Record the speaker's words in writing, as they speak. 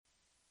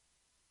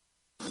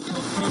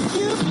This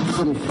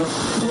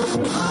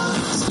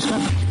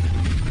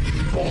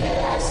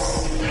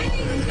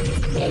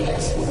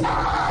is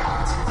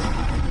not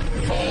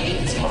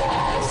a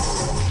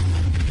test.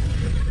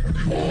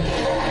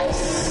 This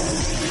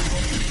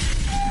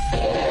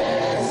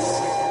is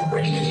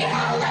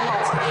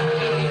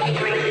reality.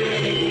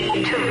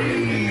 3,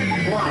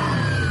 2,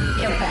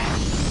 1,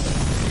 impact.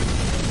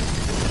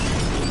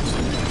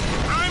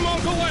 I'm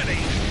Uncle Eddie,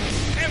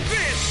 and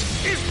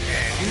this is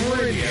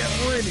Radio.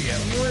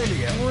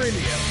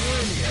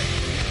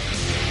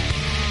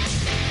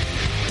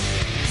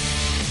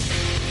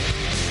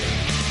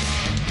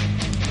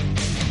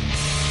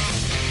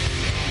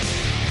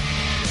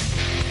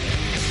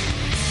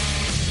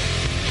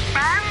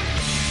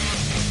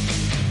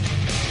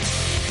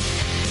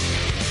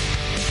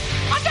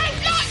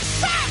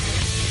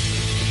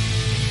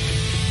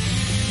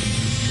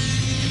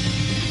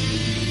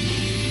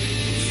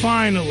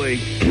 Finally.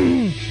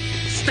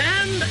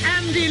 Stand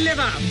and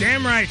deliver.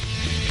 Damn right.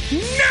 No!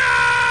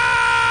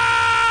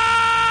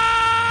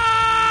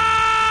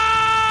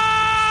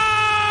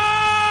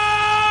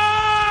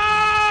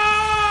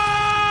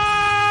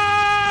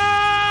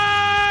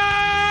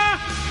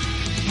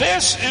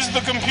 This is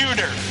the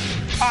computer.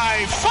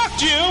 I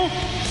fucked you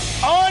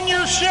on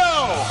your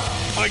show.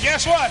 But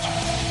guess what?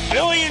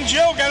 Billy and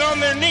Joe got on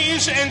their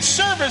knees and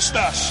serviced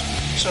us.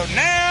 So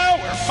now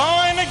we're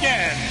fine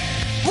again.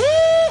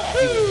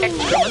 Woo-hoo!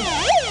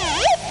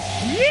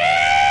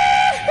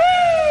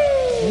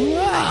 Yahoo!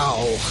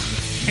 Wow.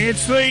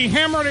 It's the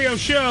Ham Radio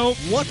Show.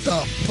 What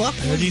the fuck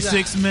was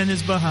 36 that?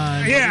 minutes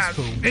behind. Yeah,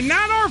 cool. And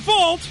not our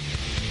fault.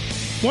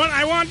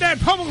 I want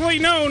that publicly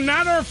known.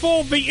 Not our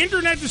fault. The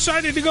internet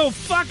decided to go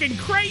fucking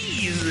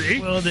crazy.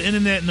 Well, the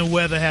internet and the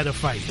weather had a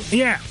fight.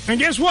 Yeah, and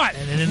guess what?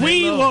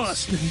 We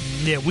lost.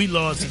 Yeah, we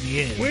lost in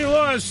the end. We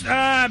lost.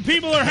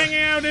 People are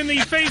hanging out in the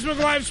Facebook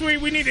Live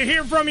suite. We need to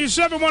hear from you.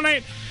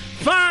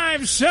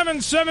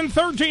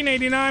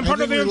 718-577-1389. Part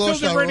of the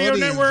Unfiltered Radio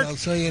Network. I'll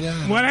tell you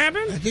that. What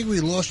happened? I think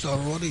we lost our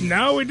audience.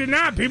 No, we did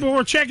not. People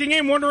were checking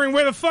in, wondering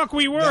where the fuck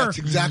we were. That's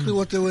exactly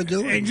what they were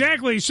doing.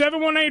 Exactly.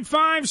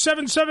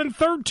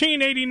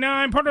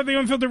 718-577-1389. Part of the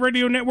Unfiltered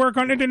Radio Network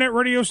on internet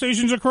radio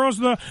stations across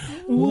the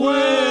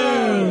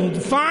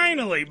world.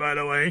 Finally, by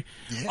the way,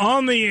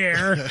 on the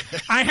air.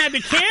 I had to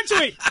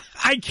cancel it.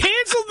 I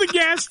canceled the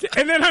guest,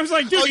 and then I was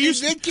like, dude, you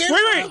did cancel?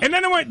 Wait. And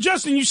then I went,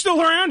 Justin, you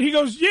still around? He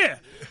goes, yeah.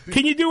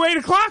 Can you do 8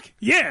 o'clock?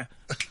 Yeah.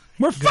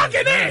 We're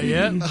fucking in.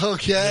 Yeah.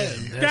 Okay.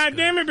 God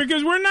damn it,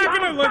 because we're not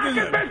going to look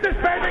at this,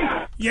 baby.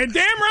 You're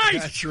damn right.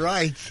 That's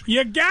right.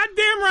 You're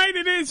goddamn right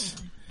it is.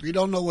 We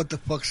don't know what the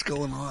fuck's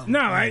going on. No,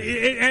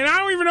 and I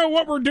don't even know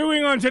what we're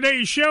doing on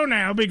today's show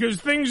now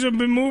because things have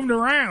been moved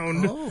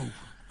around. Oh.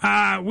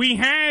 We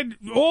had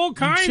all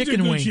kinds of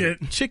good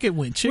shit. Chicken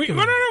wing. No, we're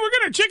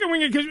going to chicken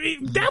wing it because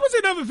that was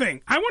another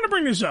thing. I want to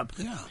bring this up.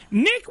 Yeah.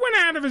 Nick went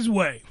out of his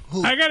way.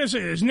 Who? I got to say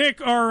this. Nick,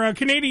 our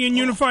Canadian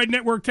Unified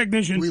Network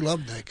technician. We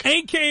love Nick.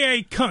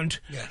 A.K.A.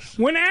 Cunt. Yes.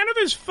 Went out of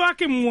his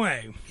fucking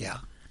way. Yeah.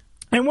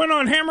 And went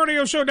on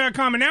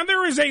hamradioshow.com, and now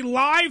there is a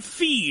live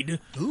feed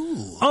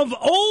of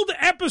old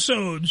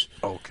episodes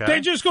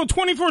that just go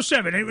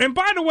 24/7. And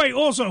by the way,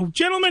 also,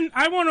 gentlemen,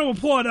 I want to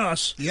applaud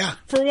us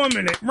for 1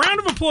 minute.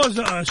 Round of applause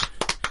to us.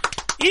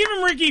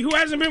 Even Ricky, who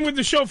hasn't been with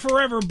the show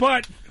forever,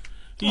 but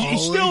he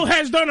still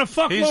has done a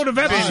fuckload of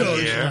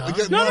episodes.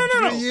 No.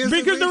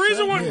 Because the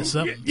reason why,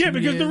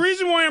 because the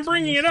reason why I'm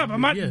bringing it up,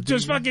 I'm not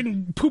just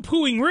fucking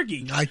poo-pooing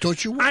Ricky. I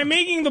thought you were. I'm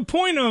making the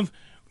point of,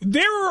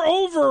 there are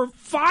over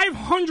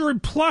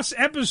 500 plus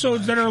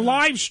episodes that are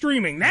live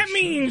streaming. That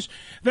means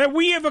that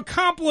we have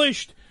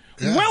accomplished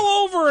well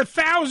over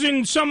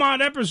 1,000 some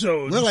odd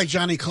episodes. We're like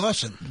Johnny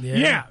Carson.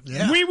 Yeah.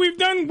 We've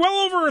done well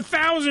over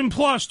 1,000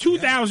 plus,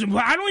 2,000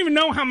 plus. I don't even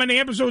know how many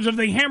episodes of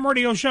the Ham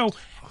Radio Show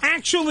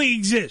actually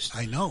exist.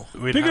 I know.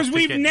 Because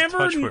we've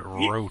never in touch with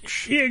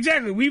Roach. Yeah,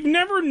 exactly. We've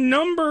never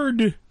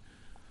numbered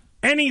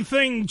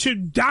anything to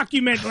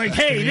document, like,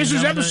 hey, this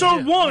is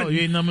episode 1. Oh,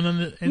 you ain't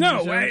numbering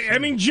No, I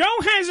mean, Joe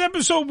has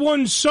episode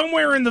 1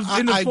 somewhere in the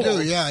I vault.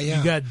 do, yeah.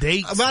 You got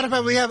dates. As a matter of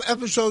fact, we have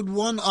episode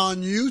 1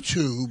 on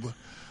YouTube.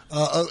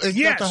 It's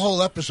not the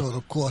whole episode,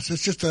 of course.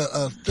 It's just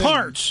a thing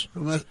parts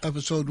from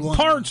episode 1.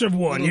 Parts of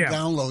 1,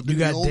 download. You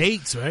got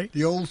dates, right?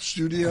 The old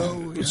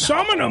studio.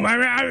 Some of them. I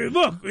mean,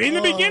 look, in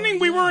the beginning,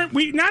 we weren't.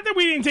 Not that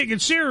we didn't take it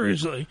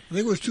seriously. I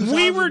think it was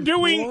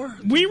 2004.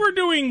 We were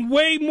doing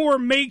way more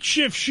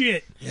makeshift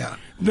shit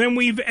than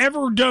we've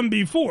ever done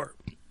before.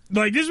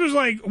 Like, this was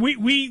like,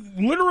 we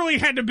literally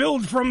had to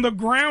build from the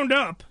ground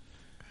up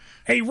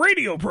a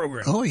radio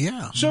program. Oh,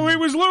 yeah. So it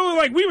was literally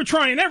like we were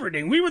trying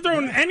everything. We were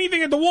throwing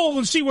anything at the wall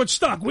and see what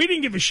stuck. We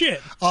didn't give a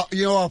shit.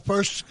 Our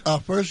first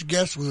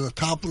guest was a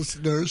topless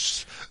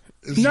nurse.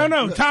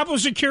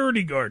 Topless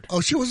security guard. Oh,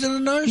 she wasn't a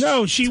nurse?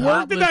 No, she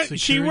worked at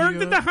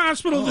the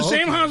hospital, the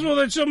same hospital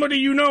that somebody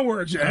you know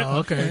works at. Oh,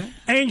 okay.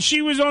 And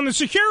she was on the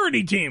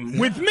security team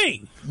with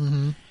me.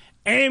 Mm-hmm.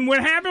 And what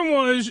happened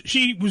was,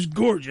 she was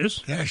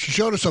gorgeous. Yeah, she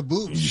showed us her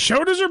boobs.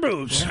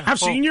 Yeah. I've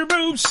seen your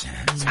boobs.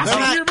 Then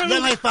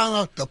I found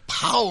out the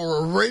power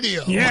of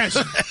radio. Yes.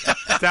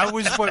 That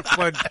was what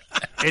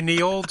in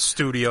the old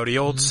studio, the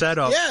old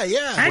setup.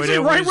 Yeah. Actually,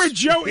 where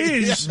Joe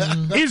is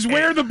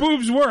where the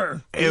boobs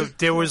were.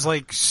 There was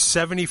like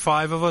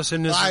 75 of us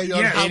in this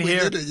in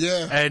here.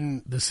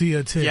 And the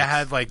CO2. You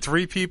had like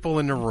 3 people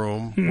in the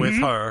room with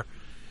her.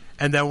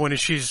 And then when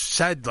she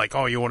said, like,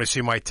 oh, you want to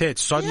see my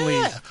tits? Suddenly,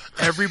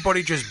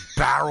 everybody just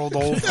barreled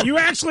over. You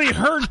actually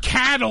heard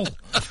cattle.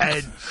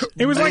 And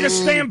it was like a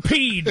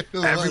stampede.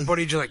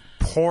 Everybody just, like,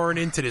 pouring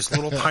into this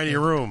little tiny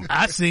room.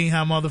 I seen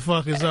how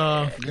motherfuckers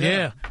are.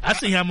 Yeah. I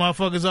seen how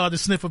motherfuckers are to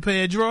sniff a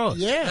pair of drawers.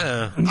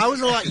 Yeah. I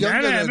was a lot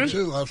younger then,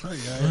 too. I'll tell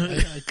you.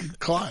 I could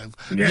climb.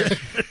 Yeah.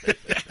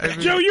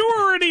 Joe, you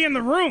were already in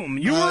the room.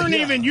 You weren't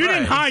even, you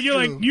didn't hide. You're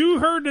like, you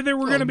heard that there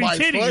were going to be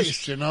titties.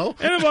 Place, you know?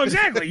 Well,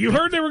 exactly. You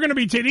heard there were going to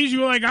be titties. You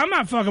were like, I'm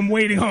not fucking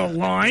waiting on a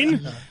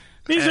line.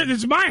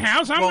 It's my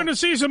house. I'm going to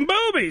see some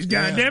boobies,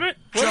 goddammit.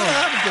 What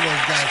happened to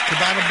those guys?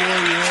 Cabana Boy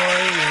Roy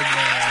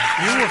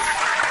and...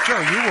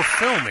 You were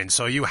filming,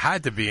 so you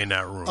had to be in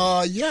that room.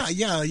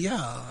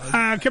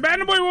 Yeah.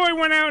 Cabana Boy Roy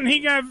went out and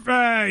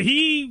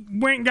he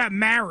went and got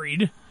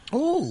married.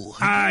 Oh.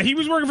 He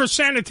was working for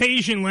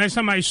sanitation last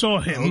time I saw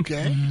him.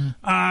 Okay.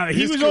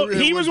 He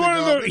was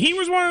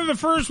one of the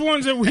first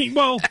ones that we.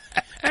 Well,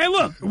 hey,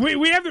 look,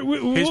 we have.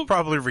 He's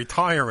probably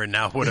retiring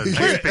now with a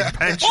nice big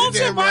pension.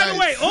 Also,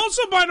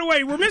 by the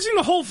way, we're missing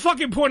the whole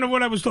fucking point of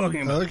what I was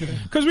talking about. Okay.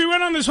 Because we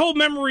went on this whole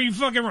memory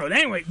fucking road.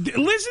 Anyway,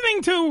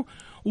 listening to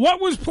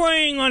what was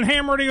playing on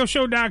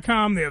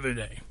HamRadioShow.com the other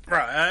day.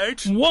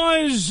 Right.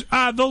 Was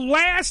the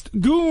last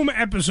Goom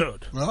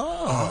episode.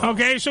 Oh.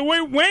 Okay, so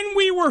when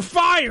we were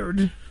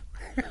fired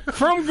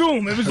from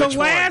Goom, it was the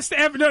last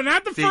episode.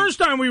 Not the first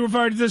time we were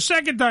fired, the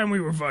second time we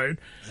were fired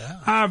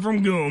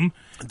from Goom.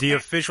 The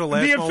official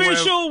last The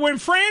official, when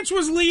France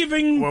was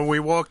leaving. When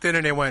we walked in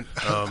and they went,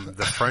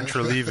 the French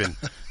are leaving.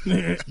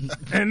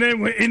 And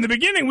then in the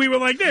beginning, we were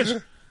like this.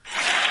 And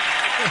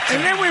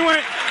then we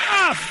went,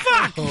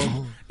 fuck.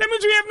 That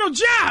means we have no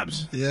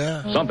jobs.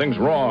 Yeah. Something's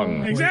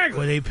wrong. Exactly.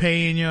 Were they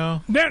paying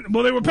y'all?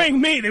 Well, they were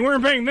paying me. They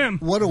weren't paying them.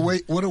 What a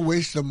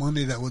waste of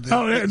money that would be.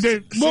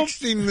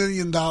 $16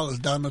 million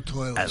down the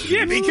toilet.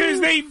 Yeah, because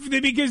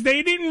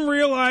they didn't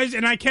realize,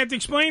 and I kept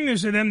explaining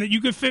this to them, that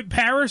you could fit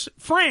Paris,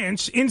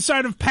 France,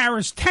 inside of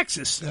Paris,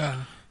 Texas.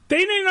 Yeah. They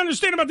didn't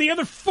understand about the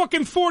other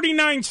fucking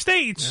 49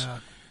 states. Yeah.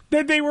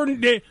 That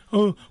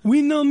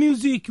we know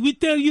music. We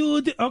tell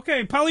you.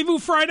 Okay, Parlez-vous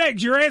fried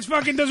eggs. Your ass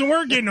fucking doesn't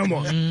work here no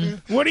more.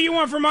 What do you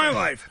want from my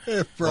life?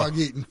 Frog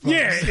eating.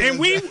 Yeah, and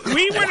we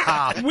went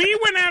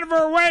out of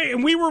our way,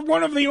 and we were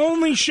one of the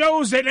only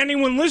shows that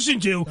anyone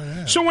listened to.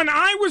 Yeah. So when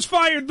I was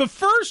fired the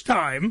first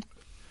time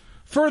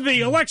for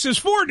the Alexis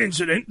Ford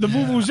incident, the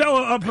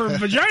vuvuzela up her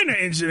vagina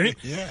incident,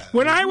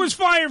 when I was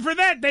fired for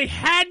that, they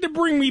had to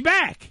bring me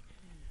back.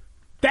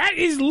 That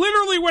is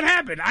literally what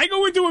happened. I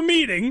go into a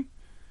meeting.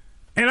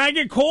 And I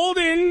get called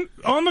in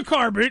on the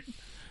carpet.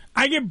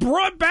 I get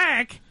brought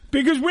back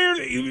because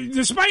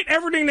despite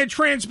everything that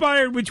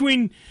transpired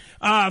between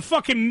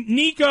fucking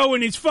Nico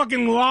and his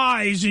fucking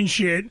lies and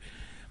shit,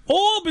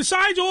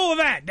 besides all of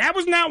that, that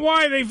was not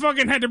why they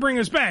fucking had to bring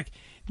us back.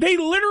 They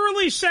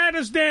literally sat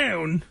us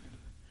down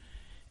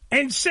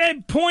and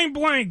said point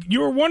blank,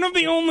 "You're one of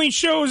the only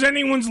shows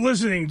anyone's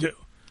listening to.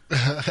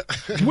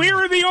 We're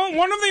one of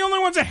the only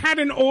ones that had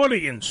an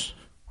audience."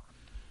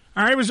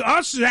 All right, it was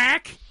us,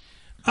 Zach.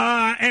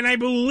 And I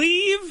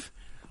believe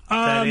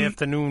that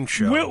afternoon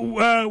show.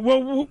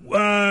 Will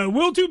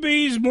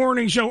 2B's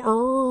morning show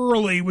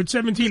early with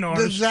 17 hours.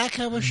 Did Zach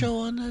have a show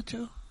on that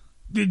too?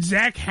 Did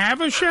Zach have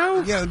a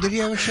show? Yeah, did he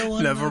have a show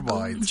on Never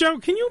mind. Joe,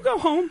 can you go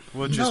home?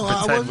 We'll just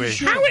pretend we...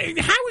 Sure. What do you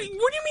mean,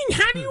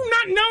 how do you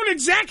not know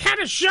that Zach had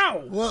a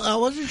show? Well, I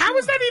wasn't sure. How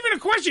is that even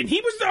a question? He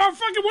was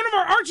one of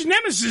our arch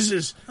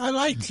nemesis. I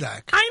like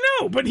Zach. I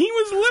know, but he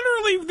was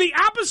literally the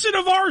opposite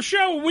of our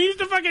show. We used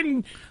to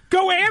fucking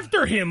go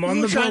after him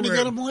on the program. We were trying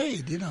to get him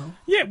laid, you know.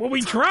 Yeah, well,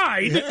 we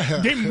tried.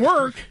 Didn't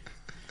work.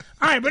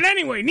 All right, but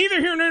anyway, neither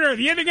here nor there.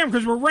 Yet again,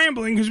 because we're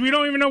rambling, because we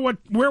don't even know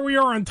where we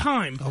are on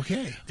time.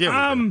 Okay.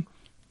 Yeah,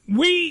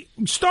 we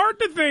start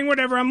the thing,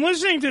 whatever. I'm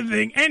listening to the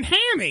thing, and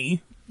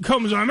Hammy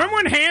comes on. Remember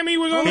when Hammy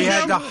was on the show? He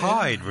had to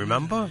hide,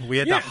 remember? We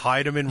had to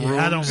hide him in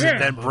rooms and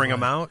then bring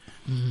him out.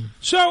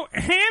 So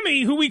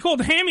Hammy, who we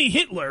called Hammy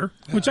Hitler,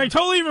 which I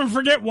totally even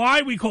forget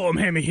why we call him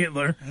Hammy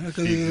Hitler.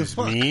 He was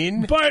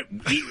mean. But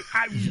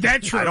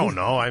that's true. I don't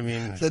know. I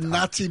mean, the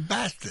Nazi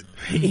bastard.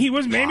 He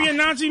was maybe a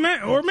Nazi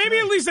man, or maybe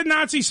at least a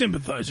Nazi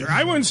sympathizer.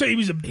 I wouldn't say he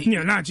was a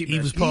Nazi. He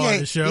was part of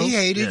the show. He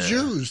hated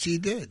Jews. He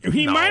did.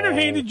 He might have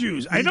hated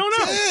Jews. I don't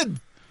know. Did.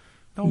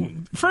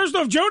 First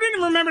off, Joe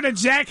didn't remember that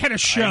Zach had a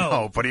show. I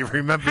know, but he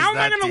remembers How am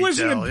I going to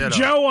listen to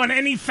Joe on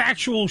any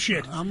factual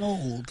shit? I'm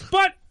old.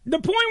 But the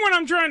point what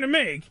I'm trying to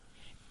make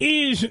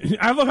is,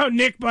 I love how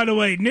Nick, by the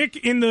way, Nick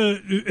in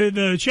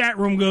the chat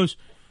room goes,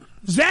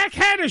 Zach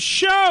had a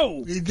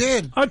show. He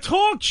did. A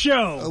talk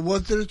show.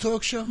 Was it a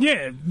talk show?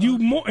 Yeah.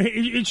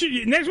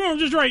 Next one was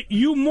just right.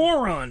 You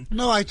moron.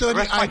 No, I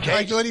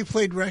thought he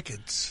played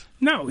records.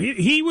 No,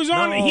 he was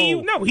on.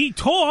 He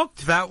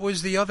talked. That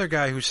was the other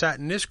guy who sat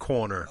in this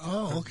corner.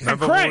 Oh, okay.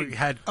 Remember Craig. we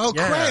had?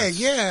 Craig.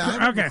 Yeah, I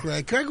remember Okay.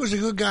 Craig. Craig was a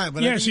good guy,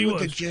 but I think he went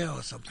to jail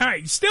or something. All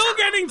right, still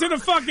getting to the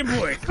fucking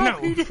point. No,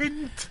 he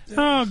didn't.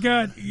 Oh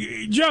God,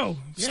 Joe,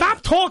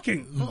 stop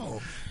talking.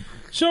 Oh.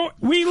 So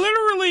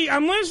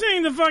I'm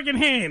listening to fucking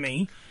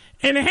Hammy,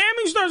 and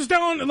Hammy starts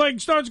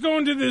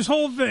going to this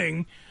whole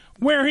thing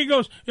where he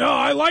goes,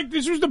 "Oh,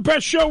 this was the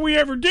best show we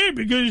ever did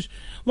because."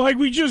 Like,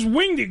 we just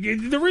winged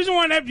it. The reason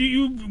why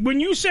when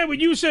you said what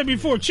you said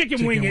before,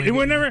 chicken wing it,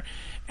 whenever,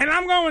 and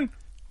I'm going,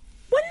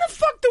 when the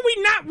fuck do we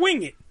not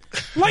wing it?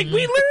 Like, we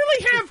literally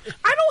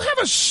I don't have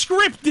a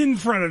script in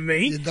front of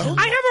me. You don't?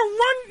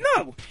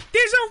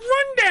 There's a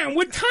rundown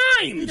with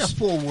times. You got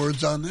 4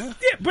 words on there.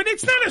 Yeah, but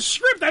it's not a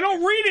script. I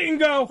don't read it and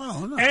go,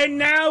 and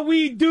now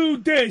we do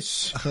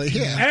this.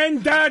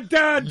 And da.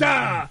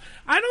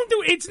 I don't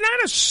do it's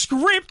not a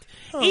script.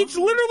 It's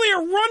literally a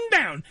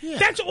rundown. Yeah.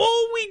 That's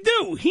all we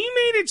do. He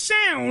made it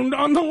sound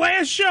on the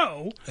last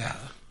show,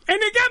 and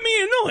it got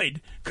me annoyed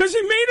because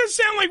it made us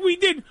sound like we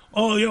did.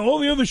 Oh, yeah, all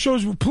the other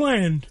shows were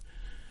planned,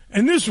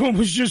 and this one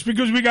was just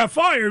because we got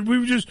fired. We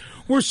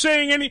were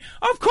saying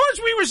Of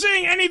course, we were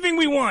saying anything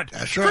we want.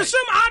 That's right. For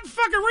some odd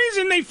fucking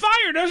reason, they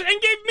fired us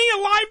and gave me a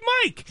live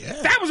mic.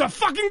 Yeah. That was a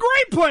fucking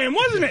great plan,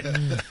 wasn't it?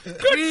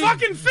 Good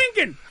fucking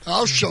thinking.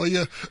 I'll show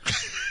you.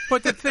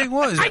 But the thing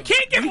was, I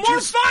can't get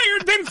more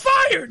fired than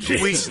fired.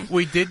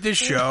 We did this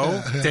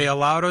show. They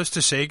allowed us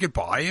to say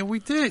goodbye, and we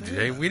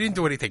did. We didn't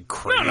do anything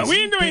crazy. No, we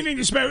didn't do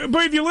anything special.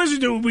 But if you listen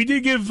to it, we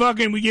did give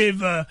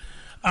a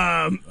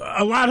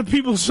lot of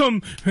people some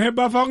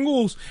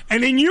bafangles,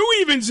 and then you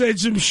even said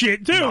some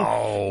shit too.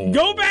 No.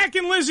 Go back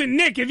and listen,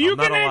 Nick. If you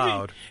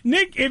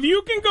if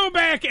you can go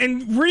back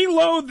and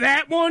reload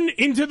that one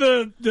into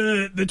the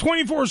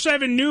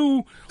 24/7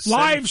 new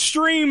live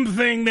stream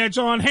thing that's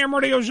on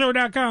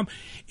HamRadioShow.com.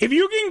 If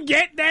you can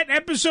get that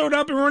episode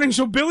up and running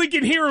so Billy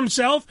can hear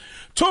himself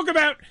talk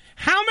about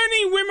how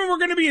many women were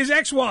going to be his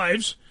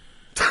ex-wives,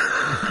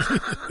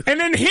 and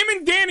then him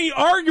and Danny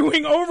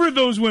arguing over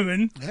those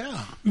women.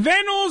 Yeah.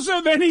 Then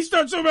he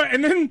starts about,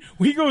 and then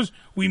he goes,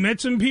 we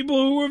met some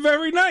people who were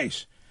very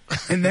nice.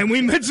 And then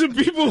we met some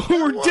people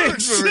who were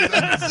dicks.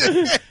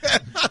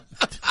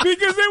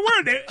 Because they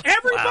weren't.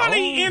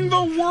 Everybody in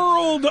the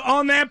world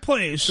on that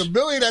place. To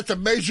Billy, that's a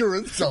major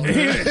insult. Well,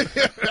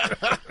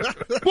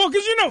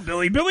 because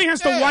Billy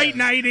has to white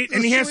knight it,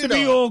 and he has to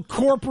be all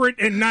corporate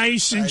and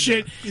nice and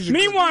shit.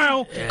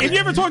 Meanwhile, if you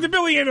ever talk to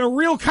Billy and have a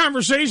real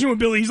conversation with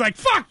Billy, he's like,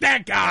 fuck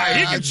that guy.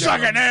 He can suck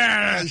it.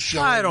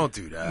 I don't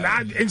do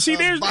that. And see,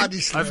 there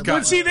lies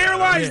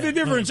the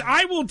difference.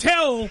 I will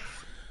tell...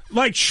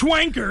 Like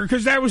Schwenker,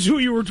 because that was who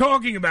you were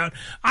talking about.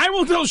 I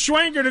will tell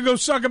Schwenker to go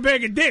suck a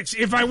bag of dicks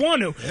if I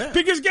want to. Yeah.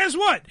 Because guess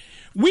what?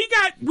 We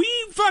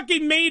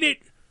fucking made it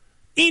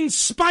in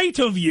spite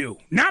of you,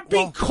 not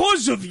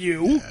because of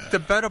you. The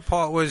better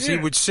part was he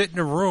would sit in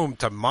a room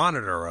to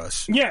monitor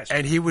us. Yes.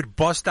 And he would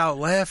bust out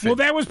laughing. Well,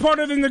 that was part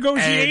of the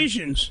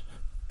negotiations.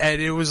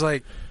 And it was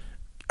like,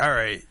 all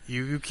right,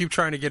 you keep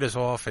trying to get us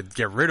off and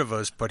get rid of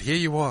us, but here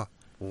you are.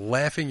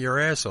 Laughing your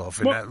ass off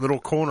in that little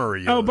corner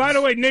of yours. Oh, by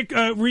the way, Nick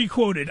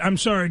re-quoted. I'm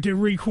sorry to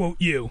re-quote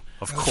you.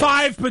 Of course.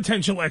 5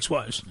 potential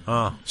ex-wives.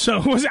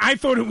 So I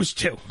thought it was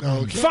 2.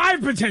 Okay.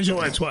 5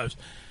 potential ex-wives.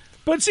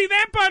 But see,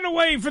 that, by the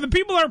way, for the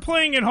people that are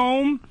playing at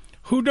home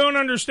who don't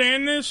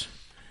understand this,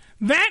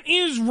 that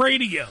is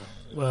radio.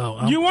 Well,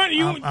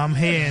 I'm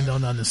here and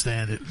don't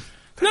understand it.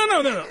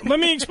 No. Let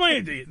me explain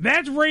it to you.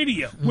 That's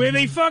radio, where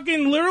they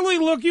fucking literally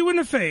look you in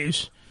the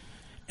face.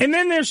 And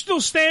then they're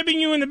still stabbing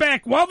you in the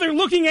back while they're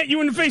looking at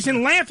you in the face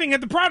and laughing at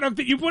the product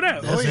that you put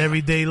out. That's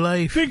everyday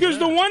life. Because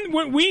the one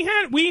when we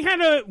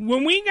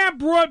got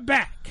brought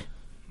back.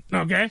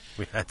 Okay,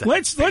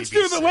 let's do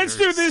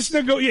this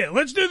through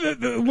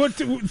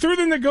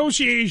the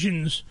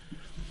negotiations.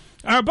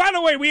 By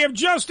the way, we have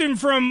Justin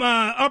from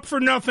Up for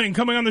Nothing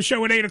coming on the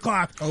show at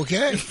 8:00.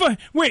 Okay.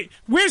 Wait,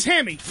 where's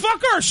Hammy?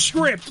 Fuck our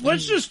script.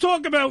 Let's just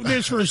talk about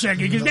this for a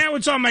second because now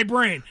it's on my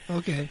brain.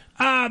 Okay.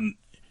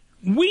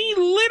 We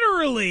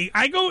literally,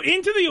 I go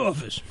into the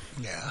office.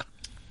 Yeah.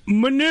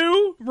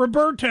 Manu,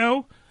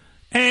 Roberto,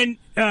 and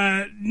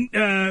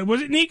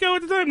was it Nico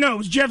at the time? No, it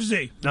was Jeff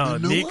Z. No,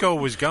 Nico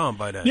was gone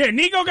by then. Yeah,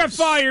 Nico got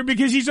fired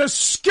because he's a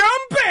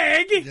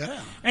scumbag. Yeah.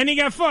 And he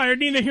got fired,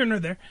 neither here nor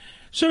there.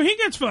 So he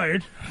gets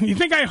fired. You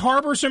think I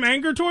harbor some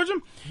anger towards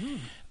him?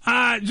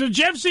 So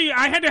Jeff Z,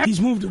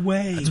 he's moved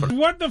away.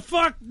 What the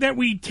fuck that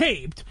we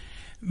taped.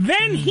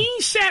 Then he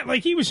sat,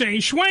 like he was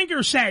saying,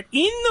 Schwenker sat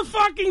in the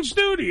fucking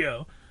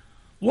studio,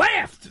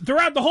 laughed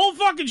throughout the whole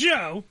fucking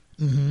show,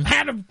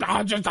 had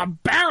just a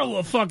barrel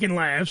of fucking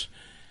laughs,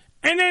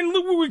 and then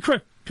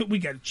we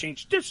got to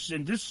change this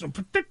and this, and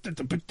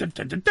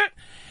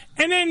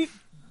then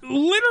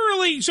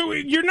literally, so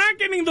you're not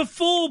getting the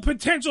full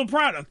potential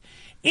product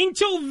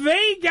until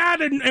they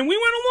got it, and we went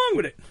along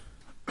with it.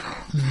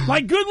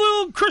 Like good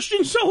little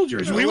Christian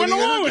soldiers. We went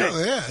along with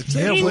it.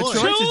 Yeah, what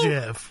choice did you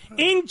have?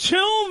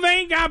 Until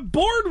they got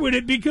bored with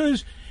it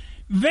because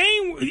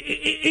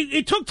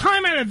it took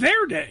time out of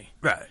their day.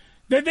 Right.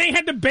 That they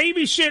had to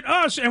babysit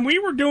us, and we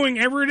were doing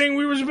everything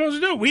we were supposed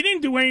to do. We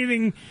didn't do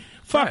anything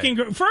fucking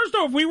good. First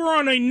off, we were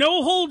on a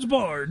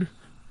no-holds-barred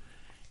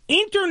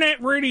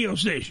internet radio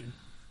station,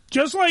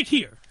 just like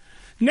here.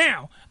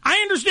 Now, I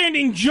understand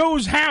in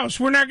Joe's house,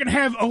 we're not going to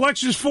have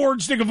Alexis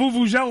Ford stick a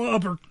vuvuzela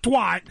up her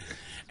twat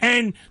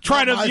and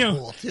try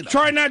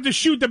try not to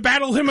shoot the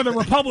Battle Hymn of the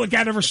Republic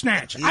out of her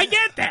snatch. Yeah. I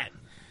get that.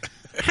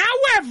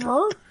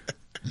 However,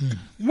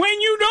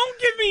 when you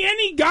don't give me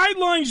any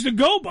guidelines to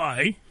go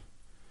by,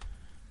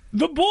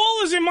 the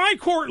ball is in my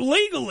court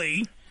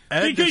legally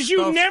because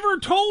you never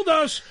told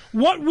us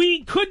what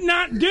we could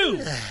not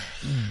do.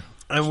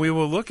 And we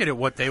were looking at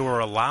what they were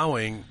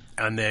allowing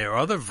on their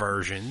other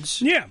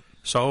versions. Yeah.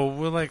 So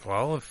we're like,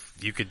 well, if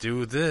you could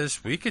do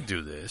this, we could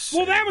do this.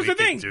 Well, that was the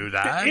thing. Do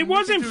that. It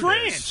wasn't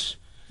France.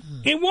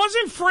 It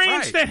wasn't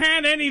France that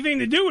had anything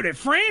to do with it.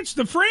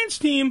 The France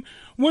team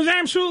was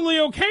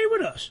absolutely okay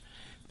with us.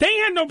 They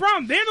had no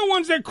problem. They're the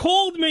ones that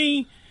called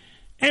me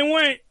and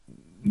went,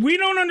 we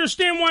don't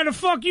understand why the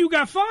fuck you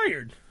got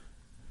fired.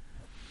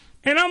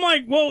 And I'm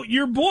like, well,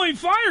 your boy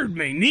fired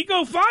me.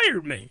 Nico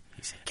fired me.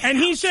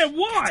 He said,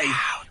 why?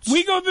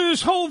 We go through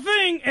this whole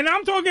thing, and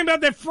I'm talking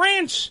about that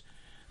France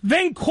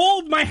then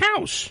called my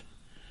house.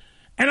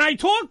 And I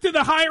talked to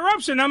the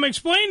higher-ups, and I'm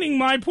explaining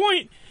my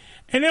point.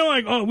 And they're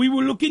like, oh, we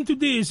will look into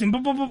this, and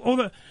blah, blah, blah, all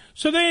that.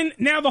 So then,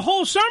 now the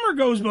whole summer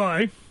goes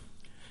by,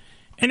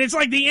 and it's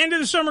like the end of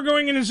the summer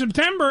going into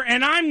September,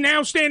 and I'm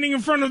now standing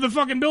in front of the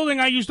fucking building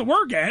I used to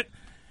work at,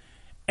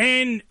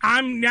 and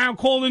I'm now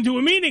called into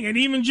a meeting, and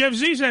even Jeff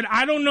Z said,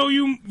 I don't know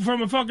you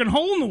from a fucking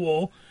hole in the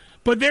wall,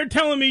 but they're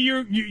telling me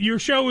your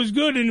show is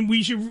good, and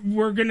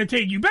we're going to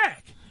take you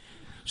back.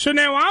 So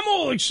now I'm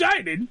all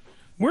excited.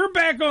 We're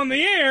back on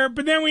the air,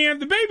 but then we have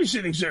the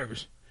babysitting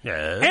service.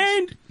 Yes.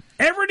 And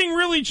everything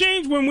really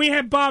changed when we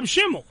had Bob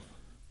Schimmel.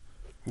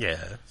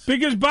 Yes.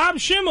 Because Bob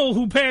Schimmel,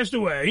 who passed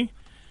away,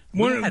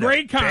 one of the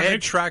great comics.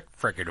 Bad track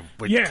record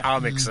with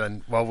comics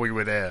and while we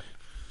were there.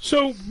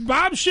 So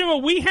Bob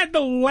Schimmel, we had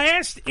the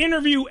last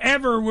interview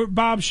ever with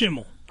Bob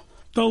Schimmel.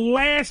 The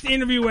last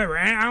interview ever.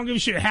 And I don't give a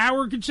shit.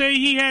 Howard could say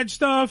he had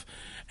stuff,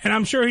 and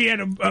I'm sure he had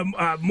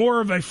a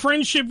more of a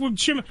friendship with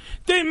Schimmel.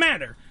 Didn't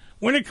matter.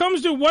 When it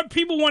comes to what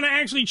people want to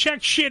actually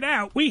check shit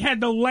out, we had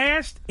the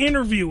last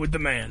interview with the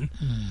man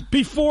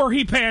before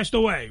he passed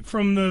away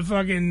from the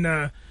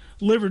fucking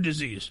liver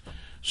disease.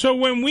 So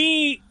when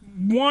we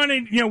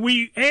wanted,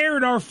 we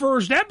aired our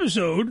first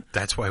episode.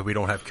 That's why we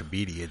don't have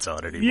comedians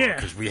on it anymore.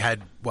 Because we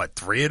had,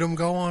 3 of them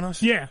go on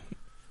us? Yeah.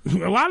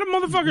 A lot of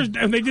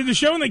motherfuckers, they did the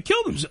show and they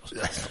killed themselves.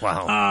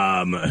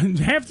 Wow.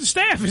 Half the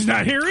staff is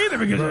not here either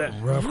because of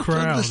that. Rough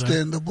crowd.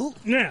 Understandable.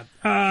 Yeah.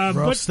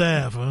 Rough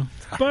staff, huh?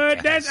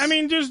 But that's,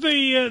 just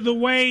the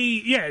way,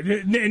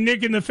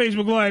 Nick in the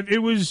Facebook Live, it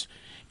was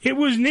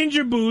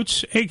Ninja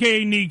Boots,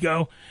 a.k.a.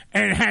 Nico,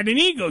 and had an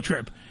ego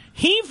trip.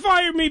 He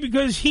fired me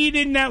because he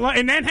did not like,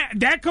 and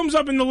that comes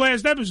up in the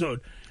last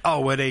episode.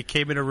 Oh, when they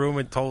came in the room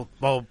and told,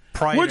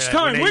 prior which to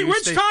time?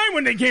 Which time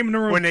when they came in the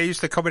room? When they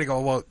used to come in and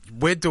go, well,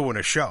 we're doing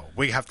a show.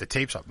 We have to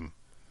tape something.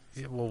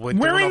 Yeah, well,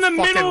 we're in the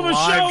middle of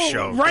a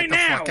show right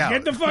now.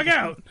 Get the fuck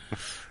out.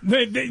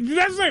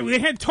 That's like, they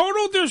had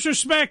total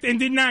disrespect and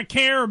did not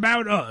care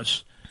about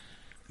us.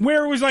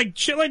 Where it was like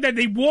shit like that.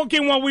 They walk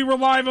in while we were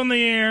live on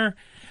the air.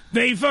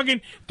 They fucking,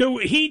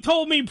 he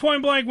told me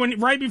point blank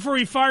right before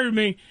he fired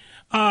me,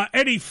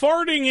 Eddie,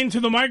 farting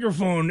into the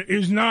microphone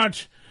is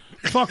not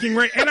fucking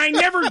right. And I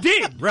never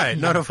did. Right.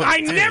 None of us I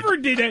never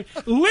did it.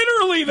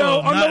 Literally, though,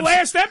 on the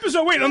last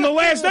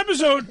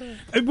episode,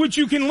 which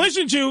you can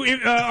listen to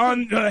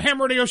on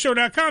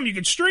hamradioshow.com, you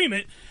can stream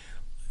it.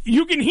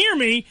 You can hear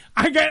me.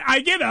 I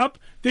get up.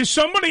 There's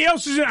somebody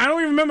else. I don't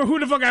even remember who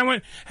the fuck I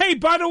went. Hey,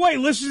 by the way,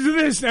 listen to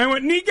this. And I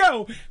went,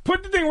 Nico,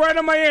 put the thing right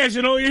on my ass,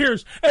 and all you hear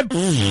is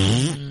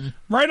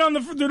right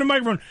on through the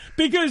microphone.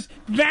 Because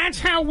that's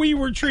how we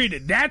were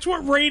treated. That's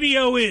what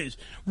radio is.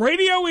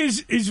 Radio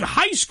is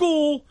high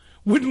school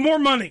with more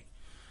money.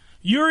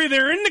 You're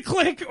either in the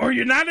clique or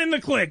you're not in the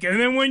clique. And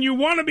then when you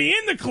want to be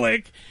in the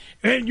clique,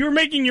 you're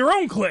making your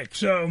own clique.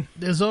 So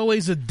there's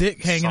always a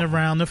dick hanging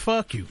around to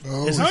fuck you.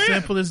 It's as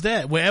simple as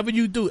that. Wherever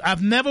you do.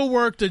 I've never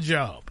worked a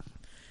job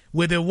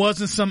where there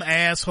wasn't some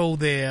asshole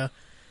there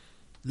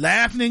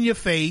laughing in your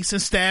face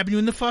and stabbing you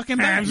in the fucking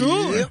back.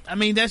 Absolutely. I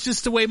mean, that's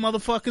just the way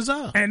motherfuckers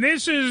are. And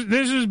this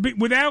is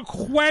without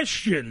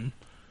question,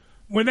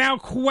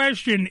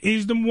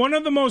 is one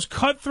of the most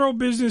cutthroat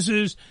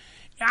businesses.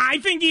 I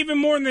think even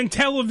more than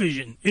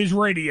television is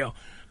radio,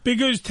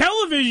 because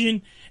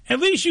television, at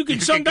least you can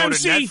sometimes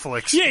see.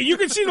 Netflix. Yeah, you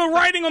can see the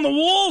writing on the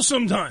wall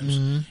sometimes.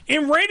 Mm-hmm.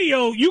 In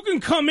radio, you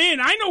can come in.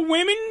 I know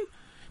women.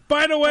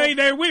 By the way,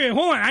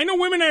 hold on. I know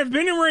women that have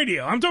been in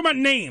radio. I'm talking about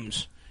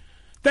names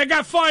that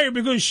got fired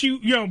because she,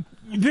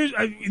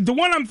 the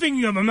one I'm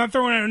thinking of. I'm not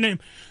throwing out her name.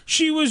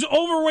 She was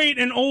overweight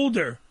and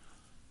older.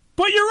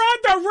 But you're on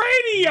the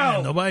radio.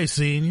 Yeah, nobody's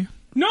seeing you.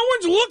 No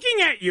one's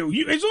looking at you.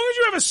 As long as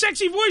you have a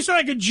sexy voice that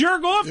I could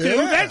jerk off to,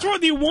 that's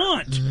what you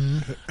want.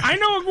 Mm-hmm. I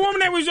know a woman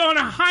that was on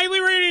a highly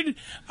rated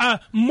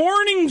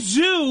morning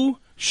zoo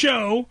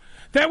show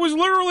that was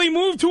literally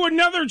moved to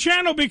another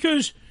channel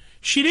because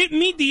she didn't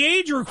meet the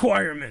age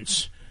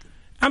requirements.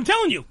 I'm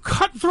telling you,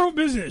 cutthroat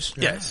business.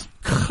 Yes.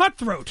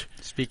 Cutthroat.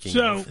 Speaking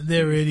of.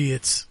 They're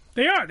idiots.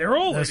 They are. They're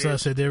all idiots. That's what I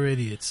said. They're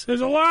idiots.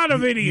 There's a lot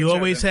of idiots. You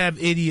always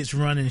have idiots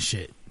running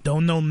shit.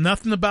 Don't know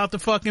nothing about the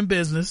fucking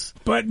business.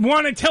 But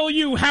want to tell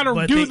you how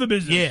to do the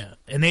business. Yeah,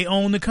 and they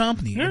own the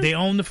company. Yeah. They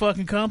own the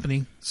fucking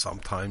company.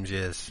 Sometimes,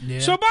 yes. Yeah.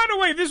 So, by the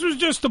way, this was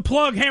just to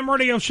plug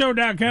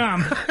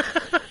hamradioshow.com,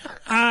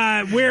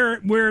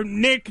 where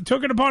Nick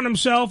took it upon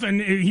himself, and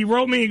he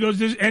wrote me, he goes,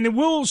 this, and it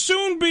will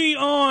soon be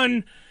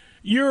on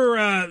your,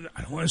 I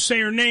don't want to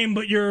say her name,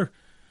 but your,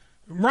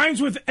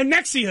 rhymes with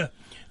Anexia.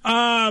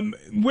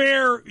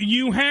 Where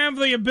you have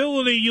the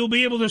ability, you'll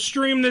be able to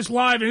stream this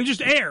live, and it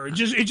just airs.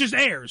 It just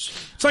airs.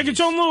 It's like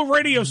its own little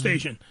radio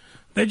station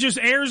that just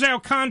airs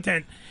out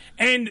content.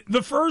 And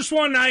the first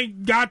one I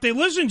got to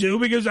listen to,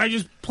 because I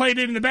just played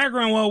it in the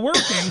background while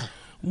working,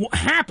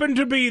 happened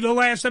to be the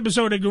last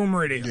episode of Goom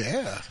Radio.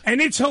 Yeah.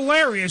 And it's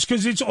hilarious,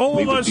 because it's all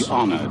of us... We would be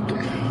honored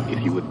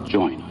if you would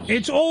join us.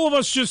 It's all of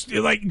us just,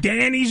 like,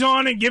 Danny's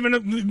on it,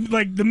 giving,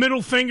 like, the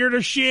middle finger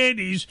to shit.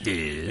 He's...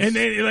 Yes. And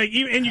then, like,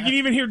 and you can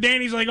even hear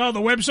Danny's like, oh, the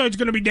website's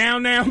going to be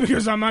down now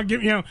because I'm not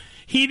giving,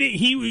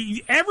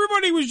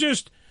 everybody was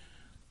just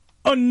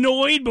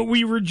annoyed, but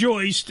we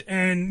rejoiced,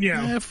 and,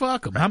 Yeah,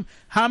 fuck them.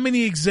 How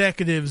many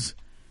executives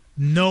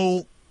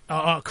know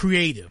are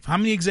creative? How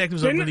many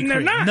executives are really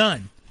creative? Not.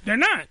 None. They're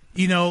not.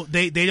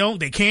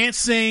 They can't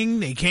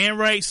sing, they can't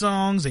write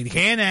songs, they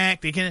can't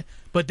act,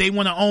 but they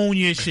want to own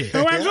your shit.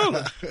 Oh,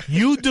 absolutely.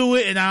 You do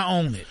it and I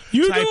own it.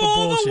 You do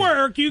all the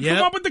work, you come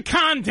up with the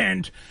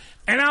content,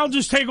 and I'll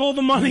just take all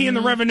the money and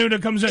the revenue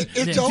that comes in.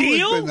 It's always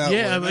been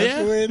that way.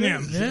 That's the way it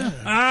is.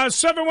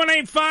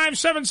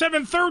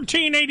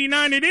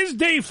 718-577-1389. It is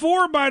day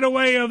 4, by the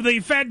way, of the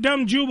Fat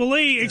Dumb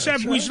Jubilee,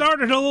 except we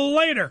started a little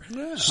later.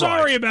 Yeah.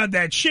 Sorry about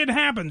that. Shit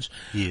happens.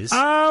 Yes.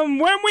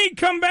 When we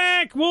come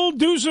back, we'll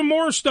do some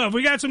more stuff.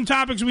 We got some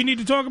topics we need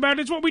to talk about.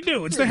 It's what we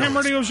do. It's the Ham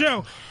Radio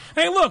Show.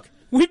 Hey, look.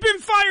 We've been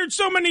fired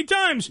so many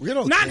times.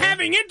 Not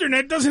having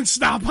internet doesn't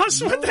stop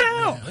us. What the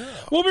hell? Yeah.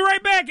 We'll be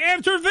right back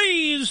after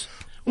these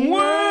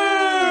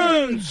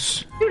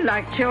words. You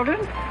like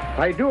children?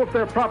 I do if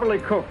they're properly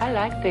cooked. I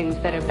like things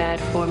that are bad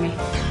for me.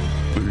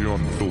 The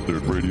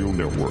Unfiltered Radio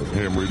Network,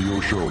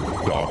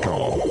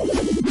 hamradioshow.com.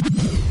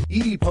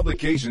 ED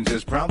Publications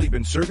has proudly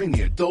been serving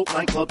the adult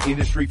nightclub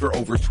industry for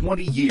over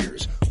 20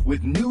 years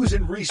with news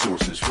and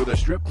resources for the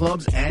strip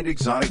clubs and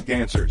exotic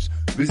dancers.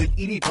 Visit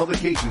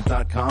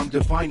edpublications.com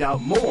to find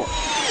out more.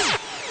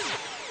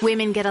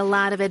 Women get a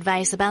lot of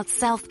advice about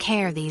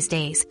self-care these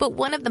days, but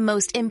one of the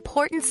most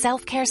important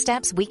self-care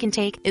steps we can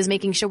take is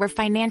making sure we're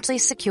financially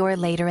secure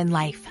later in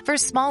life. For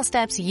small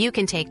steps you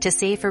can take to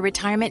save for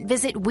retirement,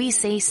 visit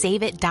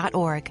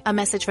WeSaySaveIt.org. A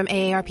message from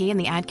AARP and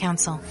the Ad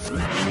Council.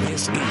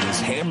 This is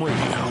Ham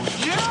Radio.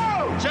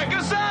 Yo! Check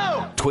us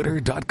out!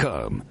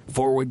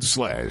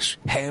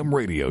 Twitter.com/Ham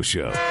Radio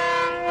Show.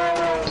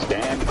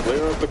 Stand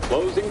clear of the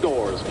closing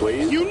doors,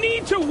 please. You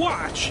need to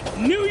watch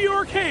New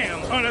York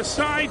Ham on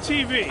Asai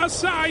TV.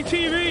 Asai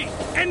TV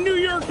and New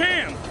York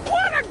Ham.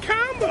 What a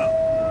combo!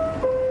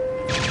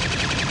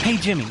 Hey,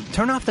 Jimmy,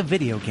 turn off the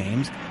video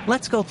games.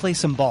 Let's go play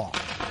some ball.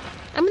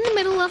 I'm in the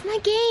middle of my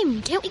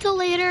game. Can't we go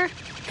later?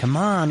 Come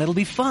on, it'll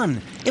be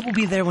fun. It will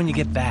be there when you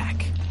get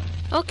back.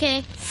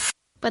 Okay,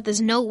 but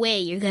there's no way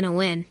you're gonna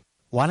win.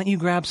 Why don't you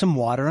grab some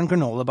water and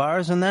granola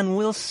bars, and then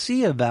we'll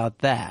see about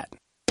that.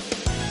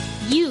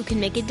 You can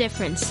make a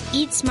difference.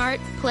 Eat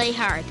smart, play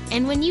hard.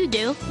 And when you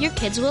do, your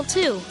kids will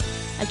too.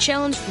 A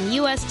challenge from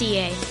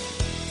USDA.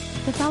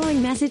 The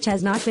following message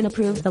has not been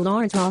approved. The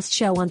Lawrence Ross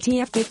Show on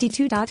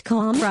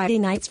TF52.com Friday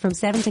nights from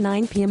 7 to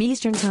 9 p.m.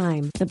 Eastern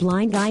Time. The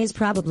blind guy is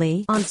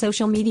probably on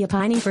social media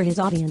pining for his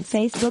audience.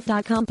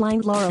 Facebook.com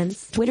Blind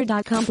Lawrence.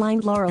 Twitter.com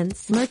Blind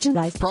Lawrence.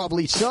 Merchandise.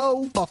 Probably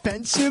so.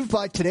 Offensive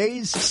by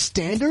today's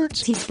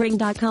standards.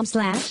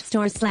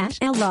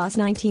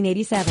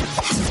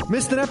 Teespring.com/stores/LRoss1987.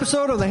 Missed an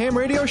episode of the Ham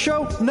Radio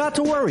Show? Not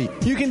to worry.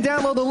 You can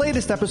download the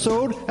latest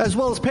episode as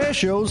well as past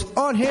shows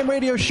on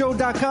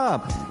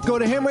hamradioshow.com. Go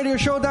to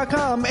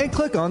hamradioshow.com and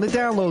click on the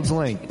downloads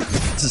link.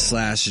 This is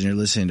Slash, and you're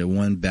listening to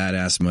one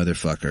badass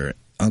motherfucker,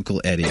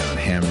 Uncle Eddie on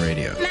Ham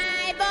Radio.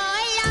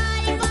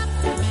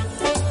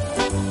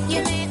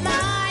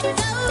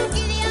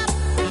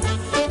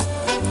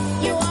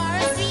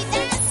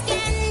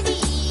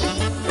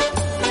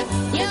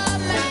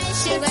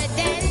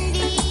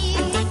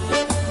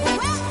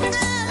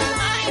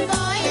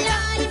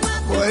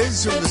 Well,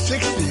 it's from the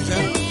 60s,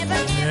 huh?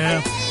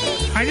 Yeah.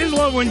 I just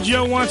love when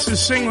Joe wants to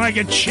sing like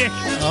a chick.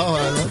 Oh,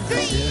 I love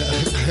this,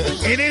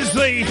 yeah. It is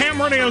the Ham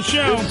Radio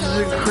Show. This is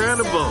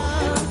incredible.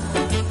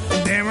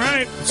 Damn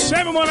right.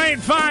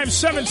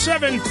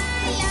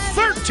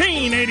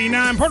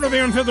 718-577-1389. Part of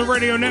the Unfiltered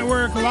Radio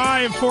Network.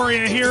 Live for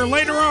you here.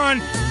 Later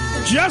on,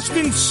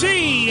 Justin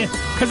C.,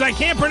 because I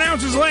can't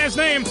pronounce his last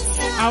name,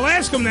 I'll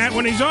ask him that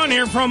when he's on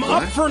here from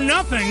Up for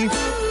Nothing.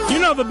 You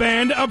know the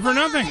band, Up for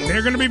Nothing.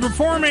 They're going to be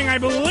performing, I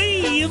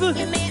believe,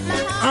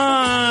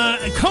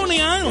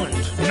 Coney Island.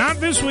 Not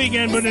this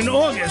weekend, but in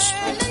August.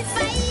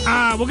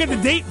 We'll get the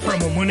date from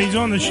him when he's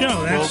on the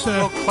show.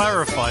 We'll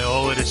clarify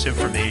all of this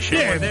information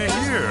when they're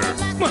here.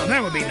 Well,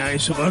 that would be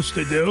nice of us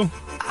to do.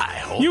 I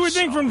hope You would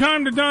think from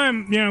time to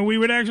time, we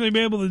would actually be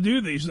able to do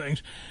these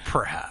things.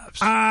 Perhaps.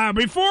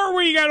 Before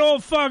we got all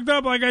fucked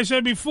up, like I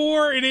said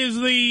before, it is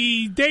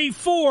the day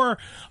 4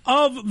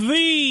 of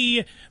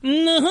the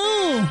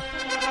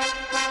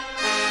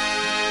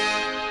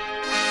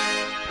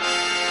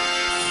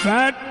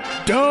Fat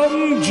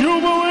Dumb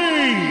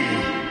Jubilee.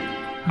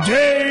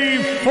 Day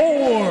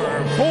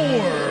 4.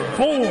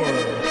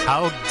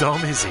 How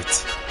dumb is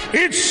it?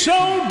 It's so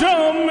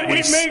dumb,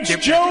 it makes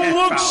Joe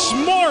look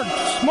smart.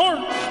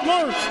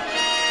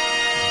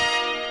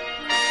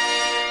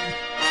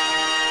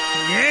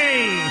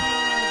 Yay.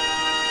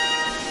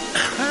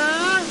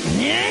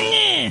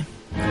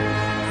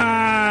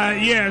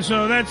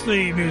 So that's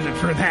the music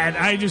for that.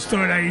 I just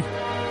thought I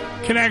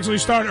could actually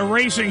start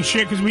erasing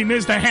shit because we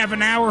missed a half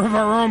an hour of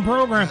our own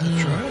program.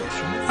 That's right.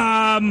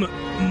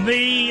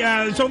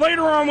 So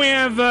later on we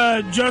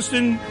have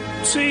Justin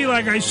C,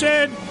 like I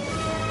said,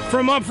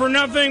 from Up for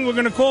Nothing. We're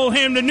going to call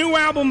him. The new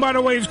album, by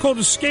the way, is called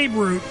Escape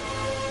Route.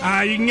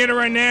 You can get it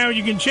right now.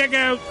 You can check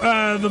out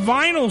the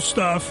vinyl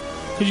stuff,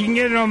 because you can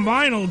get it on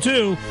vinyl,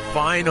 too.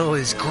 Vinyl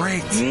is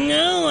great.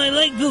 No, I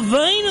like the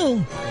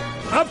vinyl.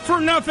 Up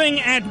for Nothing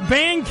at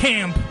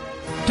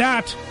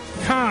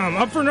Bandcamp.com.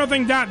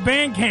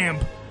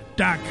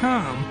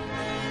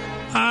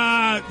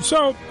 Upfornothing.bandcamp.com.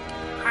 So,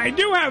 I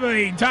do have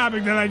a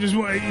topic that I just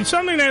want. It's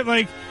something that,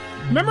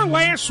 remember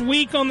last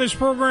week on this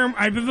program,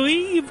 I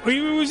believe,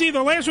 it was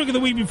either last week or the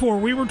week before,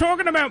 we were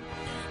talking about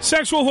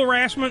sexual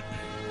harassment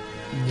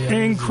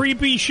and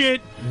creepy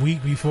shit.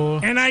 Week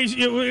before.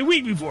 A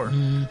week before.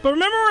 But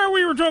remember where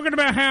we were talking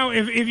about how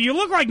if you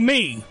look like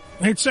me,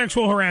 it's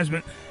sexual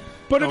harassment.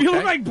 But if you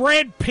look like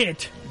Brad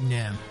Pitt,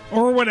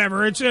 or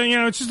whatever, it's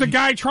it's just a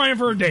guy trying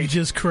for a date. You're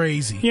just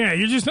crazy. Yeah,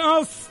 you're just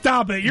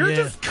stop it. You're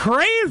just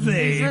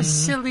crazy. You're a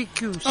silly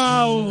goose.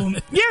 Oh,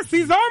 yes,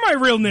 these are my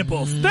real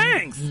nipples.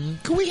 Thanks.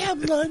 Can we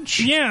have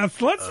lunch?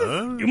 Yes, let's.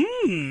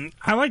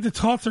 I like the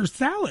tosser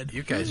salad.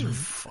 You guys are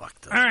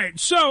fucked up. All right,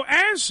 so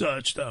as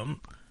such, though,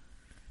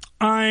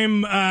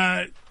 I'm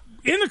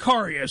in the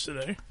car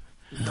yesterday.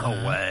 No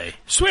way.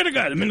 Swear to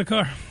God, I'm in the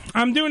car.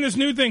 I'm doing this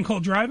new thing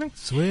called driving.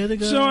 Swear to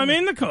God. So I'm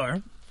in the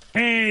car,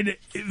 and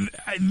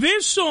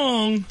this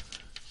song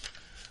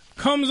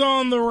comes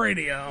on the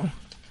radio.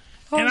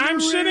 And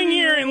I'm sitting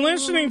here and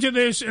listening to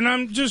this, and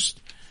I'm just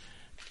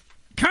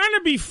kind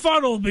of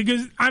befuddled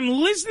because I'm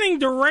listening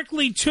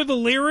directly to the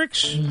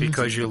lyrics.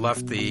 Because you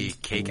left the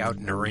cake out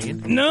in the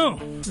rain? No.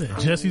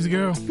 Jesse's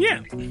girl?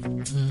 Yeah.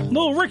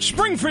 Little Rick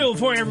Springfield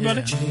for you,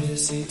 everybody.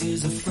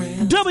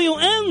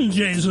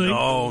 WNJZ.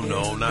 Oh,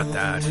 no, not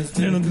that.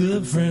 And a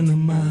good friend of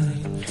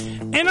mine.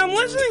 And I'm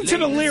listening to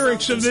the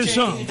lyrics of this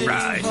song.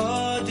 Right.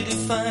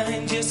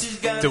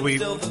 Do we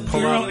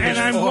pull out and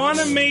I want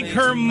to make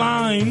her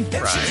mine.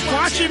 Right.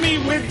 Watching me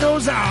with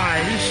those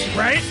eyes,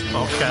 right?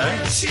 Okay.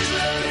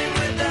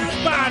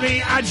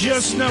 Body, I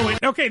just know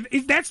it. Okay,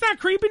 that's not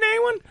creepy to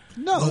anyone?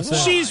 No.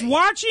 She's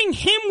watching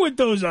him with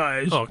those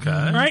eyes.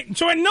 Okay. Right?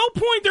 So at no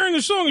point during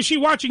the song is she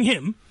watching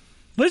him.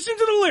 Listen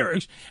to the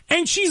lyrics.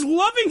 And she's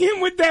loving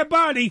him with that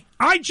body.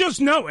 I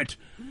just know it.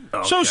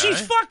 Okay. So she's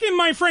fucking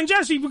my friend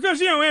Jesse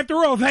because, after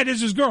all, that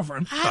is his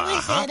girlfriend. I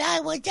said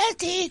I was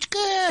Jesse's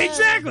girl.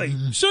 Exactly.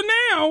 So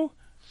now,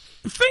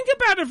 think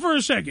about it for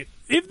a second.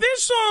 If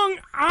this song,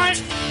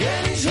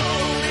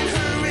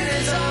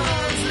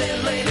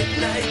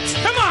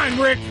 Come on,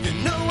 Rick.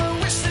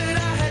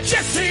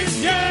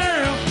 Jesse's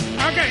girl.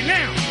 Okay,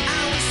 now.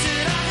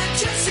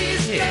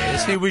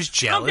 Yes, he was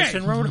jealous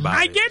and wrote about it.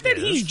 I get that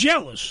he's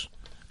jealous.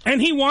 And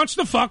he wants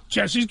to fuck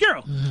Jesse's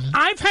girl.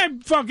 I've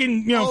had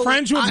fucking,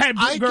 friends who have had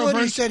girlfriends. I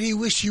thought he said he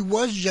wished he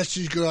was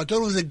Jesse's girl. I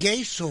thought it was a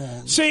gay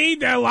song. See,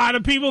 a lot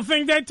of people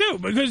think that too,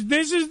 because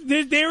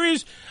there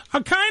is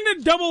a kind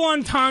of double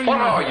entendre.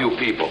 What are you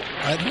people?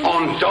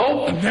 On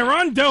dope? They're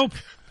on dope.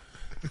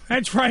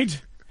 That's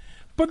right.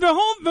 But the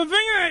thing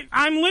that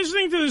I'm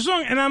listening to the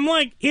song, and I'm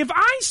like, if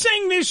I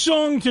sang this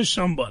song to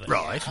somebody,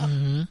 right?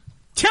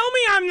 Tell me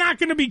I'm not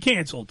going to be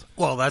canceled.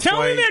 Well, that's Tell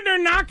why... me that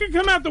they're not going to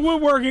come out the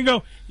woodwork and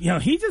go,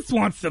 he just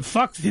wants to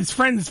fuck his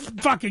friend's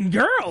fucking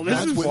girl.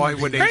 That's why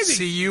when they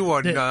see you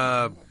on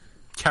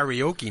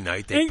karaoke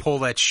night, they pull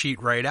that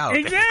sheet right out.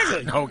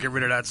 Exactly. No, get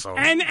rid of that song.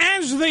 And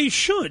as they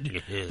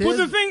should.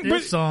 Well,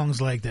 there's songs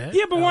like that.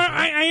 Yeah, but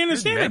I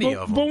understand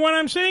that. But what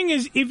I'm saying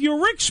is, if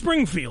you're Rick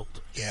Springfield,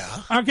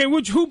 Yeah. Okay,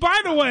 who,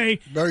 by the way,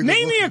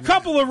 name me a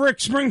couple of Rick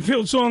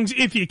Springfield songs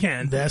if you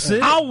can. That's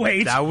it. I'll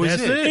wait. That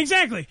was it.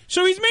 Exactly.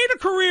 So he's made a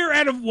career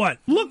out of what?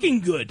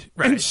 Looking good.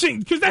 Right. And sing.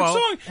 Because that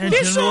song, and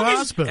this General song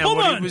Hospital. is, hold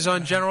and when on. he was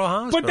on General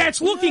Hospital. But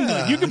that's looking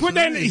good. You can put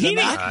that in. He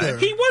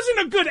wasn't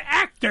a good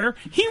actor.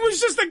 He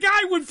was just a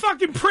guy with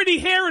fucking pretty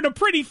hair and a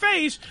pretty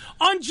face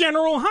on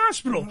General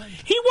Hospital.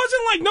 He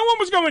wasn't like, no one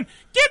was going,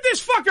 get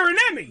this fucker an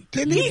Emmy.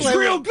 He's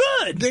real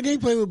good. Didn't he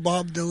play with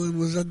Bob Dylan?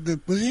 Was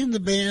he in the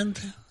band?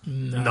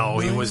 No,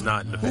 he was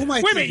not in the band.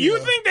 Wait a minute, you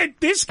think that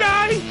this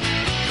guy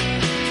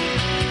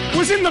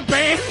was in the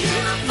band?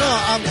 No,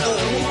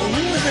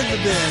 who was in the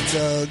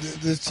band?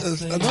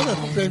 There's another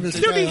famous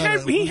guy. Dude,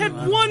 he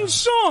had one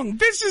song.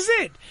 This is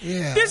it.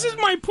 Yeah. This is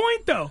my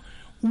point, though.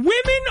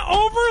 Women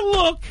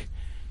overlook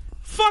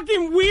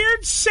fucking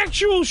weird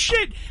sexual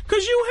shit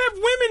because you have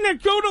women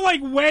that go to, like,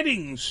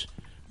 weddings.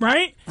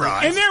 Right?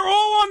 And they're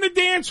all on the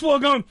dance floor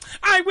going,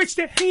 I wish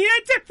that he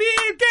had to be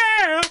a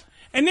girl.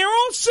 And they're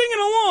all singing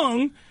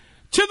along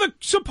to the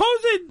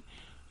supposed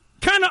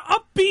kind of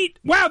upbeat,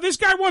 wow, this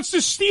guy wants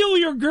to steal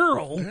your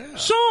girl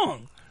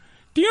song.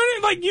 Do you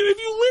know, like, if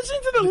you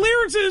listen to the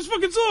lyrics of this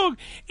fucking song,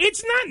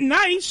 it's not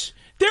nice.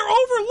 They're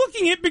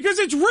overlooking it because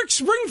it's Rick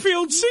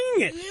Springfield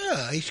singing it.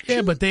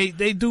 Yeah, but they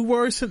do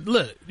worse.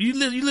 Look, you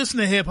listen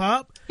to hip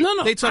hop.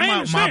 No, they talking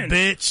I about my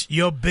understand. bitch,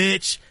 your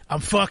bitch. I'm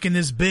fucking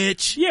this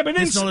bitch. Yeah, but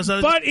in some and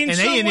they in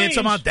there ways, talking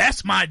about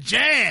that's my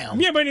jam.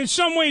 Yeah, but in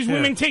some ways,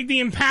 women take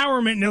the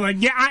empowerment and they're like,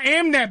 yeah, I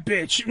am that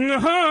bitch.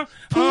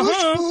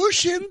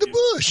 Push in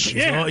the bush.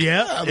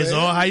 Yeah, it's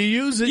all how you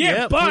use it.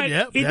 Yeah, but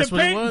it that's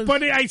what it was. depends.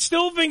 But I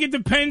still think it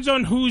depends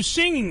on who's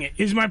singing it.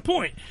 Is my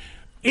point.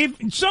 If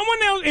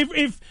someone else,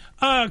 if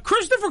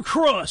Christopher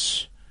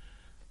Cross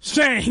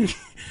sang,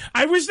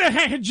 I wish that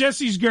I had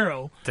Jesse's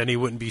girl, then he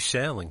wouldn't be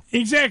sailing.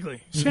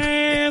 Exactly.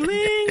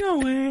 Sailing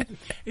away.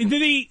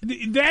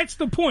 That's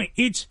the point.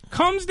 It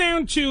comes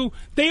down to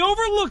they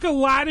overlook a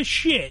lot of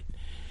shit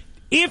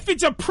if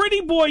it's a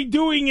pretty boy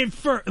doing it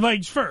first.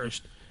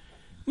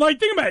 Like,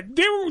 think about it.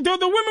 They're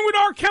the women with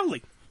R.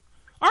 Kelly.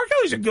 R.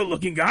 Kelly's a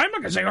good-looking guy. I'm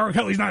not going to say R.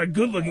 Kelly's not a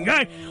good-looking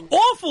guy.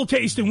 Awful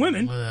taste in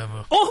women.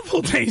 Whatever.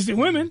 Awful taste in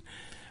women.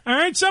 All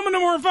right, some of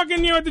them were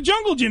fucking, at the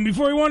jungle gym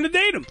before he wanted to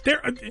date them.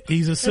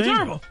 He's a singer. It's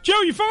horrible.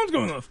 Joe, your phone's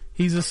going off.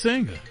 He's a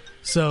singer.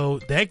 So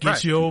that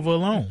gets you over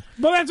alone.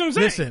 But that's what I'm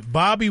saying. Listen,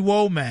 Bobby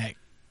Womack,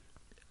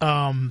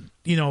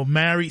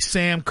 married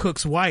Sam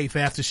Cooke's wife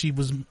after he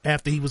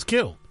was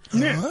killed.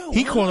 Yeah.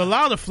 He caught a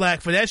lot of flack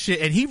for that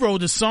shit, and he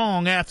wrote a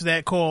song after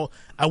that called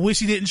 "I Wish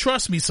He Didn't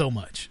Trust Me So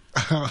Much."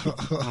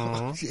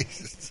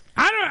 Jesus.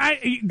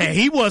 And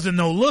he wasn't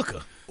no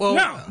looker. Well,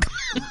 no.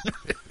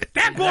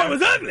 That boy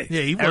was ugly.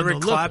 Yeah, he wasn't Eric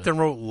no Clapton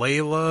wrote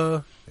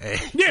Layla.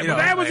 Yeah, but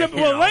that was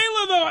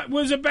Layla though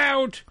was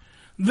about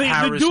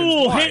the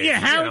duel.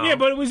 Wife,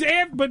 but it was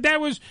but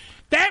that was.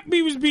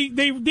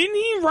 Didn't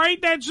he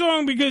write that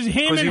song because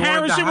him and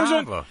Harrison was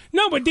on?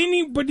 No, but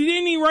didn't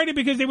he write it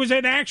because there was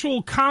an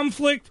actual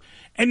conflict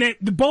and that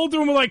the both of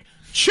them were like,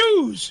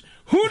 choose.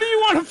 Who do you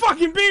want to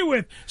fucking be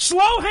with?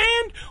 Slow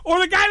Hand or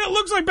the guy that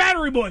looks like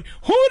Battery Boy?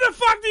 Who the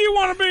fuck do you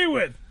want to be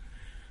with?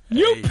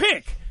 You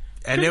pick.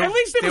 And at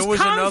least there was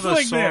another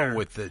song there.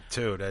 with it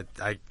too that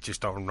I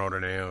just don't know the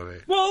name of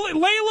it. Well,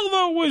 Layla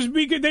though was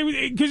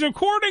because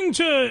according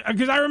to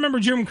I remember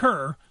Jim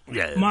Kerr,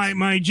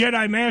 my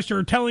Jedi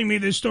Master, telling me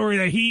this story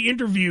that he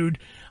interviewed.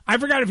 I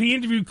forgot if he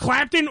interviewed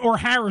Clapton or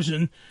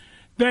Harrison.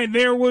 That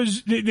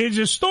there's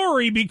a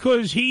story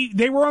because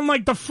they were on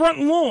like the front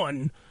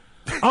lawn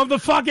of the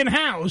fucking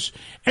house,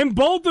 and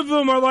both of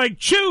them are like,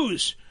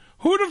 choose.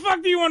 Who the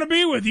fuck do you want to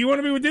be with? You want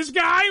to be with this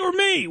guy or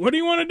me? What do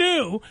you want to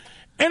do?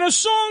 And a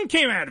song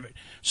came out of it.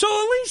 So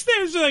at least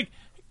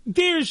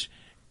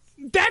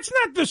that's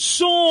not the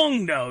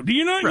song though. Do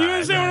you know? You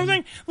understand what I'm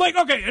saying? Like,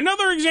 okay,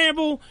 another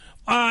example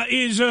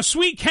is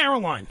Sweet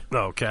Caroline.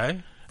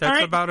 Okay.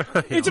 That's about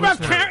it's about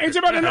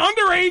an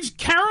underage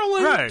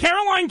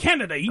Caroline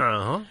Kennedy.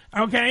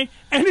 Okay,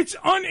 and it's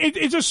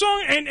a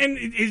song,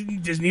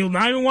 and does Neil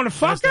Diamond want to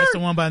fuck her? That's the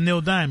one by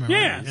Neil Diamond.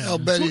 Yeah, right? I'll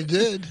bet he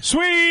did.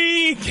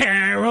 Sweet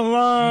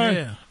Caroline.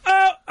 Yeah.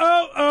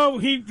 Oh,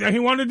 he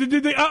wanted to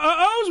do the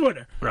ohs with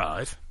her.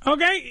 Right.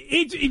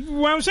 Okay.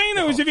 What I'm saying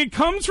though is if it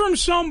comes from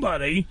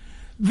somebody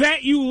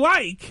that you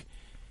like,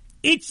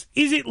 it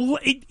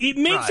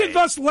makes it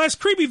thus less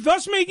creepy,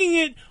 thus making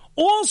it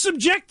all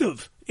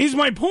subjective. Is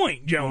my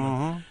point,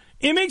 gentlemen.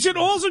 It makes it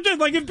all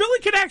subjective. Like if Billy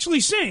could actually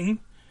sing,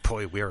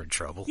 boy, we're in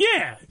trouble.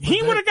 Yeah,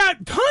 he would have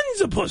got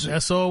tons of pussy.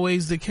 That's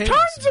always the case.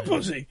 Tons of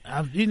pussy.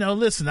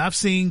 Listen, I've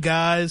seen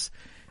guys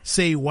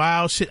say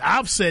wild shit.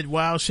 I've said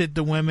wild shit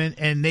to women,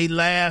 and they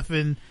laugh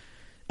and,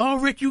 oh,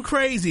 Rick, you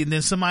crazy. And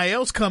then somebody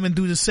else come and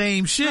do the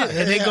same shit,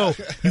 and they go,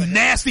 you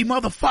nasty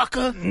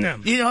motherfucker. No.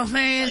 You know what I'm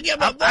saying?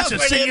 I should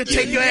see you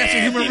take your ass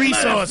to human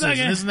resources and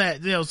this and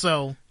that.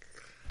 So,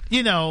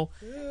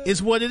 it's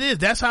what it is.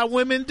 That's how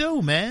women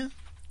do, man.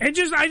 I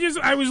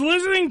was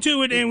listening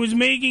to it, and it was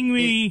making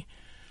me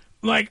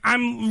Like,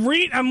 I'm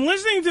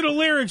listening to the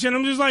lyrics, and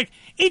I'm just like,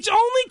 it's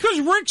only because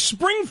Rick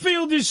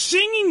Springfield is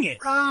singing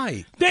it.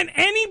 Right. That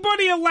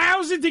anybody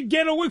allows it to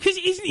get away. Because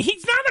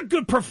he's not a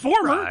good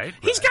performer. Right.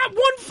 He's got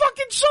one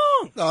fucking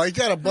song. No, he's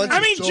got a bunch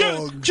of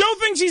songs. Joe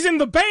thinks he's in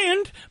the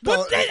band,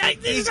 but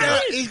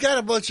he's got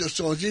a bunch of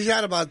songs. He's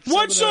had about...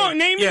 What song?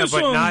 Name me the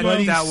song. But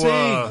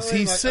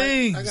he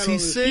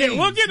sings. Yeah,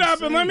 look it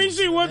up and let me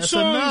see what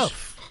songs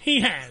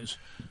he has.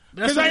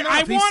 Because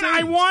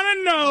I want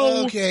to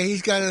know. Okay,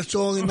 he's got a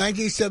song in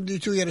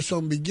 1972. He had a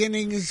song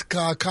 "Beginnings,"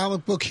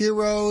 "Comic Book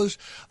Heroes,"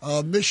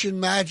 "Mission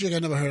Magic." I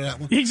never heard of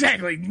that one.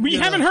 Exactly. We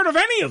haven't heard of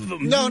any of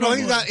them. No,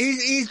 he's not.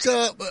 He's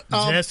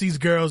Jesse's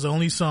Girl's the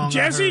only song.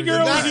 Jesse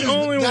Girl is the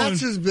only one. That's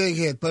his big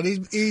hit. But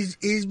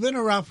he's been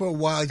around for a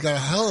while. He's got a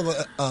hell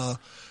of a.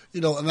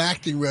 An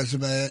acting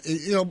resume,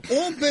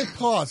 all big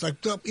parts,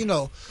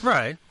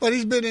 Right. But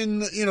he's been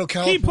in,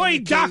 California. He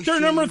played Doctor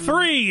Number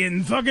 3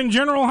 in fucking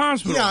General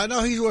Hospital. Yeah, I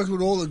know he's worked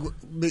with all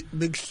the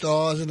big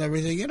stars and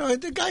everything.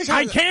 The guy's.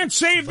 I can't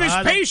save this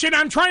patient.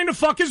 I'm trying to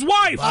fuck his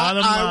wife.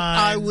 Bottom line,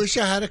 I wish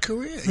I had a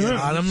career.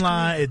 Bottom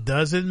line, it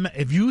doesn't.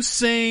 If you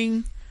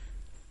sing,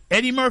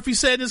 Eddie Murphy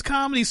said in his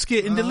comedy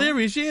skit in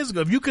Delirious years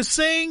ago, if you could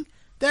sing,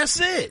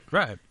 that's it.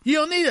 Right. You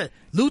don't need it.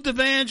 Luther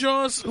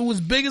Vandross, who was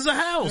big as a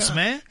house,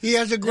 man. He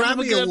has a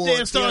Grammy award. He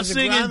has a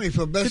Grammy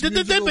for best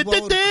musical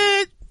vocal.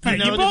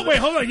 Wait,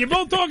 hold on. You're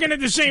both talking at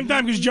the same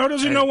time because Joe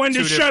doesn't know when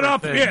to shut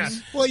up. Things. Yeah.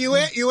 Well, you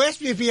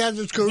asked me if he has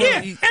his career. Yeah,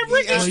 and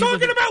Rick is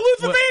talking about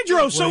Luther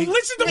Vandross, so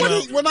listen to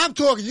what... When I'm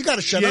talking, you got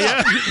to shut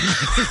up.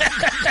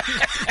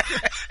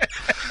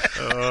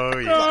 Oh,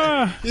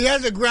 yeah. He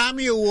has a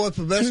Grammy award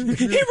for best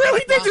musical. He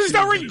really thinks it's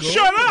not Rick.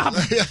 Shut up.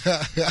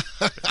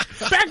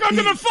 Back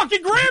under the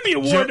fucking Grammy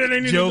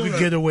award. Joe could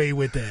get away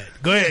with that.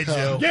 Go ahead,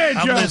 Joe. Yeah,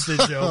 I'm Joe.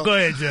 listening, Joe. Go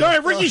ahead, Joe. Go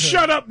ahead, Ricky,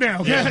 shut up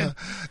now. Yeah.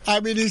 I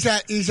mean, he's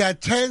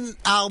had 10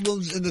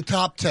 albums in the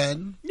top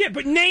 10. Yeah,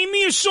 but name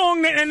me a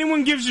song that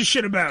anyone gives a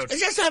shit about. It's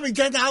just having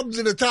 10 albums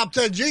in the top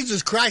 10.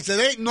 Jesus Christ, it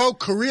ain't no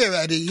career,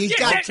 Eddie.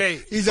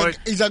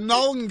 He's a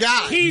known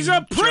guy. He's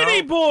a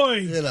pretty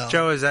boy.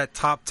 Joe, is that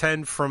top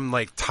 10 from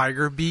like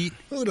Tiger Beat?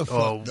 Who the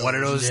fuck knows? One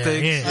of those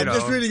things. Yeah. I'm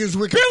just reading his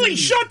Wikipedia. Billy,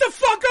 shut the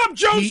fuck up.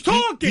 Joe's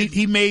talking.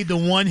 He made the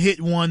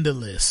one-hit wonder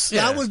list.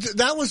 Yeah.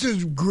 That was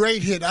his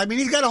great hit. I mean,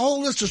 he's got a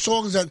whole list of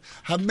songs that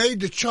have made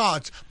the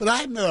charts, but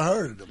I've never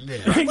heard of them.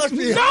 Yeah.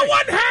 No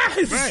one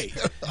has. Right.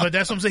 But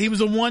that's what I'm saying. He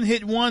was a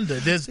one-hit wonder.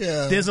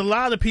 There's a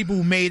lot of people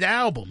who made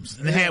albums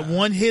and they had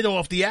one hit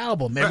off the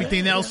album.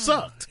 Everything else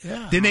sucked.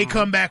 Yeah. Then they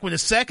come back with a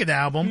second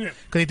album because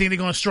they think they're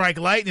going to strike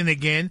lightning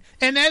again,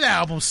 and that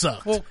album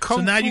sucked. Well, so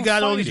now you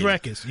got all these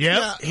records.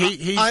 Yep.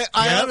 Yeah.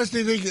 I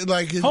honestly think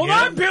like hold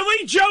on,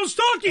 Billy. Joe's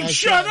talking.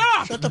 Shut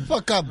up. Shut the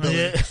fuck up, Billy.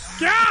 Yeah.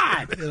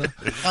 God.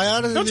 I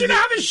honestly don't you know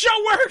how this show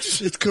works?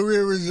 His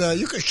career is.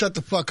 You can shut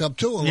the fuck up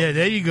too. Yeah,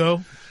 there you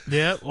go.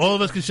 Yeah, all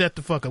of us can shut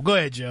the fuck up. Go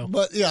ahead, Joe.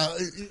 But yeah,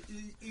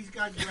 he's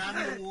got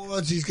Grammy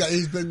awards.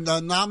 He's been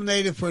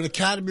nominated for an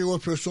Academy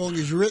Award for a song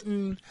he's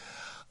written.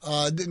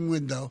 Didn't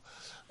win though.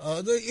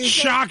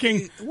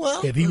 Shocking.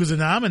 If he was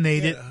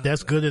nominated,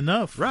 that's good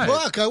enough. Right.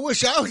 Fuck, I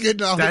wish I would get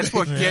nominated. That's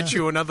what gets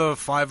you another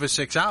 5 or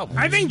 6 albums.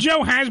 I think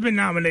Joe has been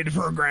nominated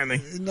for a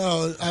Grammy.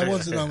 No, I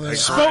wasn't nominated.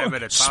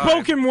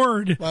 Spoken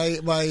word. My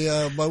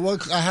one,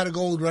 I had a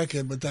gold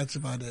record, but that's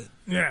about it.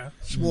 Yeah.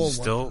 Small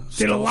one.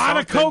 Did a lot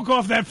of coke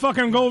off that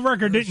fucking gold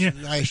record, didn't you?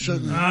 I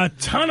shouldn't. A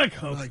ton of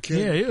coke.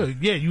 Yeah.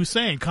 You were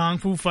saying Kung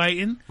Fu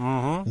Fighting,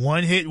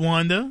 one hit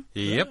wonder.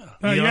 Yep.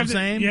 You know what I'm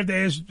saying? You have to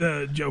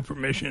ask Joe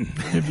permission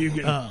if you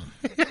can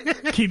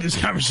keep this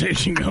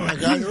conversation going.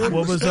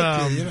 What was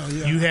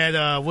you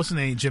had what's the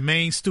name?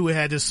 Jermaine Stewart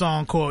had this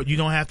song called "You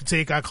Don't Have to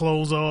Take Our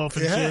Clothes Off"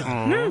 and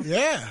shit.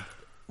 Yeah.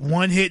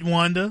 One hit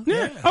wonder.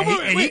 Yeah.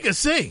 And he could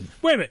sing.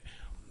 Wait a minute.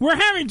 We're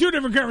having two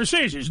different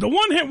conversations. The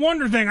one-hit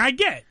wonder thing, I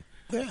get.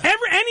 Yeah.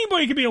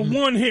 Anybody could be a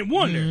one-hit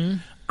wonder. Mm-hmm.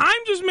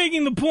 I'm just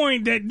making the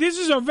point that this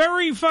is a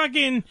very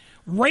fucking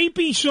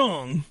rapey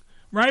song,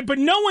 right? But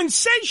no one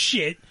says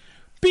shit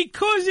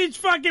because it's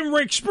fucking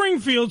Rick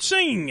Springfield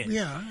singing it.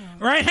 Yeah.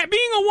 Right?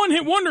 Being a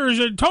one-hit wonder is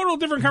a total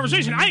different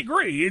conversation. I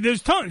agree.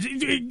 There's tons.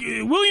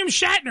 William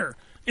Shatner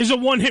is a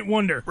one-hit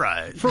wonder.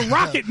 Right. For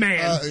Rocket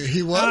Man.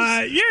 He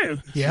was? Yeah.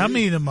 Yeah, I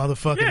mean the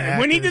motherfucking actors.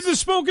 When he did the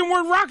spoken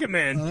word Rocket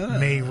Man.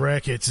 Made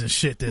records and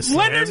shit.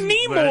 Leonard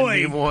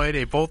Nimoy.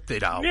 They both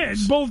did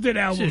albums. Yeah, both did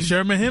albums. Shit,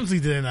 Sherman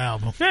Hemsley did an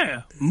album.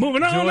 Yeah.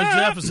 Moving on. George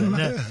Jefferson.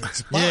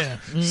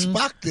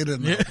 Spock did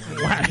an album.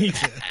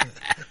 Right.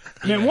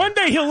 Man, one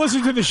day he'll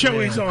listen to the show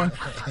he's on.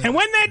 And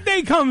when that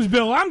day comes,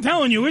 Bill, I'm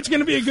telling you, it's going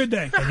to be a good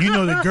day. And you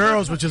know the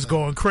girls were just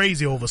going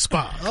crazy over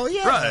Spock. Oh,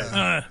 yeah.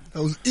 Right.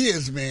 Those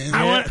ears, man.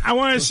 I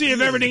want to see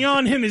if everything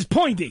on him is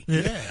pointy.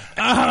 Yeah.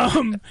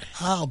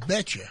 I'll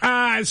bet you.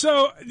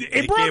 So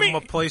it brought gave me them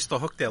a place to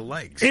hook their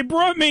legs. It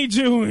brought me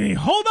to,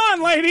 hold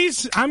on,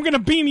 ladies. I'm going to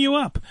beam you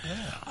up.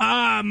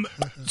 Yeah.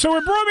 So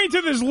it brought me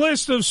to this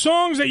list of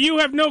songs that you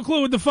have no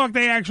clue what the fuck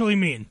they actually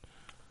mean.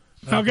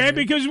 Okay,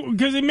 because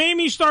it made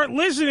me start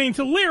listening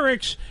to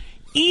lyrics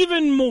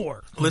even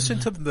more. Listen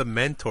to the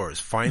Mentors.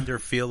 Find her,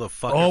 feel a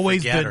fucking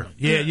Always forget been, her.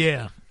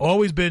 yeah.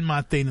 Always been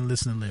my thing to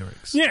listen to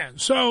lyrics. Yeah,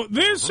 so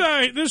this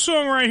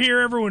song right here,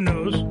 everyone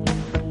knows.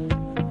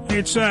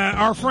 It's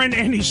our friend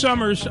Andy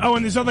Summers. Oh,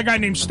 and this other guy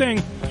named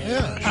Sting.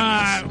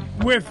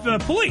 With the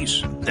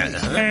Police.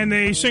 And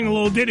they sing a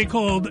little ditty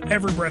called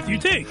Every Breath You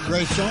Take.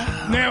 Great song.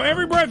 Now,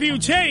 Every Breath You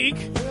Take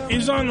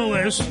is on the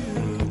list.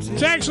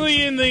 It's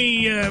actually in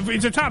the,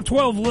 it's a top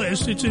 12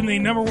 list. It's in the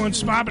number one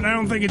spot, but I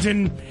don't think it's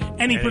in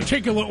any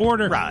particular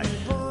order. Right.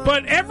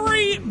 But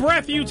Every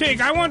Breath You Take,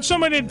 I want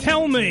somebody to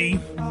tell me,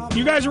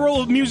 you guys are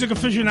all music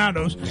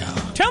aficionados,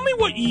 tell me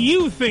what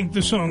you think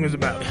the song is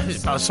about.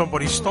 It's about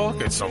somebody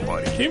stalking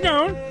somebody. Keep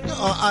going.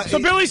 So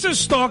Billy says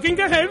stalking.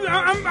 Go ahead.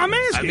 I'm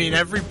asking. I mean,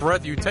 every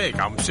breath you take,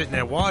 I'm sitting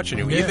there watching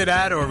you. Either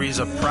that or he's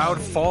a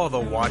proud father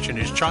watching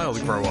his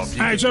child grow up. All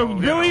right, so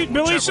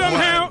Billy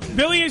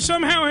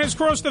somehow has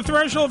crossed the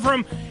threshold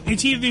from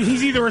he's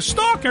either a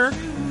stalker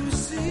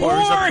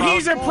or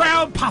he's a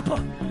proud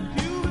papa.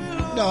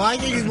 No, I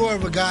think he's more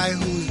of a guy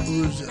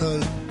who's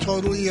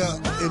totally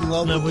in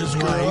love with his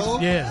girl.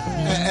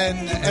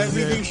 And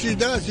everything she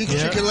does, she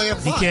can lay a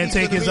fuck. He can't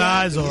take his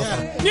eyes off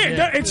her.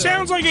 Yeah, it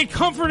sounds like a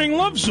comforting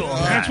love song.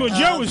 That's what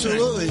Joe was saying.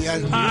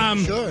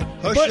 Absolutely. Sure.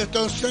 Her shit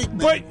don't stink, man.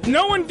 But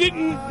no one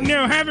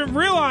haven't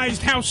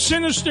realized how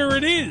sinister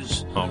it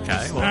is.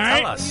 Okay, well,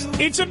 tell us.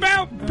 It's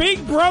about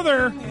Big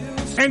Brother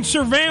and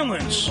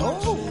surveillance.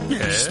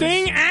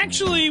 Sting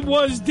actually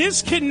was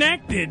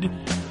disconnected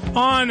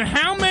on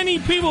how many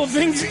people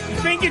think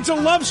it's a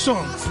love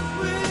song.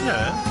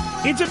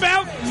 Yeah. It's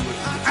about,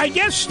 I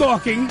guess,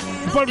 stalking,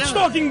 but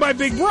stalking by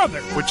Big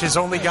Brother. Which has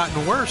only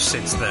gotten worse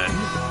since then.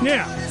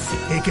 Yeah.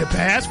 It could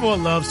pass for a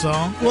love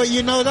song. Well,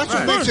 that's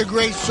what makes a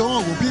great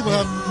song. When people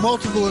have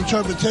multiple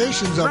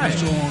interpretations of a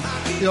song,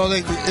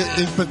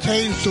 it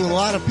pertains to a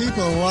lot of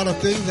people, a lot of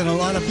things, and a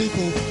lot of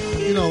people,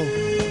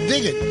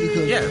 dig it.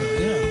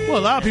 Because, Well,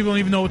 a lot of people don't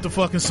even know what the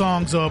fucking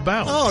songs are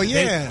about. Oh,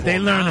 yeah. They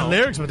learn the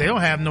lyrics, but they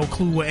don't have no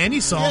clue what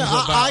any songs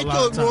are about. I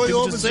thought Roy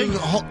Orbison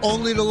was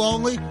Only the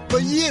Lonely. For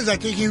years, I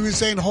think he was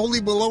saying Holy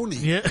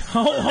Baloney. Yeah.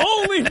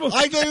 Holy Baloney.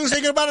 I thought he was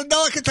thinking about a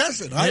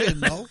delicatessen. I didn't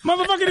know.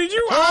 Motherfucker, did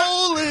you?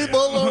 Holy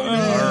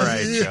Baloney. All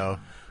right, Joe.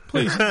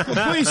 Please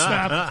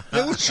stop.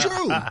 It was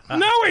true.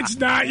 No, it's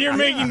not. You're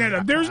making that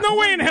up. There's no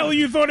way in hell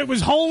you thought it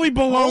was Holy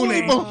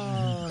Baloney.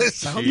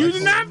 You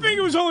did not think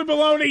it was Holy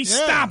Baloney.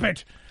 Yeah. Stop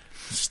it.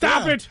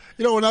 Stop it.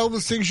 When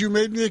Elvis sings You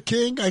Made Me a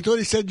King, I thought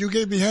he said you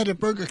gave me head at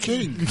Burger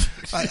King.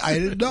 I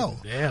didn't know.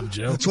 Damn,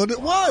 Joe. That's what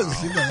it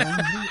was.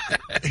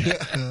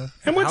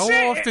 And what's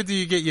How often do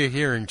you get your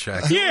hearing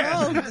checked?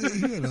 Yeah.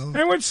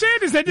 And what's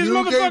sad is that this you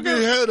motherfucker... gave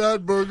me head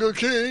at Burger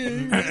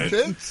King.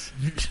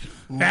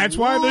 That's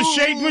why the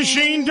shake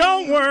machine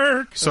don't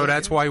work. So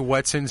that's why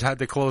Wetson's had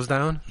to close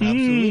down?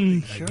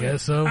 Absolutely. I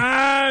guess so.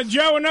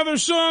 Joe, another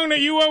song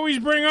that you always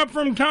bring up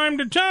from time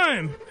to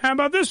time. How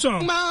about this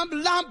song?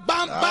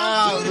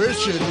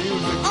 Richard.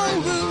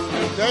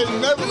 They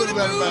never looked at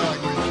bad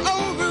like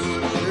Richard.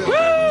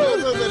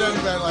 Never been at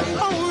bad like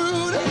Richard.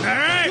 All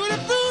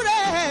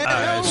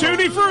right.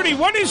 Tutti Frutti.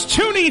 What is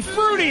Tutti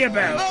Frutti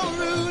about?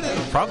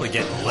 Probably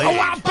getting laid.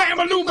 He's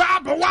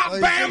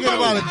thinking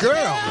about a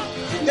girl.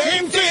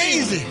 Damn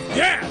Daisy.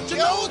 Yeah.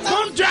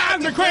 Don't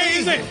drive me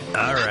crazy.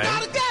 All right.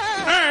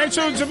 All right,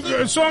 so it's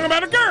a song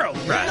about a girl.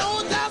 Right.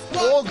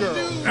 All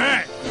girls. All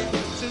right.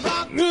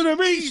 To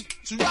the east,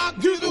 to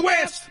the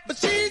west, but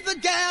she's the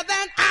girl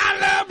that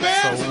I love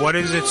best. So what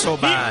is it so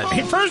bad?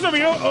 First of all,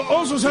 he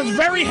also sounds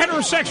very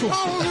heterosexual.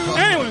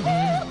 Anyway,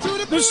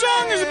 the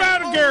song is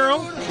about a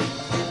girl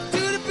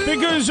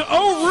because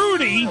 "Oh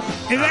Rudy"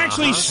 is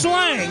actually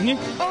slang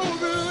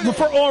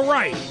for "all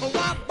right."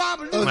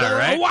 All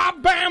right. Wop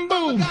bam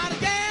boom. All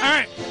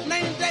right.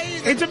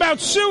 It's about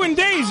Sue and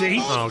Daisy.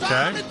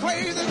 Okay.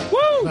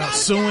 Woo! About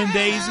Sue and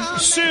Daisy.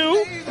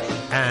 Sue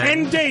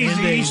and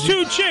Daisy. These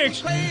two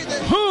chicks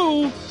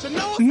who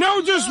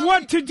know just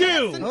what to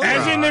do,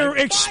 as in their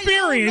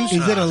experience.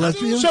 Is it a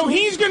lesbian? So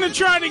he's going to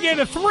try to get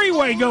a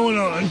three-way going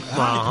on. Uh-huh.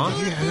 All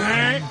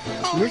right.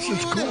 Which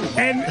is cool.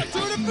 And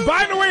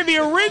by the way, the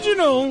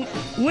original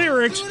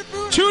lyrics,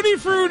 Tutti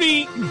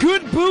Frutti,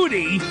 good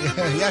booty.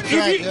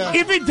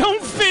 If it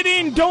don't fit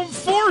in, don't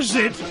force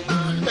it.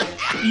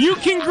 You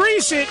can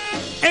grease it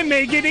and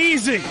make it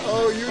easy.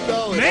 Oh, you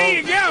know it. There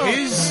you go.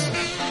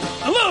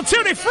 A little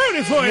Tutti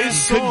Frutti for you.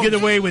 Couldn't get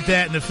away with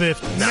that in the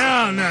 50s.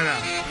 No.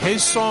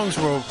 His songs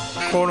were,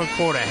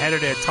 quote-unquote, ahead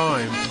of their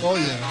time. Oh,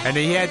 yeah. And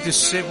he had to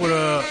sit with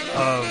a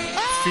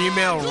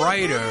female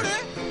writer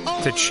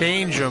to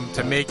change them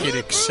to make it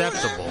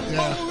acceptable.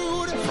 Yeah.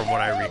 From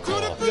what I recall.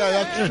 Yeah,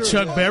 that's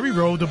true. Chuck Berry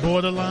rode the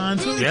borderline,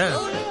 too. Yeah.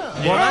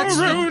 Well,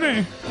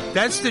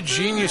 that's the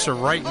genius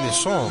of writing this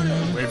song.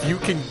 If you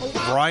can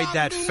ride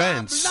that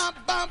fence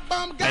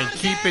and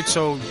keep it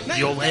so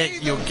you'll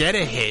get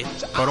a hit,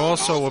 but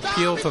also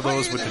appeal to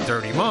those with the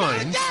dirty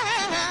minds,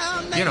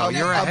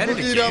 you're ahead of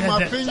the game. I put it on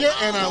my finger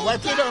and I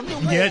left it on the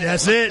wall. Yeah,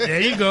 that's it.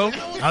 There you go.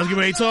 I was getting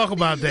ready to talk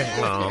about that.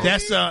 No.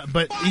 That's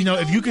but you know,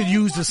 if you could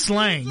use the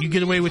slang, you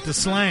get away with the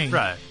slang,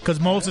 right? Because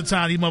most of the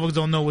time these motherfuckers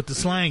don't know what the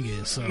slang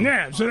is. So.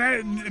 Yeah, so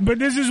but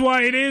this is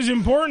why it is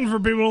important for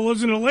people to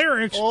listen to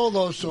lyrics. All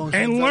those songs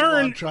and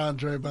learn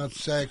about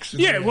sex.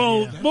 And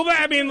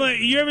I mean, like,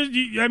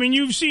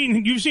 you've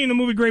seen the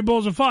movie Great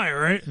Balls of Fire,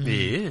 right?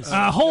 Yes.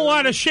 A whole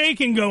lot of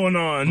shaking going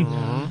on.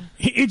 Mm-hmm.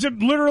 It's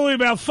literally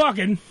about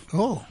fucking.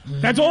 Oh,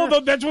 that's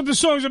all. That's what the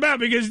song's about,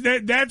 because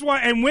that's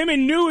why. And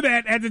women knew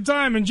that at the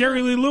time. And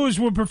Jerry Lee Lewis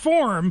would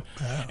perform,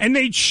 and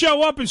they'd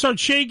show up and start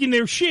shaking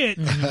their shit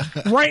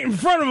right in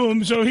front of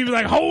him. So he was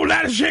like, "Whole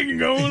lot of shaking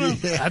going on."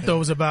 I thought it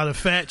was about a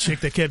fat chick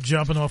that kept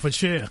jumping off a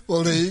chair.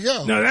 Well, there you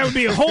go. No, that would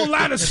be a whole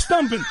lot of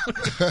stumping.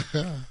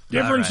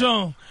 Different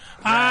song.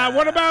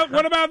 What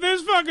about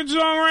this fucking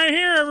song right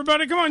here?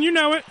 Everybody, come on, you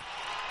know it.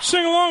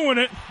 Sing along with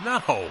it.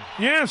 No.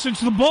 Yes, it's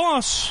the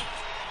boss.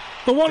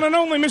 The one and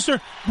only Mr.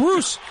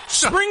 Bruce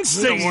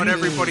Springsteen. The one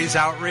everybody's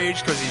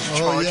outraged because he's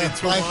charging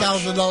too much.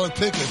 $5,000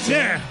 tickets.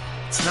 Yeah.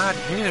 It's not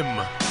him.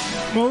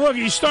 Well, look,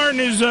 he's starting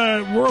his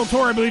world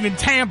tour, I believe, in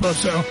Tampa,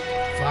 so.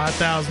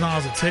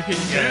 $5,000 a ticket?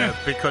 Yeah,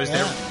 because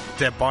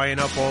they're buying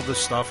up all this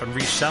stuff and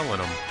reselling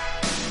them.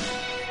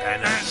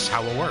 And that's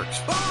how it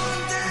works.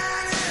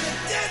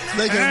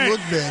 Make it look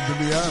bad, to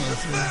be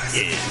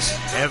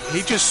honest.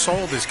 He just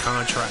sold his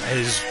contract,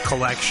 his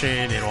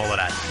collection, and all of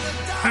that.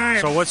 All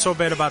right. So what's so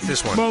bad about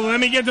this one? Well, let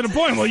me get to the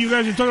point. Well, you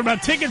guys are talking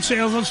about ticket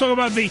sales. Let's talk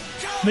about the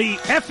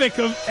ethic.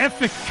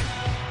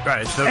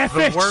 Right,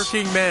 the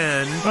working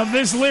man of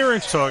this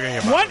lyrics. Talking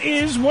about what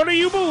do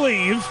you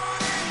believe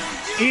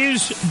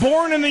is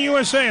Born in the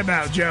USA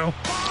about, Joe?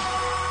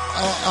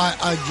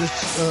 I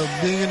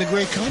just being in a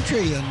great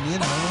country, and you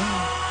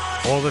know.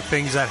 All the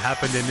things that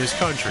happened in this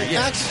country.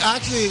 Yeah.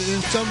 Actually,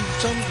 in some,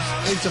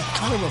 it's a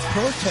kind of a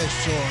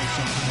protest song or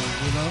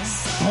something, you know?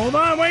 Hold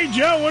on, wait,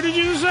 Joe, what did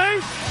you say?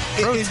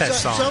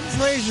 Protest song. Some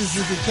phrases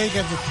you could take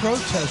as a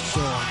protest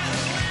song, you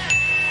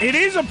know? It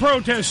is a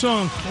protest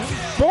song.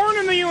 Yeah. Born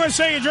in the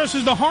USA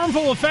addresses the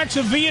harmful effects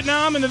of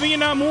Vietnam and the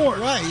Vietnam War.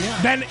 Right,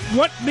 yeah.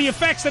 The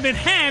effects that it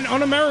had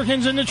on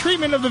Americans and the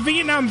treatment of the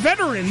Vietnam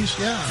veterans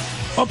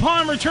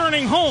upon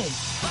returning home.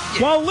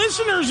 Yeah. While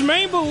listeners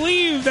may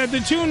believe that the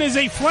tune is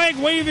a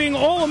flag-waving,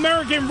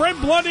 all-American,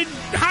 red-blooded,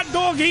 hot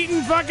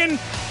dog-eating fucking,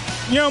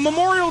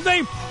 Memorial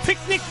Day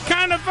picnic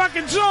kind of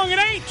fucking song, it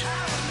ain't.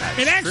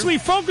 It actually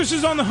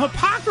focuses on the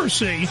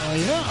hypocrisy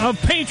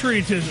of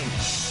patriotism.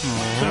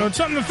 So it's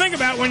something to think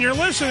about when you're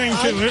listening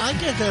to it. I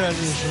get that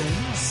understanding.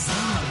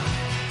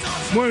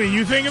 What do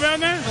you think about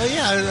that?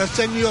 Yeah,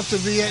 send you off to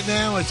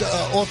Vietnam. It's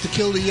off to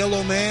kill the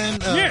yellow man.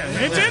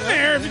 It's in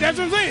there. That's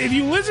what I'm saying. If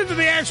you listen to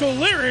the actual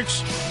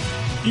lyrics,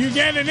 you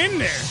get it in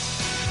there.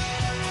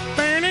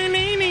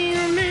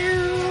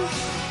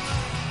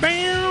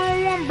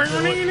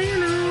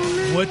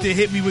 What did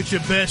 "Hit Me With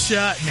Your Best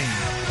Shot" mean?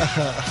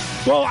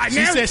 Well,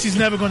 she said she's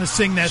never going to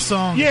sing that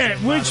song. Yeah,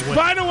 which,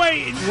 by the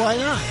way, why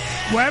not?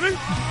 Weapon?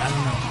 I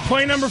don't know.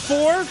 Play number 4.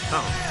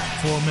 Oh,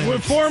 4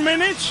 minutes. 4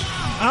 minutes?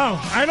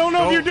 Oh, I don't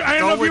know if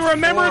you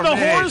remember the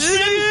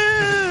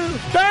horseman.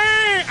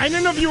 Dang! I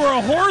didn't know if you were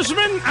a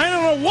horseman. I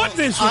don't know what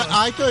this was.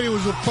 I thought it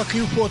was a fuck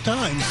you 4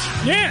 times.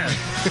 Yeah.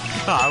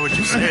 I would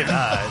just say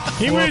that.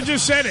 He would have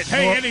just said it.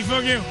 Hey, Eddie,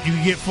 fuck you. You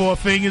can get 4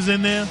 fingers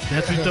in there?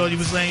 That's what you thought he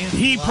was saying?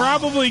 He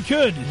probably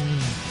could.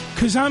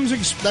 Because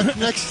that's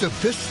next to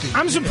fisting.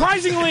 I'm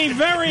surprisingly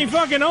very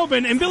fucking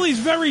open, and Billy's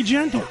very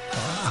gentle.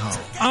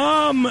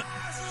 Wow.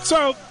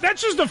 So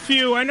that's just a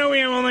few. I know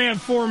we only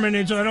have 4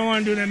 minutes, so I don't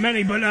want to do that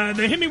many. But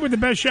the "Hit Me With the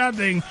Best Shot"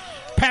 thing,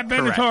 Pat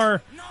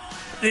Benatar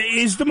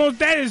is the most.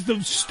 That is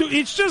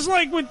it's just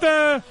like with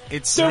the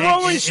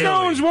Rolling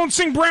Stones won't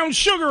sing "Brown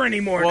Sugar"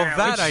 anymore. Well, now.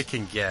 that I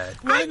can get.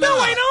 I know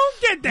I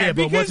don't get that. Yeah,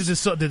 but what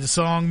because did the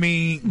song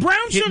mean? Brown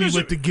Hit Sugar me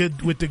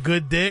with the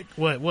good dick.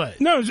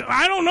 What? No,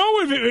 I don't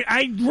know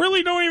I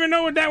really don't even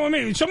know what that one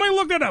means. Somebody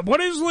look that up.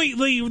 What is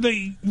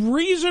the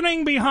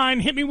reasoning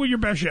behind "Hit Me With Your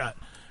Best Shot"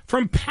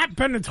 from Pat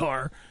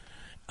Benatar?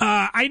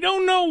 I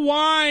don't know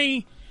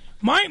why.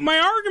 My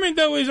argument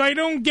though is I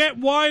don't get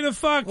why the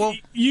fuck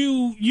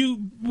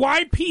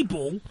why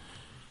people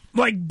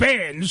like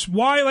bands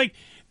why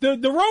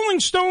the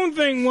Rolling Stone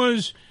thing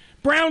was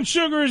 "Brown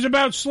Sugar" is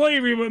about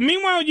slavery, but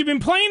meanwhile you've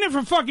been playing it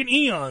for fucking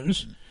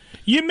eons.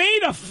 You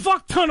made a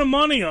fuck ton of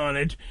money on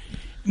it.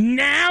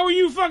 Now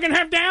you fucking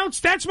have doubts?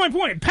 That's my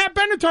point. Pat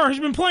Benatar has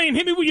been playing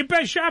 "Hit Me With Your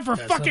Best Shot" for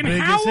fucking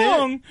how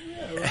long?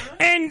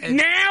 And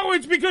now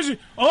it's because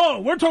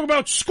we're talking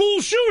about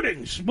school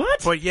shootings.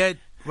 What? But yet,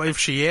 if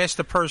she asked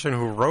the person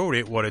who wrote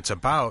it what it's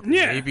about,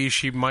 maybe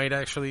she might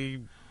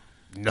actually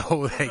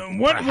know that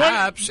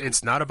perhaps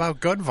it's not about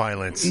gun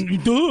violence.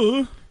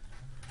 Duh.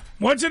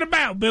 What's it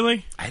about,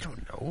 Billy? I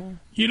don't know.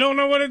 You don't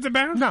know what it's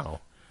about? No.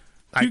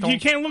 You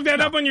can't look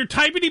that up on your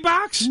typity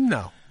box?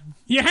 No.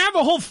 You have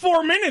a whole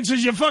 4 minutes,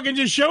 as you fucking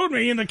just showed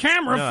me in the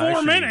camera. No,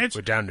 4 minutes.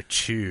 We're down to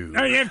 2.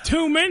 No, you have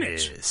 2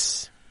 minutes.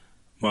 Yes.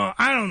 Well,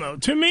 I don't know.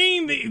 To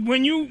me,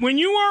 when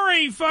you are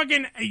a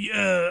fucking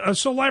a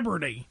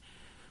celebrity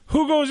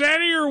who goes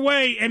out of your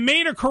way and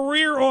made a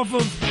career off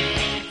of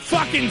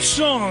fucking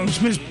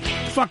songs, Miss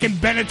fucking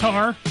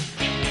Benatar.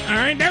 All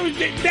right,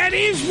 that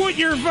is what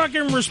you're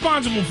fucking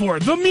responsible for.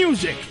 The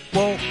music.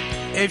 Well,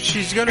 if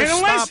she's gonna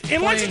stop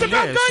playing unless it's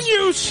about gun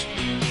use.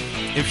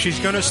 If she's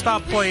gonna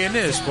stop playing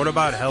this, what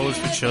about Hell is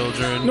for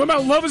Children? What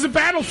about Love is a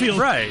Battlefield?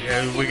 Right.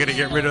 Are we gonna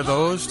get rid of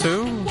those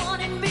too?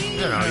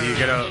 You know, you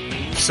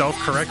gotta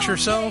self-correct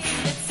yourself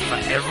for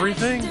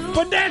everything.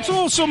 But that's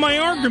also my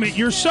argument.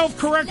 You're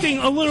self-correcting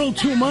a little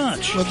too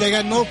much. But they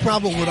got no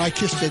problem with I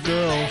Kissed a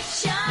Girl.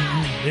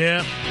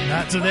 Yeah,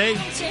 not today.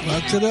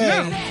 Not today.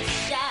 No.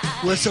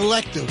 We're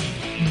selective.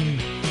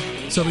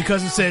 So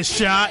because it says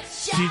shot,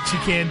 she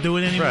can't do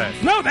it anymore?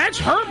 Right. No, that's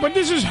her, but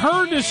this is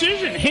her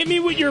decision. Hit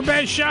me with your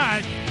best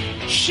shot.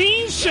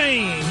 She's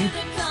saying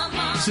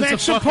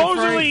that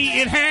supposedly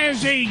it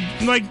has a,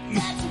 like,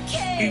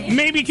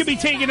 maybe it could be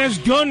taken as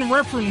gun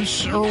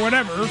reference or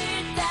whatever.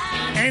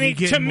 And it,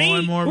 to me,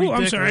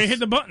 I'm sorry, I hit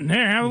the button.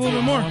 Here, have a little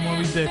bit more. More and more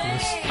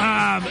ridiculous.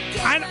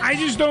 I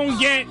just don't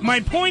get. My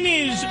point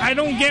is, I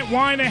don't get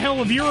why the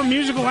hell, if you're a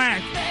musical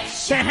act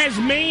that has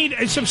made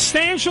a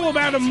substantial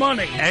amount of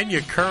money, and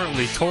you're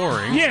currently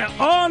touring,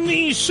 on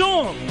these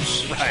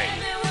songs, right?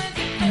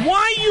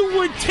 Why you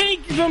would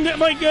take them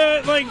like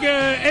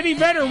Eddie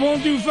Vedder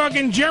won't do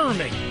fucking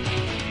Jeremy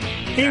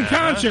in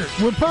concert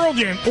with Pearl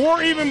Jam,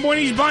 or even when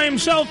he's by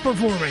himself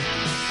performing,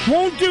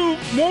 won't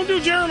do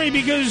Jeremy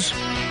because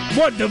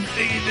what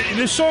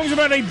the song's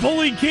about a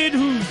bullied kid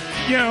who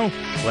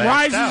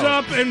rises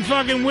up and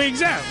fucking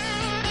wigs out.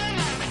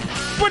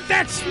 But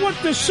that's what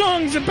the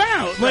song's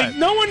about. Like,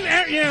 no one,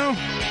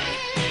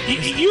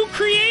 you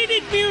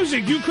created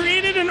music. You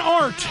created an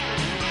art.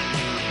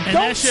 And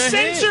don't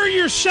censor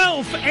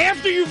yourself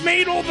after you've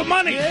made all the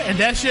money. Yeah, and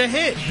that's your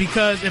hit.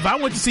 Because if I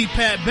went to see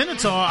Pat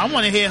Benatar, I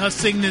want to hear her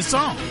sing this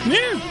song.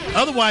 Yeah.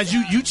 Otherwise,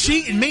 you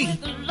cheating me.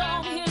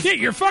 Yeah,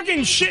 you're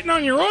fucking shitting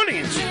on your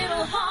audience.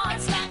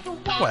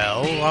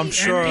 Well, I'm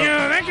sure.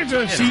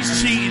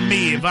 She's cheating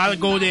me. If I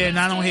go there and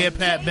I don't hear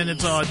Pat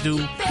Benatar do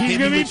Hit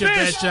Me With Your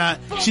Best Shot,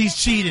 she's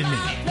cheating me.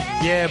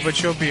 Yeah, but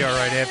she'll be all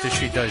right after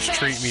she does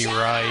Treat Me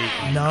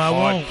Right. No, I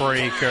won't.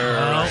 Heartbreaker,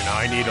 and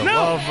I Need a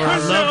Lover. I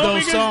love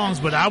those songs,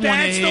 but I want to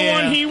hear. That's the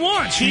one he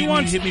wants. He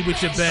wants Hit Me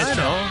With Your Best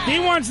Shot. He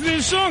wants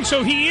this song,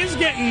 so he is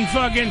getting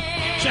fucking.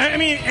 I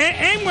mean,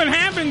 and what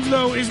happens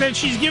though is that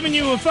she's giving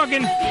you a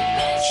fucking.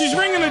 She's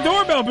ringing the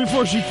doorbell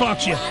before she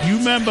fucks you. You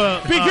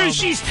remember because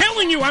she's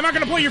telling you, I'm not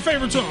going to play your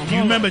favorite song. You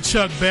remember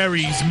Chuck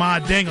Berry's My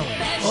Ding-a-ling?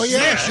 Oh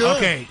yeah, sure.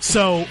 Okay,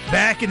 so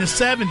back in the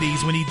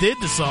 70s when he did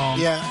the song,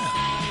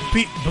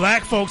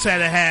 black folks had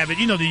to have it.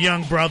 You know, the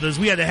young brothers,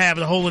 we had to have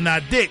it holding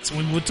our dicks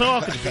when we were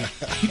talking to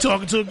people. You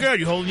talking to a girl,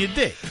 you holding your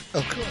dick.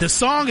 The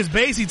song is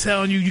basically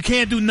telling you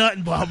can't do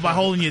nothing by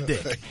holding your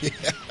dick.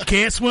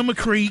 Can't swim a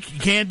creek. You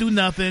can't do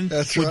nothing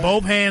with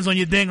both hands on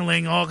your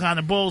ding-a-ling, all kind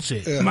of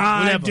bullshit.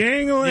 My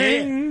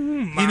ding-a-ling.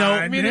 You know,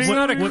 I mean, it's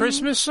not a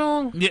Christmas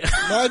song. Yeah,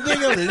 My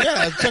ding-a-ling.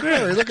 Yeah, Chuck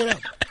Berry. Look it up.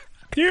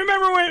 Do you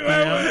remember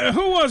when?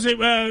 Who was it?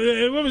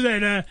 What was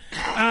that?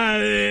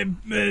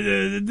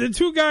 The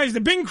two guys,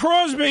 the Bing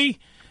Crosby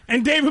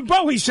and David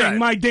Bowie sang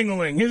 "My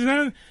Ding-a-ling." Isn't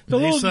that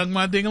they sung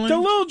 "My Ding-a-ling"? The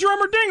little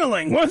drummer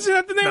Ding-a-ling. Wasn't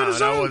that the name of the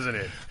song? No, that wasn't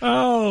it.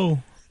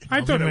 Oh,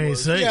 I thought it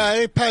was.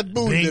 Yeah, Pat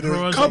Boone did it.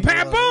 Oh,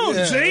 Pat Boone.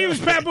 Yeah. See, it was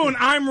Pat Boone.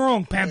 I'm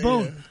wrong, Pat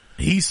Boone.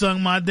 He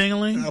sung "My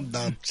Ding-a-ling"? I'm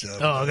not.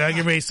 I gotta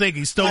get ready to say,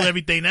 he stole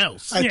everything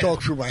else. I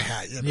talk through my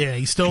hat. Yeah,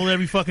 he stole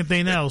every fucking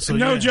thing else. So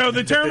no, Joe,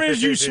 the term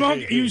is you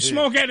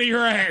smoke out of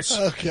your ass.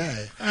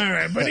 Okay. All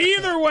right, but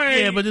either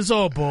way. Yeah, but it's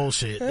all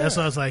bullshit. That's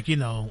why I was like,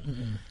 no.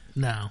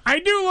 I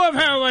do love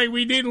how,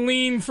 we did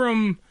lean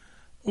from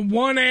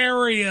one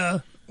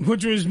area,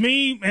 which was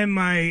me and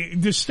my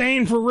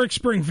disdain for Rick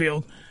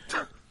Springfield,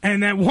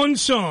 and that one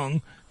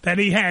song that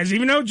he has,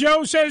 even though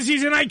Joe says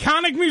he's an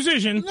iconic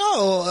musician.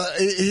 No,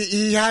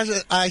 he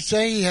has. I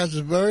say he has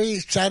a very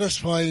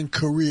satisfying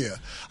career.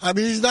 I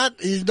mean, he's not.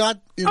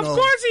 Of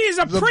course, he is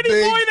a pretty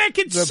boy that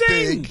can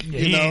sing.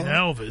 He ain't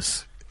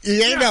Elvis.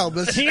 He ain't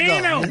Elvis. He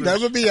ain't Elvis. He'll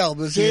never be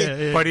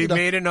Elvis. But he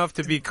made enough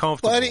to be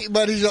comfortable.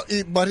 But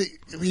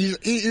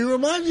he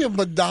reminds me of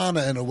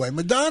Madonna in a way.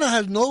 Madonna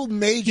has no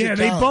major talent.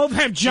 They both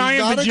have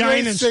giant vaginas. She's not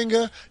a great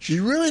singer. She's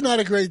really not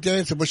a great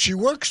dancer, but she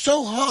works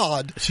so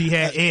hard. She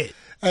had it.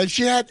 And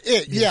she had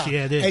it, yeah. She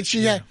had it. And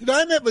she had.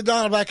 I met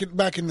Madonna back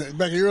in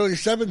the early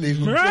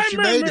 70s when she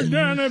made it.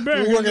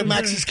 We were working at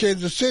Max's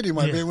Kansas City.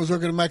 My band was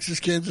working at Max's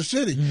Kansas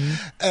City,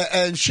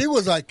 and she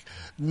was like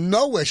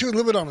nowhere. She was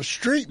living on the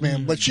street,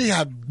 man. But she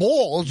had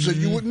balls that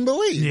you wouldn't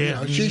believe.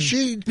 Yeah, we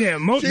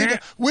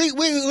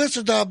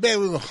listened to her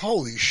band. We were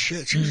holy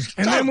shit. She was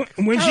then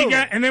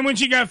when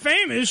she got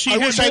famous, she had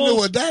wish balls. I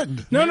knew her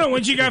then. No,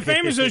 when she got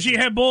famous, though, she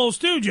had balls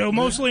too, Joe,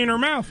 mostly in her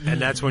mouth. And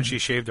that's when she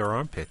shaved her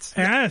armpits.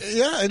 Yes.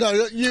 Yeah,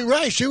 no, you're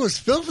right. She was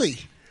filthy.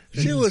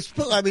 She was.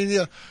 I mean,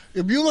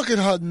 if you look at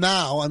her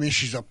now, I mean,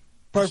 she's a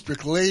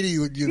perfect lady.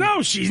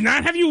 No, she's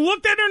not. Have you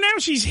looked at her now?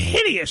 She's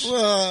hideous.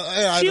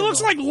 Well, she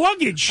looks like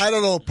luggage. I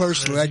don't know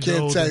personally. I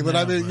can't tell you, but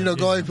I mean,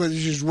 going for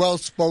she's well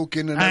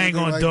spoken and I ain't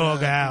gonna like dog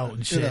that. out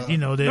and shit.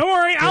 Don't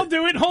worry, I'll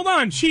do it. Hold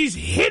on, she's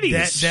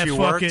hideous. She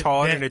worked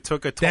hard and it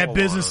took a toll. That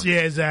business, yeah,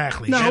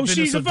 exactly. No,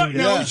 she's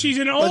she's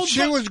an old. But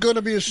she was going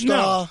to be a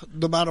star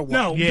no matter what.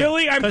 No,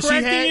 Billy, I'm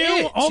correcting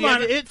you. Hold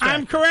on,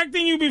 I'm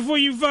correcting you before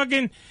you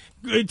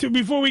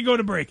before we go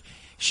to break.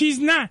 She's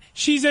not.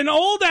 She's an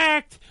old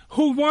act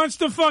who wants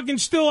to fucking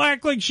still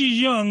act like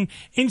she's young.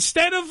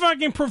 Instead of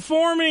fucking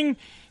performing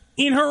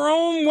in her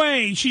own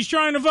way, she's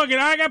trying to fucking...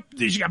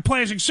 She got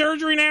plastic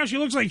surgery now. She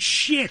looks like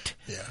shit.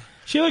 Yeah.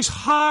 She looks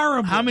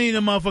horrible. How many of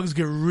them motherfuckers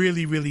can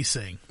really, really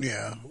sing?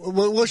 Yeah.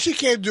 Well, she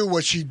can't do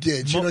what she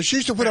did. She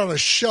used to put on a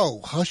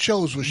show. Her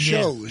shows were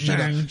shows. You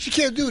know? She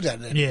can't do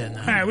that anymore. Yeah.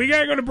 No. All right, we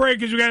got to go to break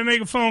because we got to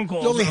make a phone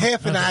call. She's only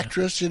half an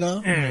actress,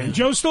 And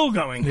Joe's still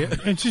going. Yeah.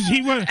 It's just,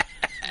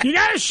 you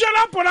got to shut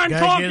up when I'm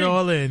talking. Get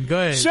all in. Go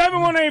ahead.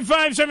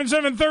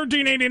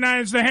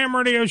 718-577-1389. It's the Ham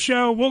Radio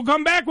Show. We'll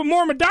come back with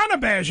more Madonna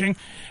bashing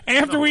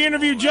after we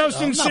interview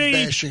Justin C. I'm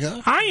not bashing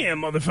her. I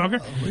am,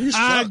 motherfucker. You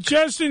suck.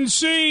 Justin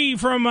C.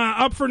 from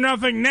Up for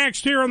Nothing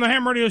next here on the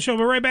Ham Radio Show.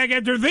 We'll be right back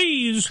after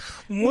these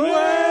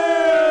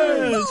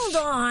words. Hold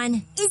on.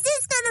 Is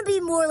this going to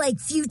be more like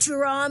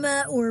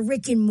Futurama or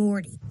Rick and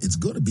Morty? It's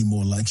going to be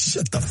more like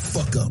shut the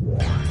fuck up.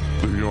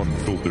 The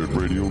Unfiltered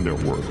Radio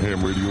Network,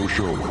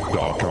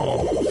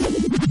 HamRadioShow.com.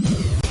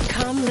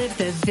 Come live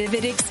the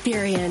vivid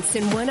experience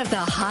in one of the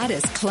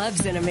hottest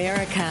clubs in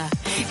America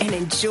and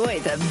enjoy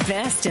the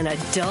best in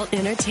adult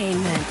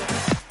entertainment.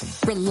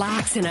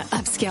 Relax in an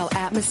upscale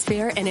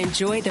atmosphere and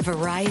enjoy the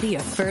variety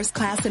of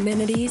first-class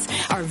amenities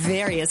our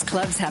various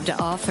clubs have to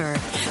offer.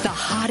 The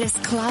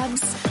hottest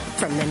clubs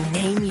from the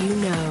name you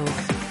know.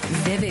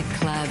 Vivid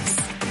Clubs.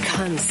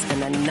 Come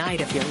spend the night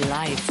of your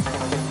life.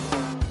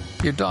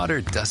 Your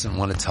daughter doesn't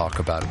want to talk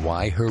about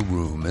why her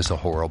room is a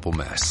horrible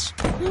mess.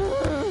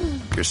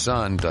 Your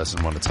son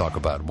doesn't want to talk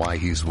about why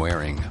he's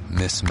wearing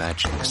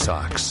mismatching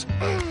socks.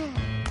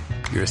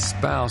 Your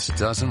spouse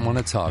doesn't want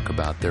to talk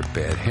about their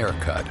bad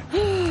haircut.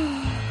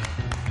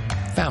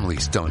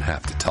 Families don't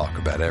have to talk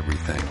about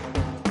everything,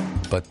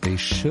 but they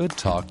should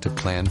talk to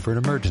plan for an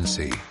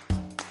emergency.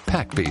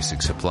 Pack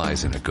basic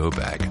supplies in a go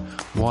bag,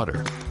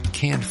 water,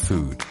 canned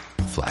food,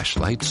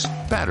 flashlights,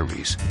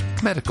 batteries,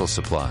 medical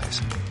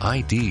supplies,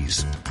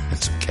 IDs, and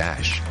some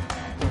cash.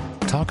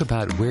 Talk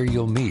about where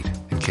you'll meet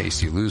in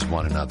case you lose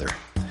one another.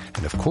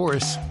 And of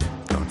course,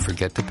 don't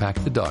forget to pack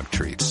the dog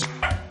treats.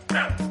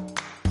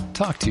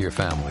 Talk to your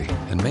family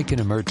and make an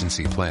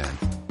emergency plan.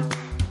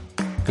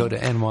 Go to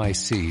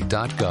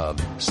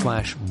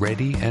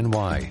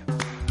nyc.gov/readyny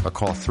or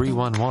call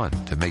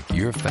 311 to make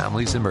your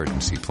family's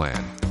emergency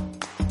plan.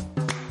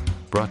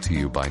 Brought to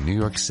you by New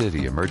York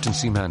City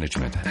Emergency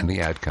Management and the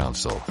Ad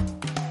Council.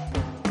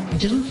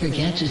 Don't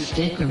forget to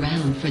stick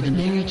around for the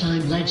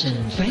maritime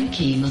legend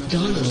Frankie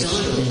McDonald's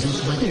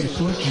weather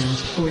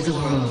forecast for the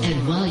world.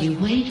 And while you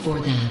wait for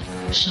that,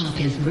 shop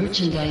his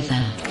merchandise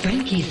at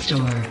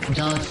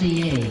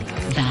frankiestore.ca.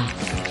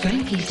 That's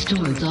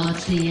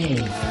frankiestore.ca.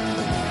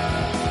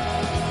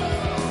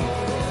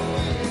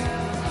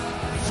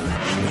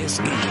 This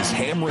is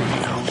Ham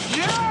Radio.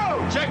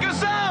 Yo, check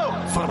us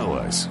out! Follow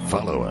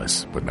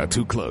us, but not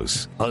too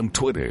close, on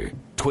Twitter.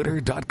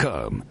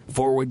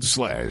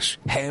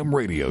 Twitter.com/Ham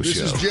Radio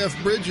Show. This is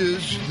Jeff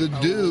Bridges, the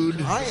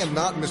dude. I am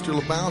not Mr.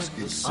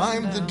 Lebowski.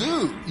 I'm the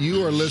dude.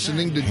 You are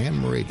listening to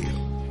Ham Radio.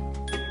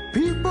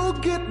 People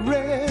get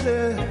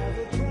ready.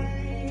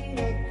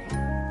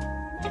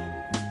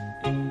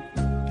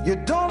 You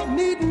don't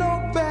need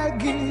no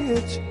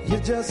baggage. You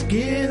just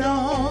get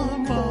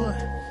on board.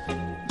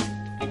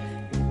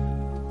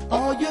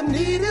 All you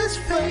need is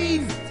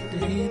faith. To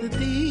hear the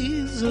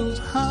diesels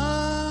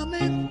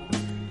humming.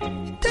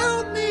 You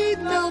don't need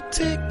no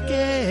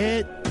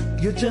ticket.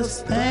 You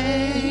just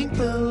thank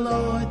the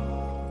Lord.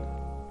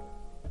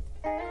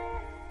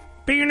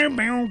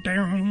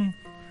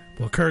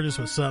 Well, Curtis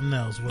was something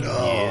else.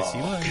 Yes,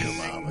 he was.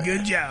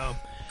 Good job.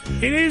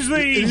 It is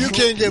the... You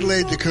can't get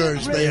laid to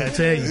Curtis, man. Yeah, I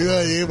tell you.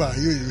 You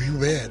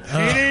bad.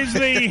 It is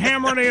the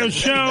Ham Radio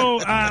Show.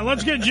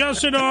 Let's get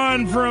Justin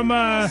on from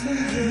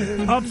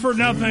Up for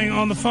Nothing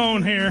on the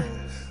phone here.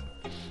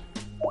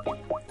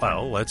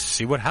 Well, let's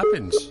see what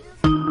happens.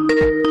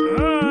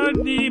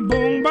 The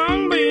boom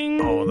bong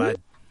bing. Oh, that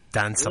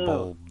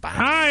danceable bang.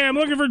 Hi, I'm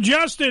looking for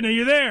Justin. Are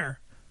you there?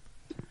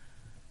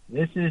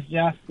 This is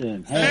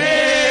Justin.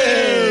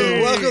 Hey,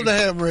 welcome to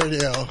Ham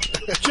Radio.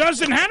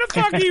 Justin, how the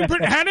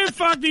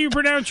fuck do you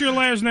pronounce your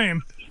last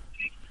name?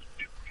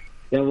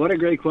 Yeah, what a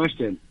great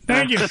question.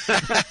 Thank you.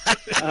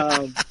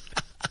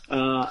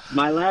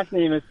 My last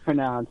name is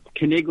pronounced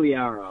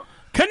Conigliaro.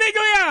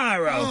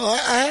 Conigliaro. Oh,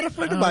 I had a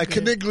friend of mine,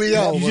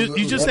 Conigliaro.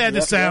 You just had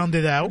to sound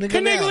it out.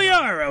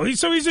 Conigliaro.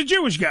 He's a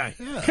Jewish guy.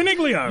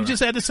 Conigliaro. You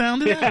just had to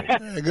sound it out.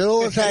 Good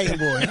old Italian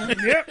boy. Huh?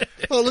 Yep.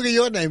 Oh, look at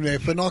your name there,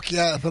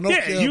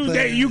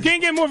 Finocchio. You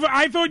can't get more.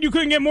 I thought you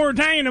couldn't get more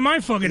Italian than my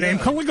fucking name,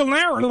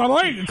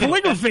 Conigliaro.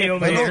 Calligraphy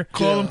over here.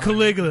 Call him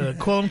Caligula.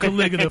 Call him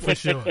Caligula for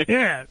sure.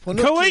 Yeah,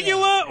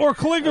 Caligula or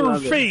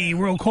calligraphy.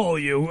 We'll call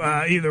you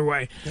either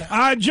way.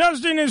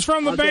 Justin is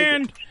from the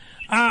band.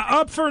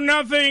 Up for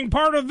Nothing,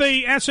 part of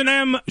the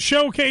S&M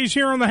showcase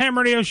here on the Ham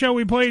Radio Show.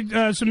 We played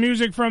some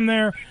music from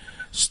their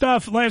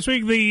stuff last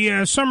week,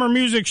 the Summer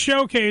Music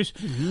Showcase.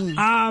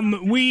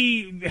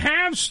 We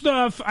have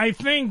stuff, I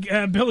think,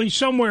 Billy,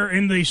 somewhere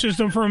in the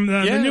system from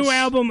the new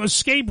album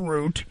Escape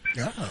Route.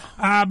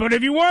 But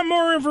if you want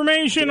more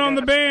information on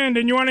the band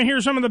and you want to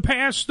hear some of the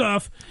past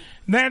stuff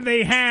that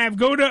they have,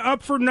 go to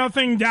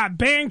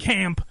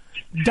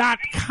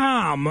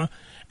upfornothing.bandcamp.com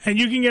and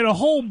you can get a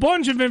whole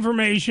bunch of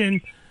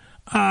information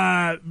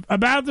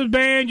about the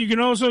band. You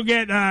can also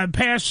get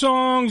past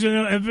songs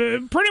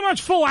and pretty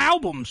much full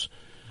albums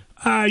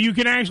you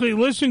can actually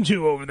listen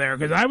to over there,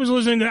 because I was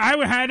listening to,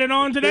 I had it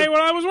on today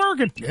while I was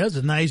working. Yeah, it's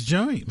a nice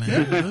joint,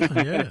 man.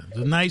 It's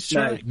a nice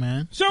track,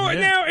 man. So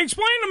now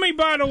explain to me,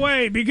 by the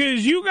way,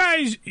 because you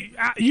guys,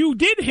 you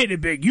did hit it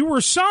big. You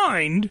were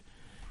signed,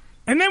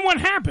 and then what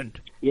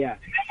happened? Yeah.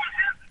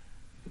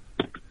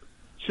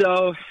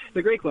 So it's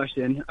a great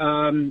question.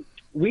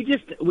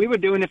 We were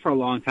doing it for a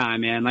long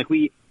time, man. Like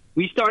we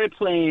started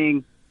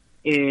playing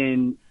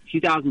in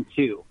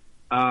 2002,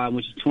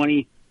 which is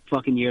 20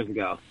 fucking years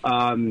ago.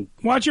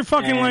 Watch your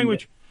fucking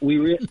language.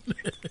 God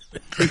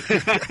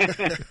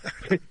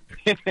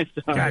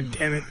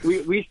damn it.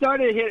 We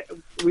started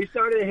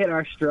to hit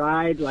our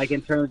stride, like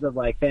in terms of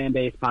like fan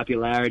base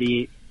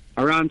popularity,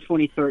 around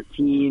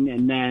 2013,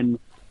 and then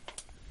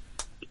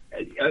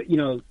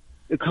a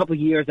couple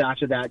years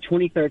after that,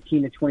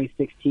 2013 to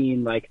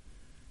 2016, like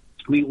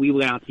we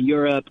went out to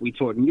Europe, we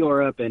toured in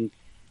Europe, and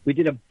we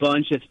did a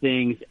bunch of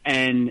things,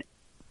 and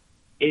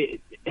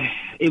it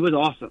was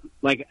awesome.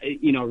 Like,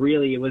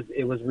 really,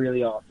 it was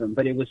really awesome.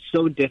 But it was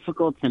so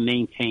difficult to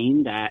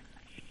maintain that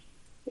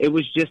it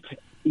was just,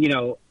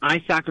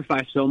 I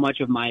sacrificed so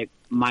much of my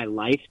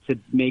life to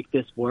make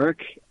this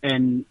work,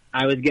 and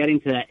I was getting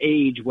to that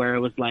age where it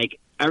was like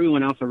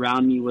everyone else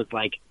around me was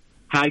like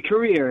had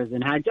careers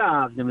and had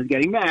jobs and was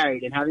getting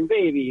married and having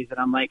babies, and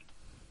I'm like,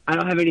 I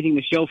don't have anything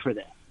to show for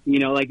this.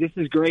 Like, this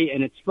is great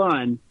and it's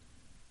fun,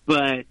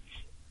 but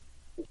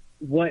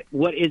what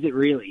is it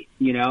really,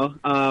 but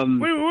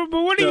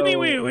what do you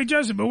mean, wait,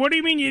 Justin, but what do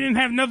you mean you didn't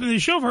have nothing to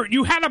show for it?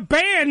 You had a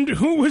band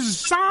who was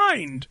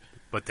signed.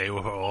 But they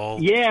were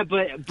all... Yeah,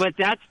 but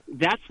that's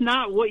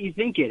not what you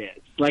think it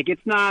is. Like,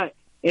 it's not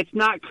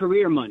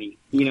career money,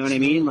 you know what I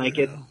mean? Like,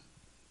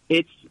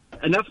 it's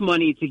enough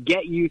money to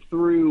get you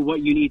through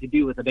what you need to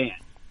do with a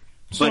band.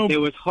 But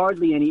there was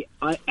hardly any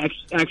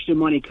extra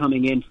money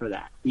coming in for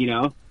that,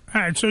 All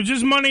right, so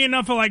just money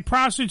enough for, like,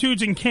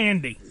 prostitutes and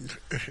candy.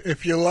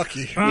 If you're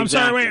lucky. I'm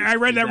sorry, wait, I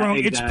read that wrong.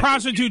 Exactly. It's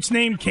prostitutes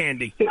named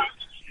Candy.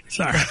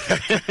 Sorry.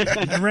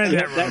 I read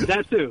that wrong.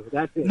 That too.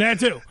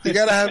 You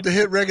got to have the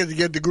hit record to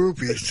get the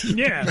groupies.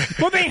 Yeah.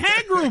 Well, they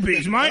had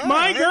groupies.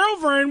 My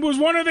girlfriend was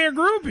one of their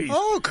groupies.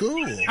 Oh,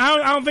 cool.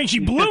 I don't think she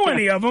blew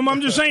any of them. I'm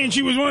just saying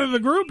she was one of the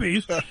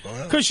groupies.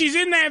 Because she's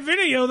in that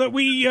video that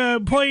we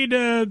played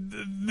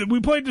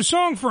the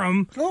song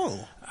from.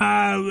 Oh.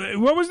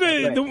 What was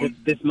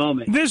This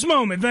Moment? This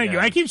Moment, thank you.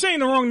 I keep saying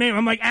the wrong name.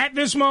 I'm like, at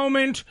this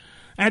moment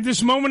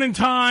in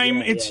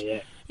time,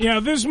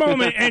 this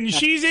moment, and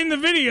she's in the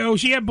video.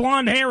 She had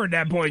blonde hair at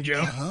that point,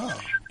 Joe.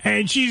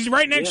 And she's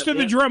right next to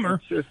the drummer.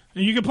 And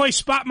you can play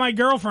Spot My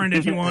Girlfriend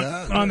if you want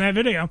on that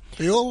video.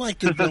 They all like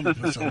the drummer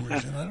for some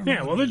reason. I don't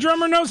know. Well, the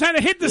drummer knows how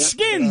to hit the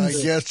skins.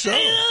 I guess so.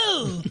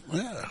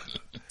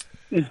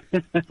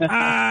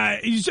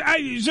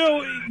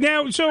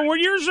 So what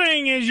you're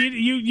saying is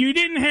you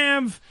didn't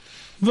have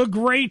the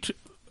great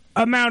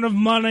amount of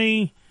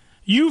money.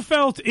 You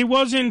felt it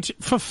wasn't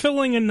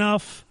fulfilling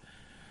enough.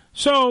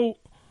 So,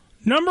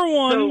 number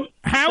one,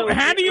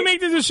 how do you make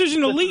the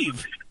decision to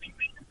leave?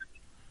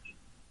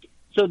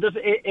 So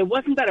it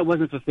wasn't that it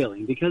wasn't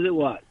fulfilling, because it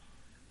was,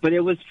 but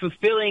it was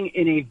fulfilling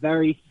in a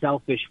very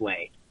selfish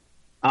way,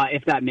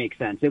 if that makes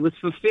sense. It was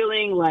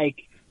fulfilling, like,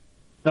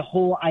 the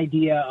whole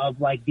idea of,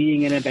 like,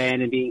 being in a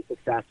band and being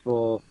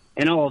successful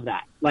and all of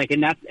that. Like,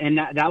 and that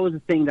was the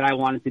thing that I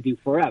wanted to do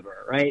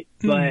forever, right?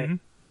 Mm-hmm. But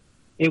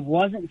it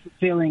wasn't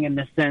fulfilling in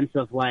the sense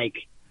of,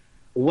 like,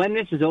 when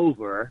this is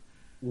over,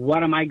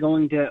 where am I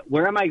going to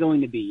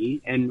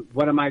be, and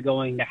what am I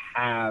going to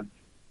have,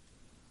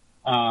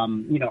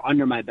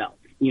 under my belt?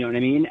 You know what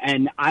I mean?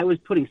 And I was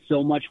putting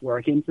so much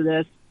work into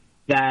this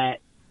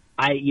that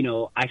I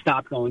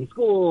stopped going to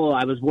school.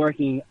 I was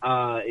working,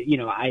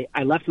 I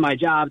left my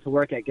job to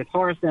work at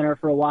Guitar Center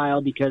for a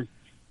while, because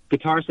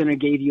Guitar Center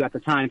gave you at the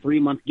time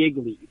 3-month gig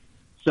leave.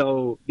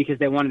 So, because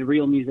they wanted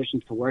real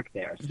musicians to work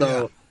there.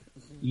 So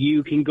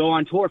you can go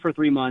on tour for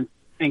 3 months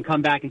and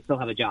come back and still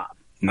have a job.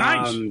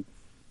 Nice.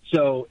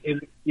 So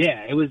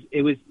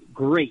it was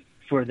great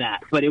for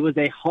that, but it was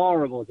a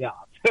horrible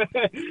job.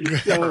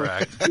 So,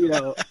 you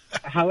know,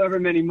 however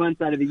many months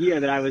out of the year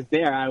that I was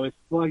there, I was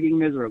fucking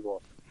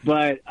miserable.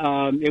 But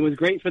it was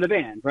great for the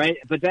band, right?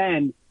 But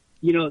then,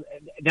 you know,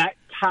 that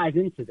ties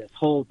into this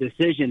whole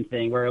decision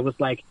thing where it was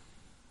like,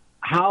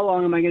 how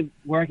long am I going to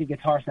work at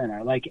Guitar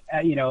Center? Like,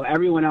 you know,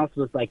 everyone else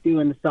was like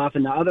doing the stuff,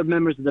 and the other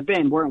members of the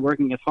band weren't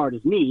working as hard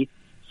as me,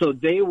 so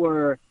they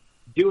were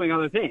doing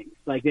other things.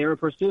 Like, they were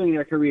pursuing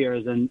their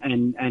careers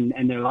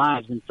and their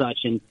lives and such,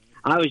 and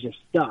I was just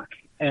stuck,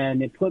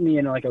 and it put me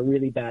in like a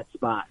really bad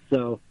spot.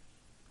 So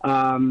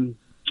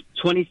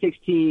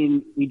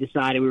 2016, we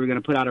decided we were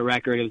going to put out a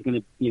record. It was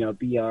going to, you know,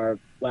 be our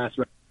last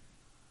record.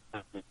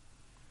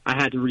 I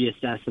had to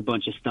reassess a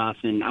bunch of stuff,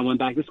 and I went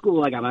back to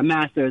school. I got my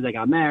master's. I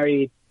got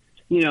married.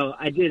 You know,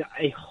 I did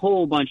a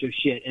whole bunch of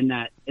shit in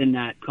that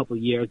couple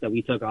of years that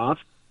we took off,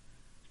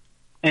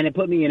 and it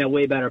put me in a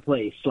way better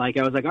place. Like,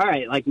 I was like, all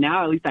right, like,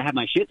 now at least I have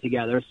my shit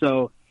together.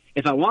 So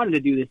if I wanted to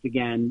do this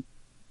again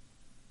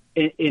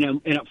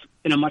in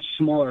a much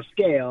smaller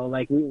scale,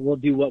 like, we'll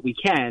do what we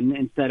can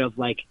instead of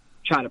like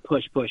try to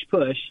push.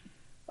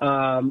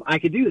 I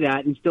could do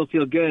that and still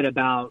feel good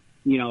about,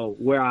 you know,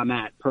 where I'm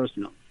at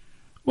personally.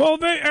 Well, all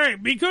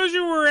right, because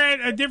you were at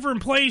a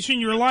different place in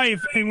your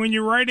life, and when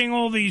you're writing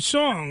all these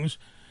songs,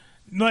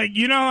 like,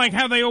 you know, like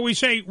how they always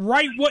say,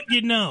 write what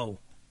you know,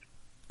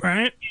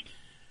 right?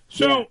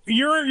 So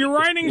you're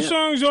writing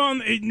songs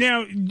on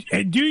now.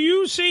 Do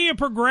you see a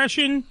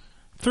progression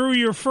through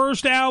your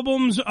first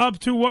albums up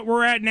to what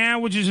we're at now,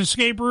 which is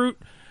Escape Route?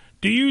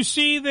 Do you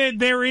see that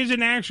there is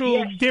an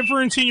actual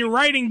difference in your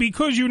writing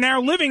because you're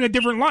now living a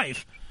different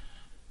life?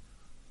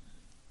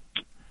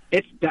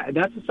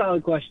 That's a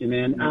solid question,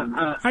 man.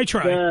 I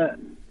try.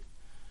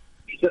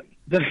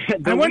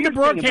 I went to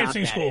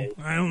broadcasting school.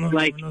 I don't know.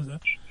 Like, knows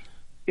that.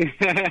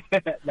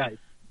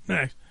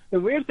 Nice. The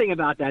weird thing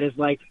about that is,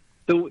 like,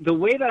 the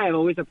way that I've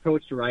always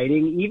approached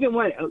writing, even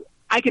when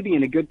I could be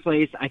in a good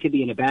place, I could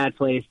be in a bad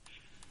place.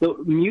 The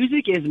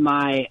music is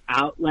my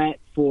outlet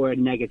for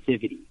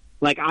negativity.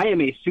 Like, I am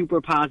a super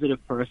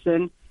positive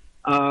person,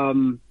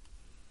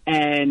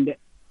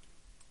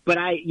 but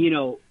I, you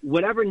know,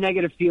 whatever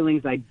negative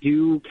feelings I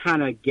do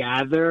kind of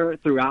gather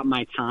throughout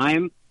my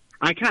time,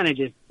 I kind of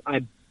just,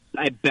 I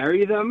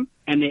bury them,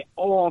 and they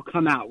all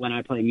come out when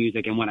I play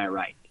music and when I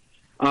write.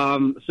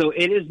 So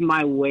it is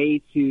my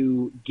way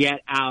to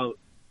get out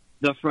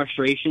the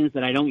frustrations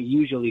that I don't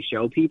usually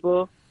show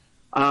people,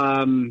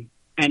 and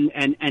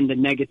the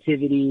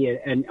negativity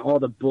and all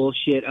the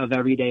bullshit of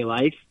everyday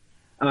life.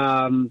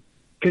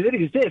 'Cause it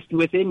exists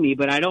within me,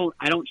 but I don't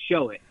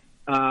show it.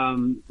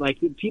 Like,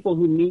 people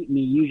who meet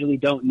me usually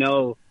don't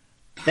know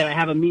that I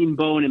have a mean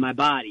bone in my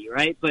body,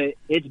 right? But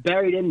it's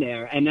buried in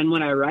there, and then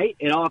when I write,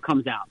 it all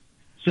comes out.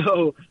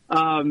 So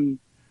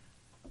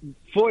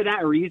for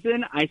that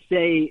reason, I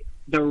say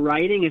the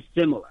writing is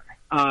similar,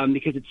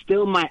 because it's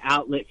still my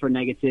outlet for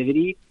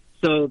negativity.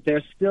 So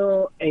there's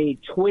still a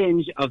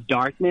twinge of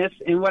darkness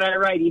in what I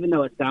write, even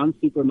though it sounds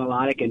super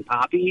melodic and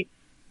poppy.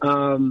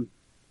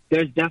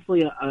 There's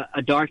definitely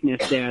a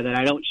darkness there that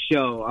I don't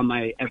show on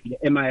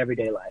in my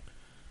everyday life.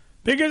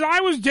 Because I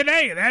was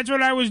today, that's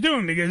what I was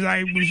doing. Because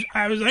I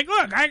was like,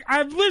 look,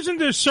 I've listened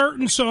to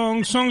certain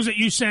songs that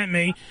you sent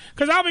me.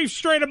 Because I'll be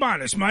straight up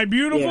honest. My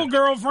beautiful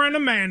girlfriend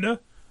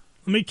Amanda,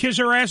 let me kiss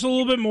her ass a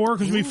little bit more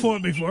because we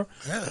fought before.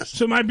 Yes.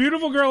 So my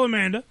beautiful girl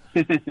Amanda,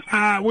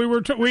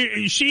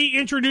 she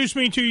introduced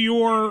me to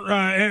your,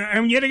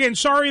 and yet again,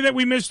 sorry that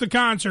we missed the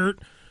concert.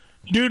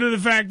 Due to the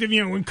fact that,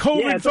 you know, when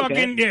COVID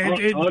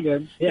all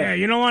good.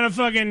 You don't want to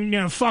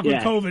fucking, fuck with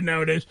COVID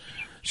nowadays.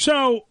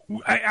 So,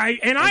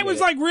 I was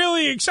like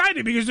really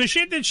excited because the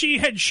shit that she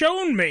had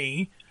shown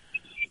me,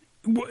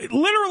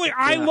 literally,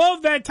 I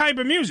love that type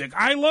of music.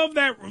 I love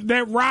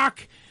that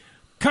rock,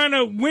 kind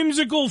of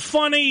whimsical,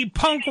 funny,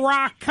 punk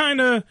rock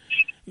kind of,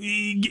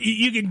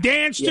 you can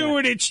dance to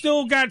it. It's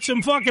still got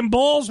some fucking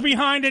balls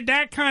behind it,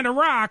 that kind of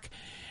rock.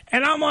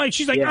 And I'm like,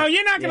 she's like, oh,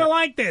 you're not going to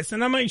like this.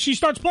 And I'm like, she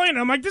starts playing.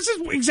 I'm like, this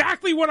is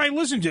exactly what I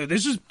listen to.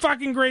 This is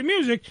fucking great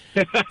music.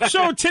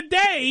 So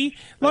today,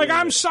 like,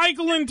 I'm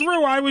cycling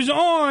through. I was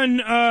on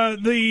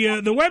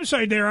the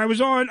website there. I was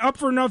on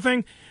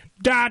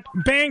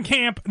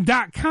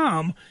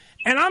upfornothing.bandcamp.com.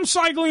 And I'm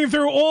cycling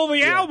through all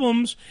the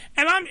albums.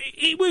 And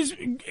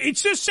it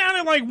just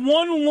sounded like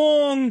one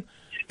long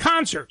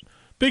concert.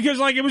 Because,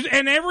 like, it was,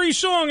 and every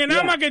song, and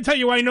I'm not going to tell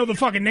you I know the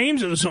fucking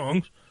names of the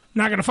songs.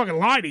 Not going to fucking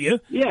lie to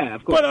you. Yeah,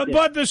 of course.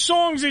 But the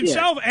songs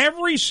itself,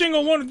 every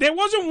single one, there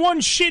wasn't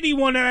one shitty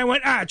one that I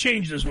went,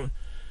 change this one.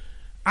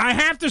 I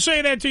have to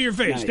say that to your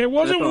face. Nice. There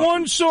wasn't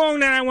one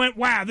song that I went,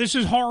 wow, this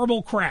is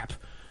horrible crap.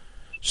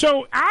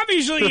 So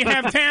obviously you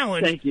have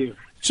talent. Thank you.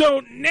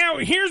 So now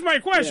here's my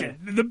question.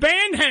 Yeah. The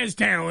band has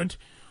talent.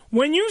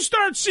 When you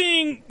start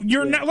seeing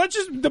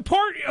the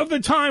part of the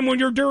time when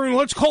you're during,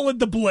 let's call it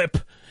the blip,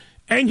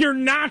 and you're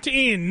not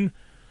in,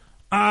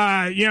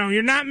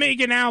 you're not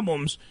making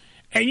albums,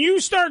 and you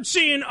start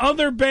seeing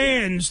other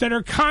bands that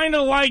are kind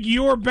of like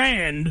your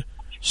band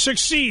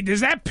succeed, does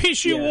that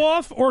piss you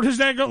off, or does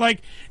that go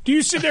like? Do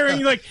you sit there and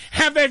you like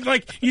have that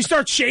like you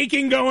start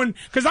shaking, going?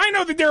 Because I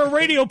know that there are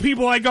radio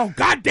people. I go,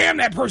 God damn,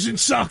 that person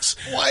sucks.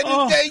 Why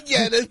did they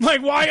get it?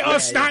 Like, why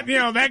us not? You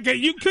know that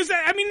guy. Because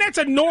I mean, that's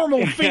a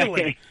normal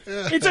feeling.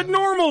 It's a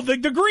normal. The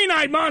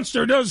green-eyed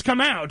monster does come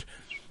out.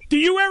 Do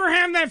you ever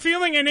have that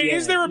feeling? And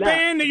is there a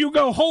band that you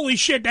go, holy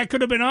shit, that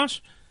could have been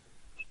us?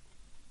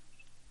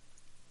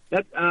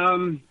 That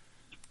I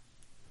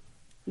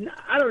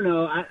don't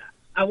know.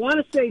 I want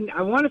to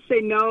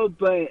say no,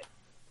 but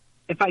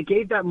if I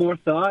gave that more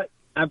thought,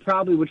 I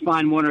probably would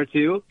find one or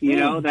two. You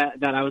know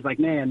that I was like,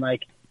 man,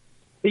 like,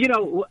 you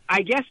know,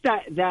 I guess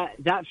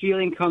that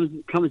feeling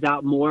comes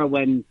out more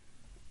when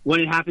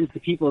it happens to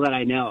people that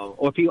I know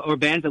or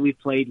bands that we've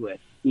played with.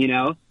 You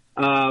know,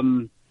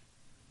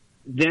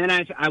 then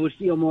I would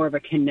feel more of a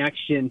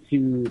connection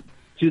to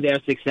their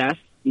success.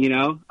 You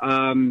know,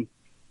 to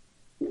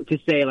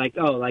say like,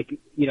 oh, like,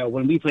 you know,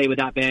 when we played with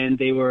that band,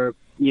 they were,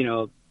 you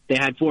know, they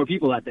had 4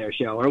 people at their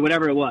show or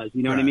whatever it was,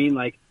 you know what I mean?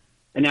 Like,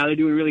 and now they're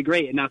doing really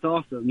great and that's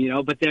awesome, you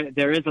know, but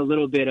there is a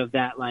little bit of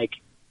that, like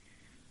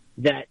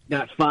that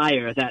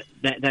fire that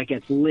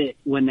gets lit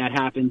when that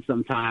happens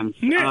sometimes.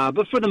 Yeah.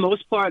 But for the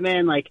most part,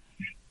 man, like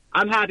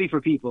I'm happy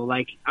for people,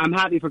 like I'm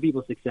happy for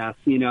people's success,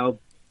 you know?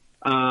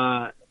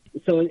 So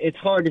it's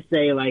hard to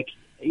say like,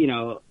 you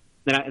know,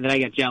 that I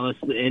get jealous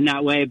in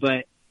that way,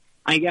 but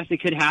I guess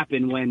it could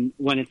happen when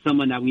it's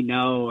someone that we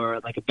know or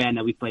like a band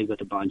that we played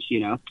with a bunch, you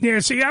know? Yeah,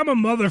 see, I'm a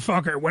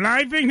motherfucker. When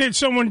I think that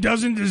someone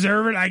doesn't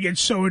deserve it, I get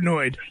so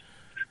annoyed.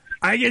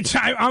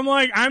 I'm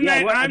like, I'm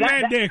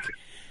that dick.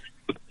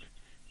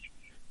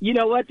 You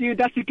know what, dude?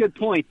 That's a good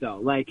point, though.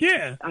 Like,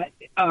 yeah,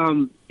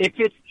 if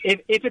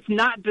it's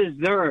not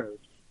deserved,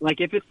 like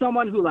if it's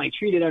someone who like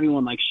treated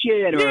everyone like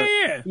shit or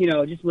you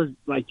know just was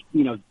like,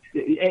 you know,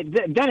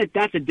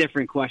 that's a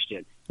different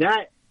question.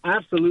 That.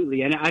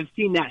 Absolutely, and I've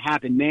seen that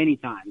happen many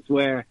times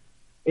where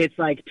it's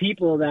like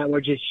people that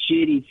were just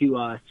shitty to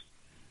us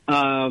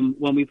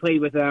when we played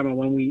with them or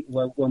when we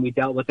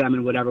dealt with them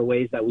in whatever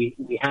ways that we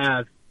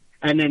have,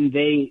 and then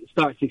they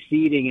start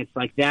succeeding. It's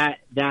like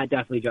that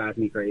definitely drives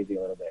me crazy a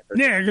little bit.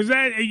 Yeah, because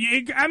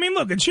I mean,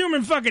 look, it's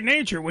human fucking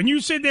nature. When you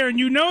sit there and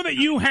you know that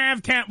you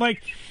have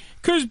like,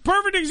 because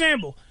perfect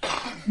example,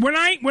 when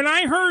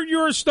I heard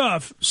your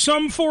stuff,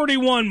 Sum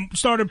 41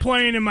 started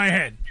playing in my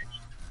head,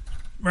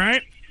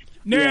 right?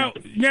 Now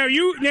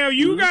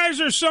you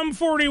guys are Sum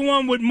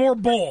 41 with more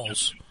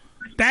balls.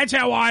 That's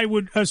how I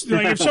would like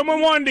if someone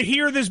wanted to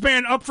hear this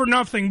band Up for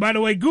Nothing. By the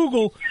way,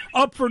 Google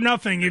Up for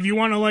Nothing if you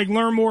want to like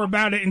learn more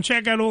about it and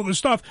check out all the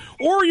stuff.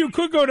 Or you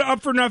could go to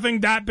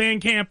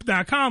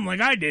upfornothing.bandcamp.com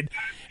like I did,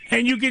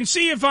 and you can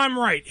see if I'm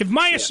right. If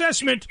my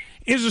assessment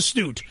is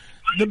astute,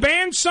 the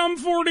band Sum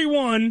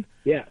 41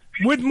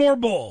 with more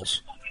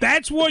balls.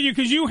 That's what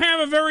because you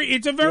have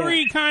it's a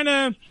very kind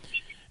of.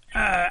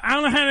 I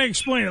don't know how to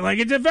explain it. Like,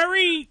 it's a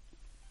very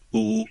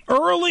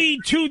early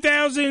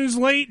 2000s,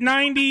 late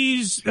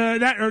 90s,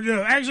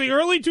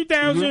 early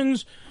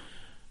 2000s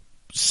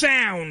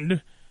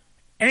sound,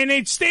 and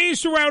it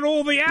stays throughout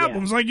all the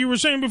albums. Like you were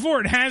saying before,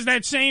 it has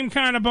that same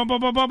kind of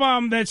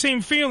that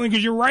same feeling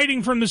because you're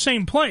writing from the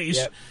same place.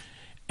 Yep.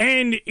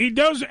 And it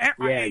does.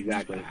 Yeah,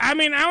 exactly. I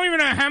mean, I don't even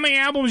know how many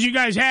albums you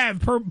guys have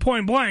per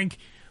point blank,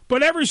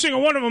 but every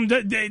single one of them,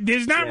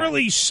 there's not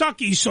really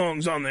sucky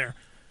songs on there.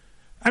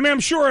 I mean,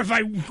 I'm sure if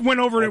I went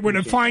over it with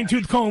a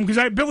fine-tooth comb,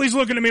 because Billy's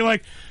looking at me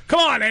like,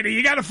 come on, Eddie,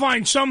 you got to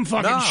find some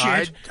fucking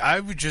shit. I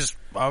would just,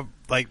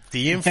 like,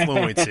 the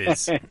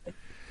influences.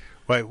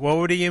 Wait, what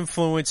were the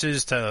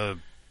influences to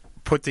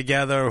put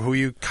together who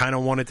you kind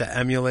of wanted to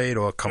emulate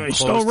or come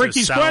close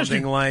to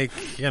sounding like?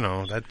 You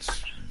know,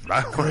 that's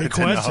I wanted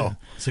to know.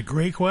 It's a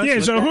great question.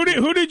 Yeah, so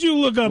who did you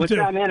look up to?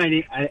 That,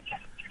 man?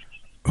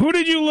 Who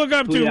did you look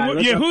up to?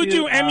 Who did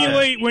you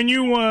emulate when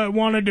you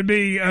wanted to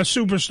be a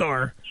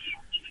superstar?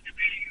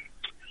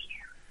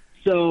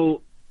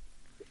 So,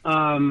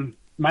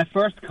 my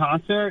first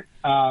concert,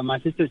 my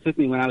sister took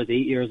me when I was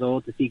 8 years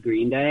old to see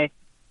Green Day,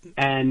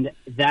 and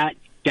that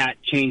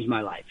changed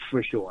my life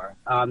for sure.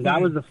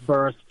 That was the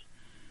first.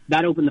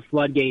 That opened the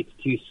floodgates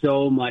to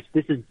so much.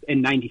 This is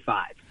in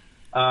 '95,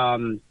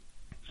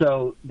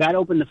 so that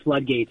opened the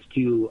floodgates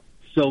to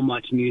so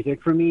much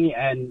music for me.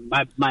 And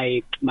my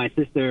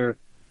sister,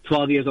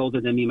 12 years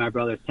older than me, my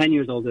brother's 10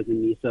 years older than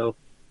me, so.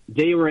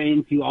 They were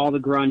into all the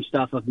grunge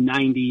stuff of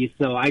 '90s,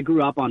 so I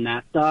grew up on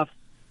that stuff.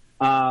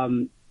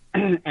 I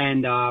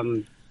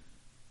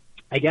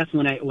guess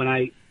when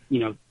I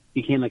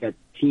became like a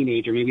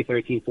teenager, maybe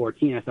 13,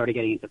 14, I started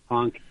getting into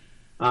punk.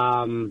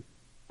 And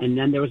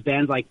then there was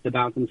bands like the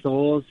Bouncing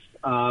Souls,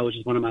 which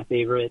is one of my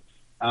favorites,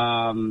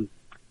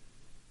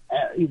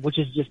 which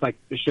is just like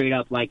a straight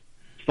up like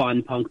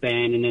fun punk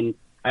band. And then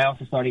I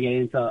also started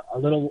getting into a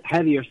little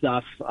heavier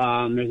stuff.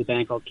 There's a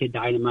band called Kid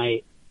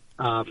Dynamite.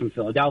 From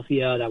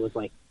Philadelphia that was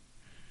like,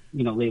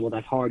 labeled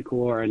as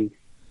hardcore, and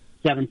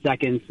 7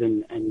 Seconds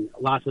and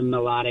lots of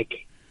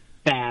melodic,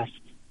 fast,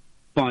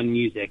 fun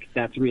music.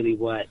 That's really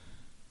what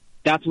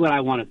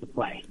I wanted to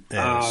play.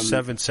 Yeah,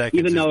 7 Seconds.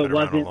 Even though it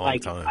wasn't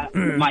like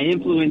my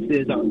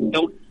influences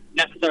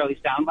necessarily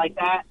sound like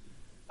that,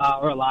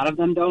 or a lot of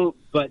them don't,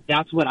 but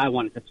that's what I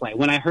wanted to play.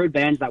 When I heard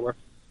bands that were,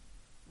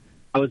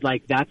 I was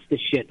like, that's the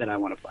shit that I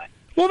want to play.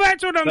 Well,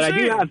 that's what I'm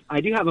saying.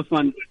 I do have a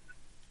fun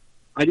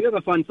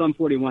Sum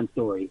 41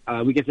 story.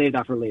 We can save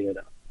that for later,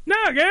 though. No,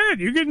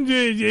 good. You can.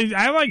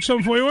 I like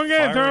Sum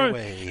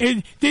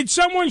 41. Did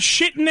someone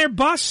shit in their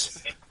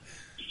bus?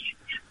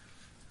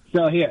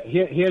 So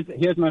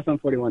here's my Sum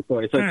 41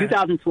 story. So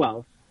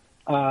 2012,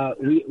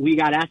 we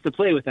got asked to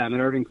play with them at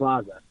Irving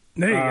Plaza.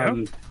 There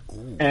you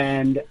go.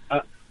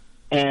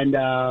 And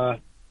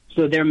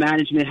so their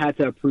management had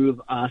to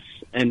approve us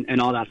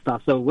and all that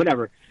stuff. So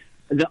whatever.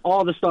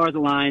 All the stars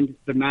aligned.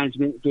 The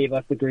management gave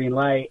us the green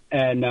light,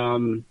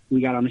 and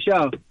we got on the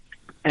show.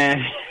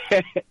 And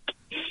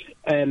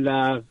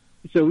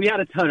so we had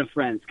a ton of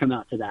friends come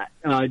out to that,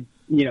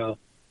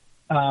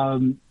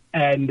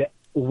 and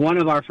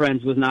one of our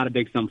friends was not a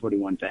big Sum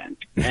 41 fan.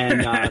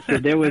 And so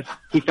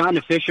he found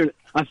a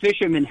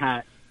fisherman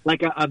hat,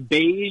 like a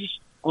beige,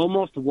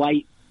 almost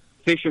white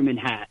fisherman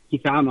hat he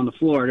found on the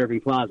floor at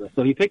Irving Plaza.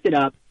 So he picked it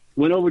up,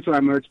 went over to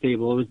our merch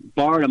table,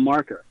 borrowed a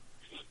marker,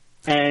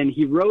 and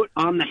he wrote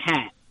on the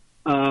hat,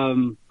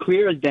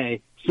 clear as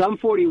day, Sum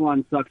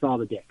 41 sucks all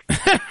the dicks,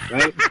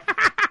 right?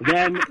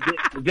 Then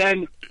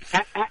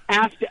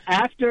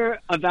after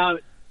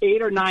about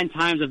 8 or 9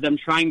 times of them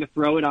trying to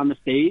throw it on the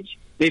stage,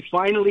 they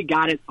finally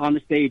got it on the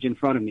stage in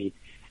front of me,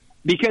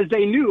 because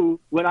they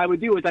knew what I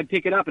would do is I'd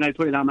pick it up and I'd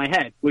put it on my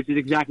head, which is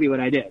exactly what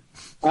I did.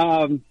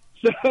 So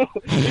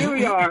here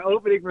we are,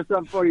 opening for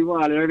Sum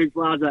 41 at Irving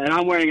Plaza, and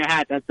I'm wearing a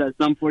hat that says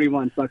Sum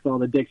 41 sucks all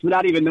the dicks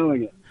without even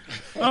knowing it.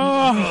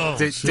 Oh,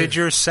 did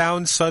your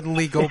sound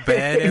suddenly go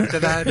bad after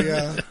that?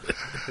 Yeah.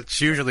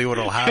 That's usually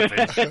what'll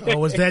happen. Oh,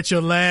 was that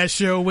your last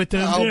show with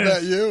them? I'll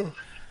bet you.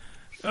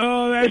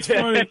 Oh, that's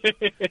funny.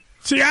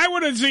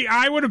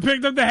 I would have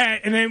picked up the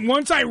hat, and then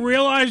once I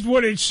realized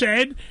what it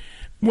said,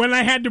 when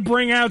I had to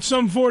bring out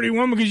Sum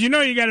 41, because you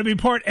got to be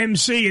part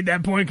MC at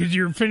that point because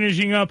you're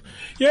finishing up.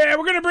 Yeah,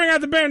 we're going to bring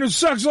out the band who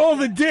sucks all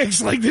the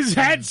dicks, like this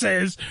hat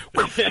says.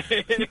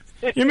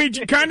 You mean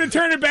kind of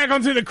turn it back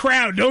onto the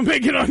crowd. Don't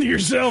make it onto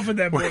yourself at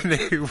that point. When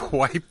they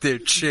wipe their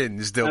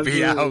chins, they'll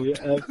be out.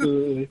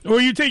 Absolutely. Or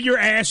you take your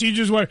ass, you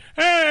just went,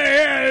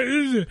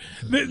 hey,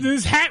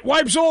 this hat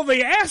wipes all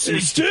the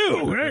asses,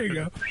 too. There you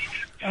go.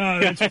 Oh,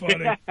 that's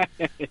funny.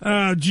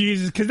 Oh,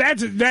 Jesus. Because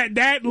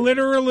that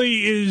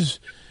literally is...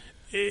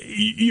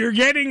 You're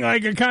getting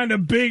like a kind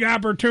of big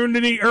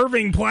opportunity.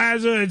 Irving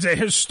Plaza, it's a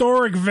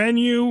historic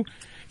venue.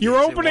 You're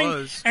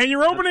opening, and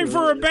you're opening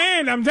for a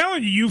band. I'm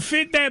telling you, you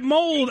fit that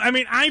mold. I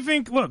mean, I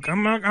think. Look,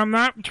 I'm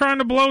not trying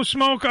to blow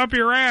smoke up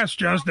your ass,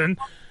 Justin,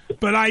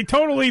 but I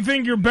totally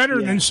think you're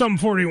better than Sum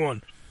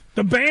 41.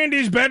 The band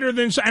is better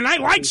than, and I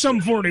like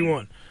Sum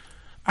 41.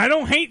 I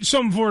don't hate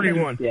Sum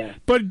 41,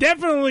 but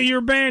definitely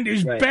your band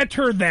is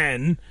better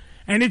than.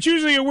 And it's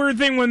usually a weird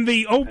thing when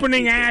the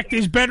opening act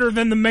is better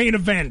than the main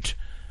event.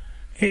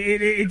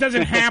 It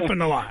doesn't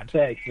happen a lot.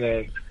 Thanks,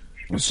 man.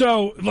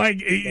 So,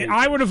 like,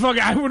 I would have wore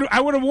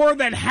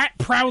that hat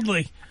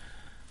proudly.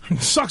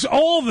 Sucks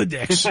all the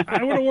dicks.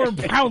 I would have worn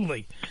it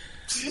proudly.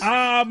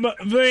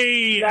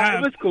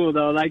 It was cool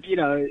though. Like,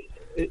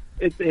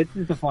 it's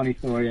just a funny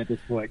story at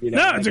this point.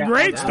 No, it's a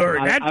great story.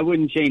 I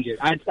wouldn't change it.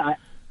 I'd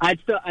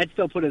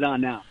still put it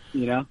on now.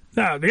 No,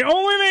 the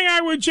only thing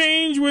I would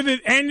change with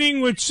it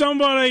ending with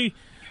somebody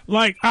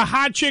like a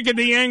hot chick at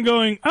the end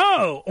going,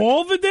 "Oh,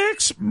 all the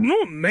dicks?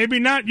 Maybe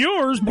not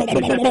yours." You know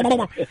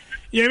what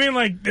I mean?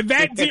 Like,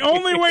 that's the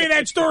only way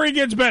that story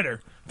gets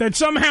better. That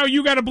somehow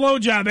you got a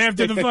blowjob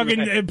after the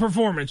fucking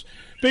performance.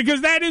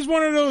 Because that is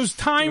one of those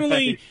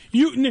timely...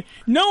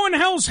 No one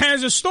else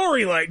has a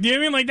story like... Do you know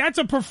what I mean? Like, that's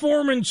a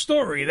performance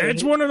story.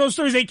 That's one of those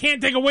stories they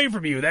can't take away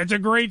from you. That's a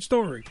great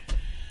story.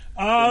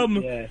 All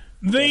right,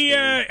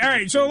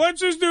 so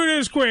let's just do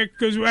this quick,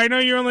 because I know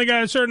you only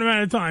got a certain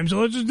amount of time, so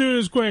let's just do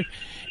this quick.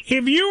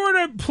 If you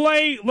were to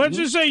play... Let's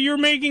just say you're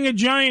making a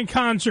giant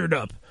concert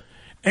up,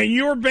 and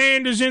your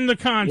band is in the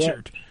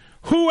concert.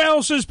 Who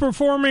else is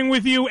performing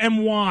with you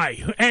and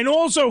why? And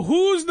also,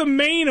 who's the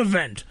main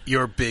event?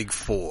 Your big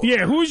four.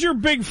 Yeah, who's your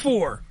big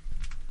four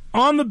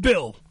on the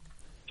bill?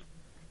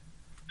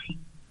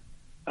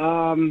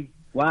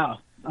 Wow.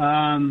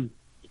 I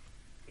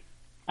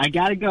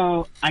gotta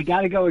go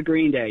with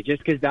Green Day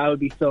just because that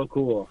would be so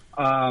cool.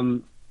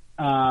 I'm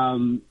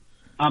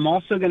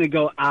also gonna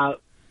go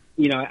out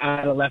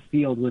of left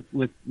field with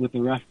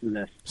the rest of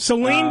this.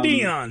 Celine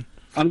Dion.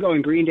 I'm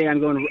going Green Day.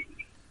 I'm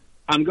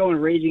going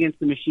Rage Against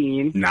the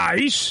Machine.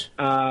 Nice.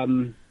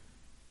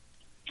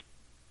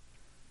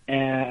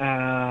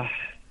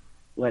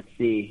 Let's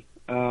see.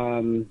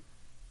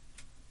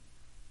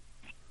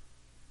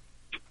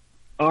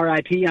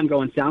 R.I.P. I'm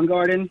going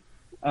Soundgarden.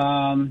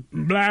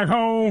 Black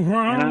Hole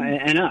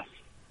and us.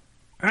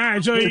 All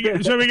right, so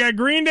we got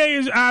Green Day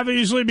is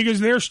obviously because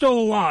they're still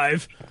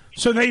alive.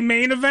 So they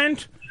main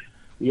event.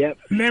 Yep.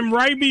 And then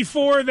right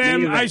before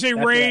them, I say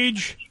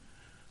Rage.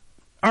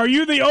 Are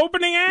you the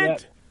opening act?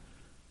 Yep.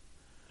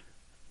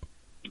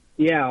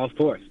 Yeah, of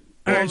course.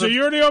 All right, so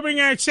you're the opening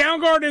act.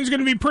 Soundgarden's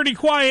going to be pretty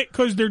quiet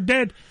because they're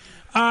dead.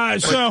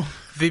 So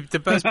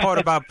the best part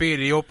about being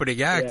the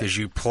opening act is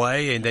you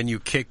play and then you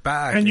kick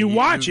back and you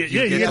watch it.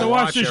 You get to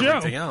watch the show.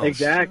 Else.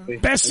 Exactly.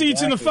 Best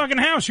seats in the fucking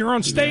house. You're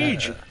on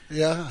stage.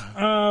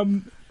 Yeah.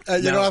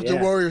 And you don't have to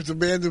worry if the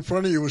band in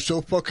front of you is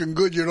so fucking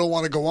good you don't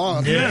want to go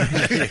on. Yeah.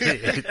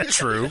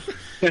 True.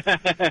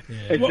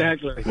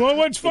 Exactly. Well,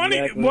 what's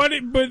funny, but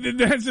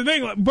that's the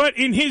thing. But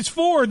in his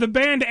 4, the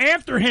band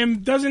after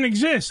him doesn't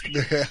exist.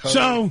 Yeah.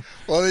 So,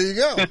 well, there you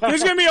go.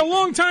 There's going to be a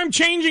long time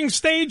changing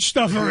stage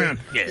stuff around.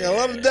 Yeah, a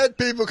lot of dead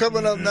people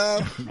coming up now.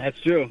 That's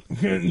true.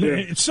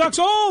 It sucks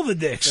all the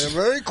dicks.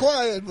 They're very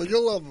quiet, but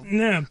you'll love them.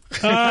 Yeah.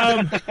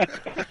 All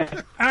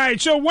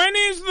right. So when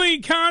is the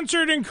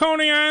concert in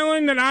Coney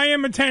Island that I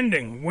am attending?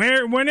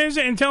 When is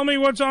it? And tell me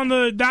what's on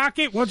the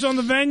docket. What's on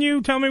the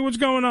venue? Tell me what's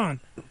going on.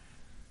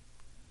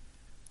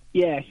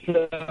 Yeah,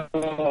 so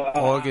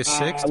August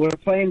 6th? We're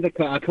playing the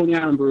Coney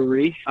Island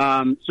Brewery.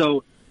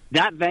 So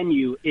that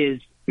venue is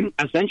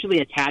essentially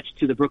attached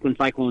to the Brooklyn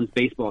Cyclones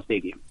baseball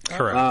stadium.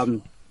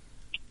 Correct.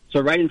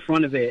 So right in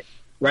front of it,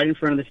 right in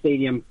front of the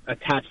stadium,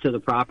 attached to the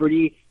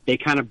property, they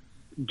kind of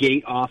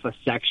gate off a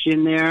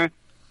section there,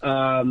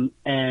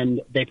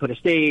 and they put a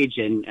stage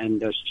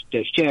and there's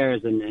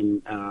chairs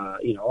and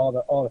all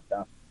the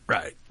stuff.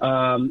 Right.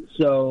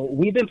 So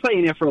we've been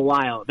playing there for a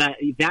while.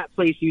 That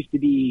place used to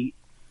be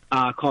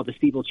called the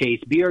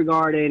Steeplechase Beer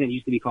Garden. It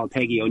used to be called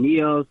Peggy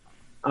O'Neill's.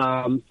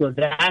 So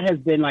that has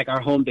been like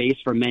our home base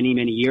for many,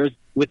 many years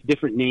with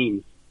different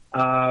names.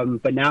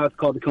 But now it's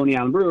called the Coney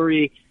Island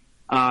Brewery.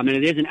 And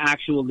it is an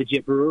actual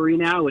legit brewery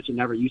now, which it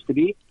never used to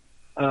be,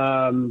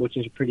 which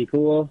is pretty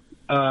cool.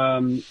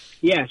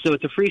 Yeah, so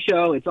it's a free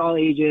show. It's all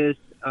ages.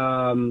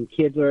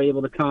 Kids are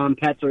able to come.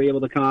 Pets are able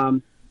to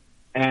come.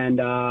 And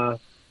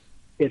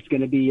it's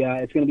going to be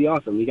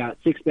awesome. We got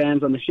 6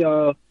 bands on the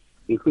show,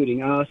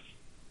 including us.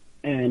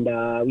 And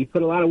we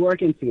put a lot of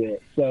work into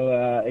it,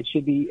 so it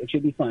should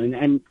be fun.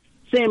 And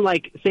same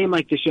like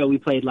the show we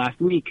played last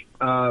week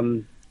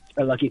at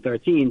Lucky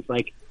 13th.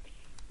 Like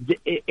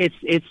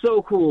it's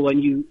so cool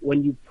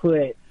when you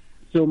put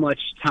so much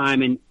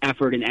time and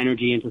effort and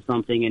energy into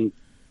something and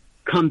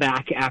come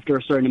back after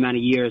a certain amount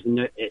of years,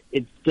 and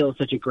it's still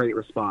such a great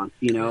response.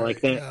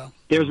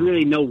 There's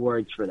really no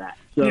words for that.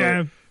 So,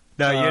 yeah.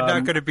 Now you're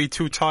not going to be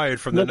too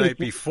tired from the night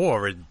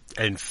before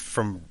and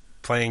from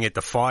playing at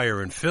the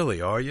Fire in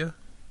Philly, are you?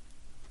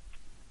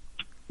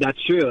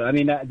 That's true. I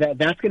mean,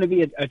 that's going to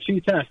be a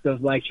true test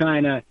of like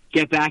trying to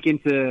get back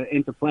into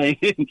playing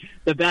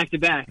the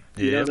back-to-back.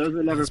 Yeah, those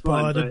are never That's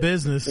fun. part of the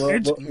business.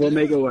 We'll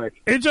make it work.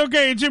 It's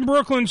okay. It's in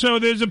Brooklyn, so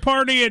there's a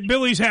party at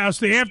Billy's house,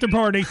 the after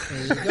party.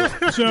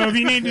 So if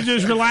you need to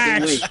just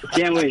relax,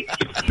 can't wait.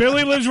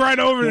 Billy lives right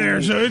over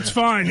there, so it's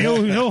fine.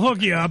 He'll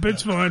hook you up.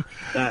 It's fun.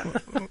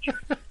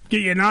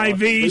 Get you an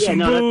IV, some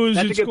booze.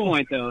 That's it's a good cool.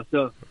 point, though.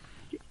 So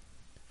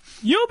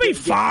you'll be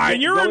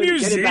fine. You're a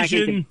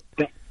musician.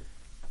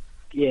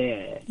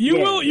 Yeah. You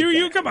will.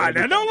 You come on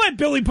now. Don't let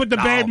Billy put the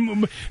bad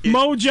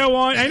mojo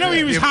on. I know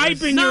he was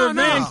hyping your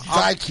event.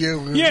 Thank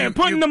you. Yeah,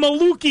 putting the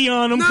Maluki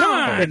on him. Come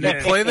on. You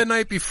play the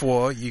night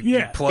before.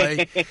 You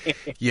play.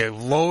 You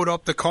load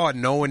up the car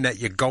knowing that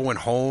you're going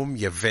home,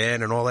 your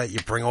van and all that. You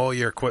bring all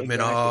your equipment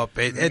up.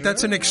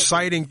 That's an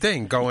exciting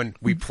thing.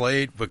 We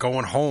played. We're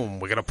going home.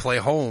 We're gonna play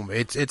home.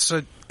 It's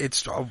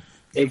just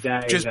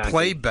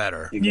play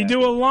better. Exactly. You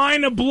do a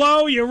line of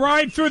blow, you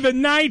ride through the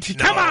night.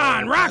 Come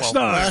on,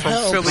 Rockstar.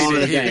 From Philly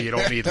to here, you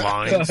don't need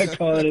lines.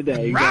 Call it a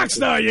day. Exactly.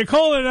 Rockstar, you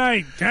call it a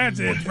night. That's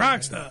it,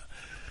 Rockstar.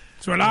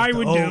 That's what I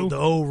would do. The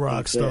old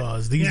rock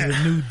stars. These are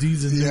new rock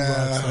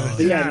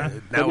stars. Yeah.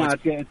 Now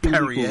it's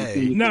Perrier.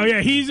 No,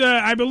 yeah, he's.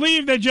 I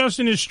believe that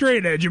Justin is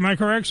straight edge. Am I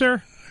correct,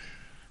 sir?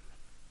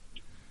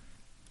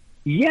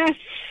 Yes.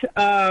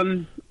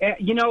 You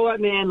know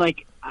what, man?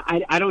 Like,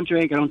 I don't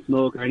drink, I don't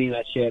smoke, or any of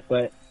that shit,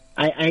 but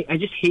I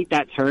just hate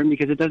that term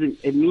because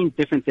it means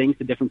different things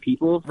to different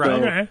people. Right. So,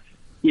 okay.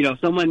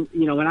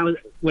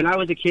 When I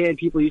was a kid,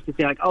 people used to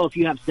say like, "Oh, if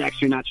you have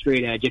sex, you're not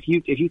straight edge. If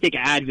you take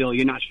an Advil,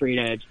 you're not straight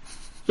edge."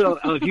 So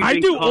if you I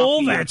drink do coffee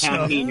all or that stuff.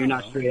 caffeine, you're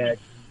not straight edge.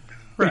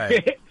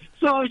 Right.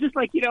 So I was just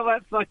like, you know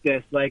what? Fuck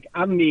this. Like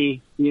I'm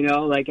me.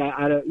 Like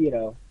I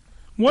don't.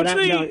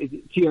 To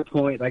your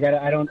point, like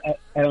I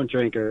don't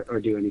drink or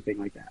do anything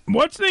like that.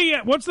 What's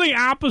the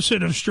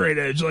opposite of straight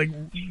edge?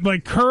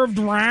 Like curved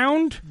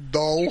round?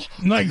 Dull.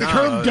 Like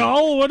curved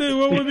dull? What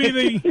would be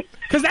the?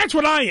 Because that's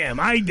what I am.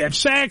 I have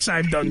sex.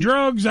 I've done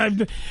drugs. I've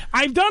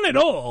done it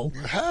all.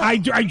 I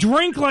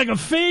drink like a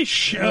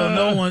fish.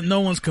 No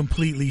one's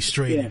completely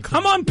straight. Yeah.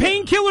 I'm on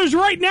painkillers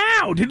right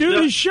now to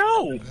do this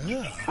show.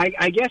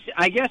 I guess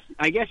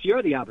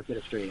you're the opposite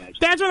of straight edge.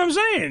 That's what I'm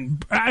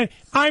saying.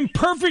 I'm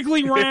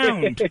perfectly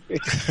round.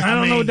 I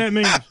don't know what that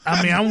means.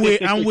 I mean,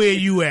 I'm where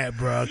you at,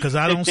 bro. Because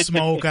I don't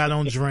smoke. I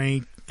don't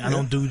drink. I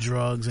don't do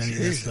drugs. Any of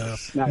that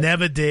stuff.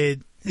 Never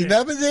did. You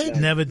never did?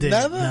 Never did.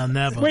 Never? No,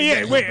 never.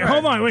 Wait,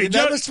 hold on. Wait, you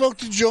never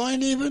smoked a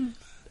joint even?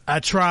 I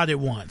tried it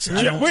once.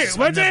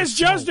 Let's ask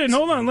Justin.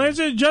 Hold on. Let's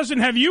ask Justin.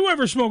 Have you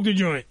ever smoked a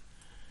joint?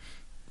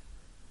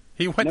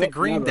 He went to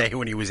Green Day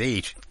when he was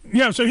 8.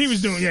 Yeah, so he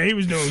was doing. Yeah, he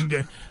was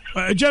doing.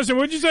 Justin,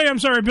 what'd you say? I'm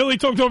sorry, Billy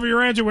talked over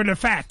your answer with a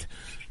fact.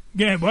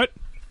 Yeah, what?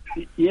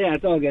 Yeah,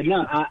 it's all good.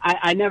 No,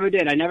 I never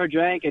did. I never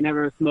drank. I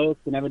never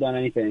smoked. I never done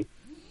anything.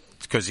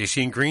 It's because he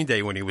seen Green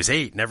Day when he was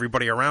 8, and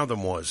everybody around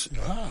him was.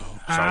 Wow.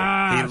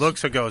 So he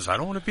looks and goes, I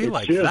don't want to be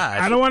like true.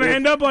 that. I don't want to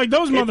end up like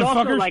those It's motherfuckers.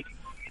 also like,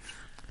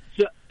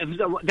 so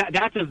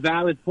that's a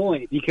valid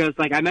point because,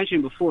 like I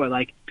mentioned before,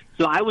 like,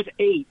 so I was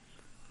 8.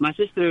 My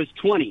sister is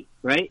 20,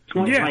 right?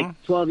 20, Yeah.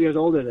 like 12 years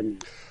older than me.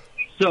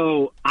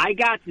 So I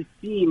got to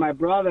see my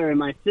brother and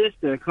my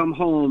sister come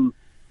home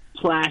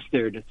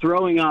plastered,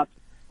 throwing up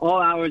all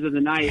hours of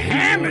the night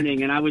and the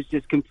morning, and I was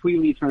just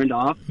completely turned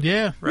off.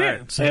 Yeah, right.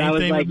 And Same I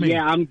was thing like, with me.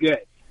 yeah, I'm good.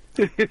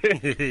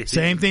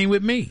 Same thing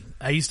with me.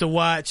 I used to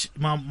watch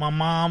my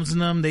moms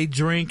and them. They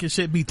drink and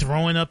shit, be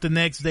throwing up the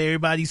next day.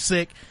 Everybody's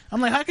sick.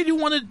 I'm like, how could you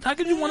want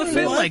to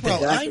feel like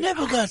that? I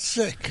never got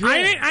sick.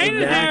 I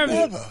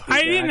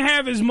didn't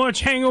have as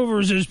much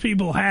hangovers as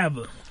people have.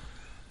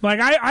 Like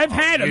I've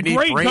had you a need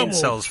great brain couple.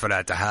 cells for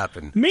that to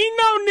happen. Me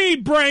no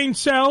need brain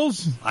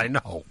cells. I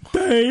know.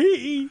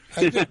 Hey.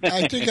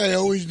 I think I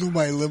always knew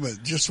my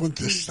limit, just when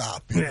to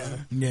stop. You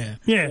know?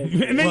 Yeah.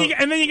 And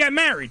then you got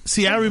married.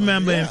 See, I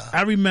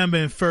remember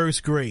in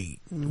first grade,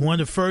 one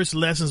of the first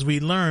lessons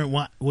we learned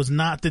was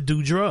not to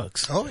do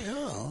drugs. Oh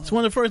yeah, it's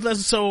one of the first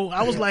lessons. So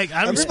I was like,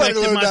 I everybody respected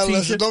learned my that teacher.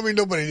 lesson. Don't mean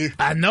nobody.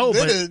 I know,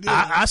 but did it.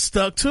 I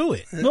stuck to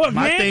it. Look,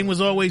 my man- thing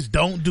was always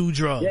don't do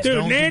drugs. Dude,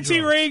 Don't do Nancy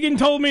drugs. Reagan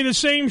told me the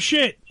same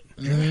shit.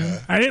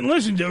 Mm-hmm. I didn't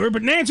listen to her,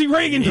 but Nancy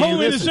Reagan told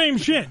me the same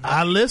shit.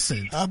 I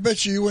listened. I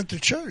bet you went to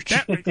church.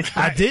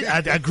 I did.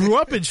 I grew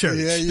up in church.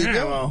 Yeah, you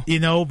go. Well. You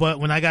know, but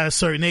when I got a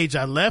certain age,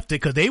 I left it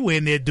because they were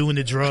in there doing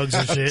the drugs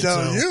and shit.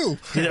 telling so,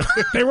 you. know.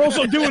 They were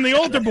also doing the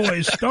altar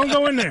boys. Don't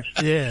go in there.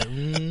 Yeah.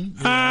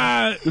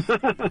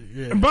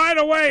 By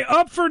the way,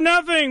 Up for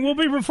Nothing will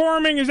be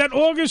performing. Is that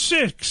August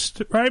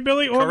 6th, right,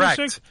 Billy? Correct.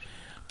 August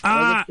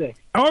 6th.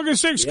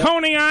 August 6th, Yep.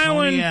 Coney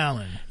Island. Coney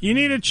Island. You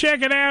need to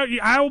check it out.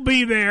 I'll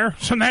be there.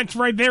 So that's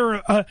right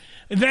there.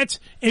 That's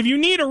if you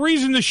need a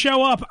reason to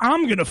show up,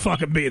 I'm gonna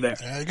fucking be there.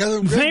 I got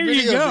some great There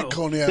you videos go. at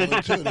Coney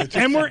Island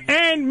too.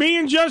 And me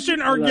and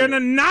Justin are gonna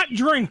not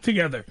drink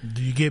together.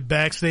 Do you get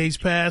backstage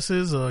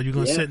passes, or are you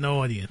gonna sit in the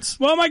audience?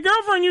 Well, my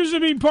girlfriend used to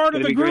be part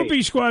of the That'd be groupie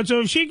great. squad,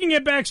 so if she can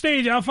get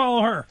backstage, I'll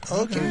follow her.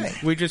 Okay.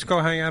 We just go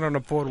hang out on the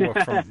boardwalk,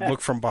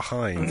 look from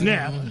behind.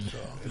 Yeah.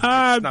 It's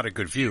not a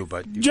good view,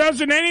 but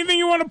Justin, anything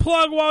you want to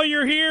plug while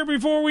you're here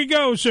before we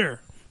go, sir?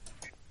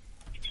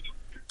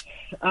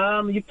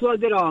 You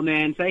plugged it all,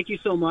 man. Thank you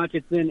so much.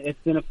 It's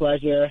been a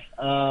pleasure.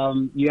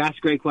 You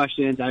asked great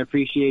questions. I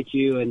appreciate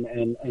you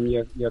and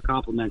your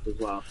compliments as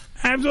well.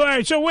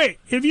 Absolutely. So wait,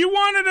 if you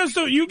wanted us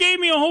to, you gave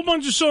me a whole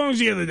bunch of songs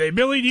the other day.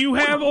 Billy, do you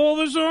have all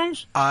the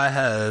songs? I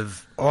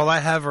have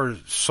are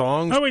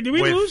songs. Oh wait, did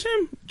we lose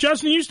him?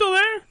 Justin, you still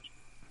there?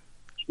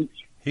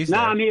 He's No,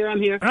 there.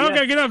 I'm here. Okay,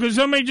 Yeah. get up, because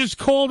somebody just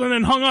called and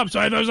then hung up. So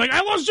I was like,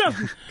 I lost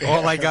Justin.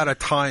 All I got are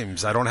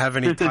times. I don't have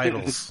any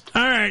titles.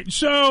 All right,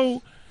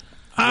 so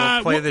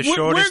We'll play the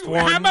shortest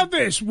one. How about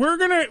this? We're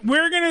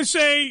gonna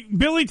say,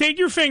 Billy, take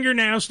your finger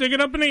now, stick it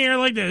up in the air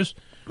like this,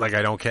 Like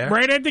I don't care.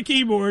 right at the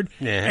keyboard,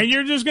 Yeah. and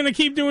you're just gonna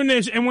keep doing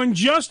this. And when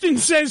Justin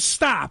says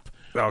stop,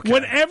 Okay.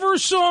 whatever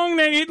song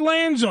that it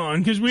lands on,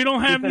 because we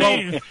don't have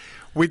names.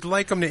 We'd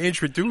like him to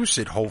introduce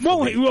it.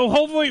 Hopefully,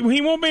 Hopefully he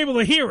won't be able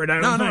to hear it.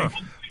 I don't think.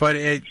 But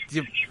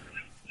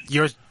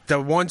the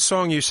one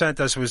song you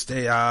sent us was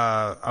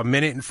a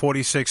minute and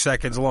 46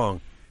 seconds long.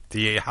 Do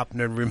you happen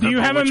to remember? Do you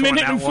have a which one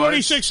minute that and was?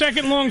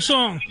 46-second long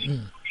song?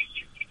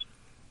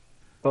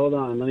 Hold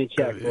on, let me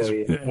check for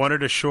you. One of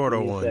the shorter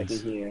Give me a ones.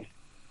 second here.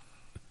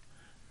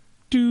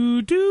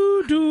 Do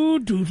do do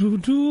do do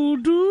do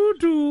do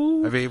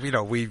do. I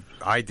mean,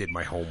 I did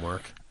my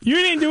homework. You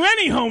didn't do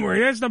any homework.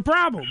 That's the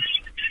problem.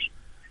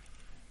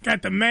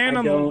 Got the man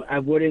on the. I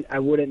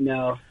wouldn't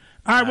know.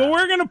 All right, well,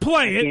 we're gonna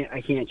play it,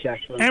 I can't check.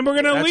 For and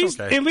we're gonna That's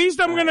okay. at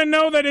least I'm gonna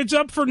know that it's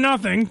up for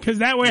nothing, because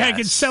that way I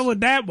can sell it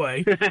that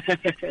way.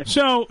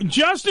 So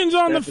Justin's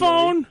on the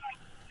phone.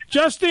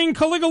 Justin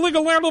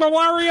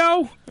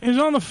Conigliaro is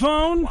on the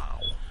phone.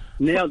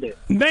 Nailed it.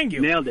 Thank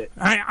you. Nailed it.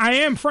 I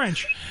am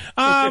French.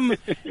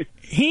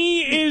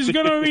 He is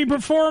going to be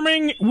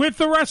performing with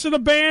the rest of the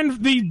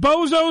band. The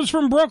Bozos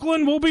from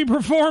Brooklyn will be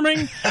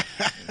performing.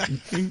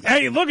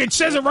 Hey, look, it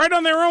says it right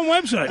on their own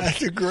website.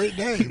 That's a great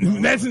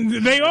name.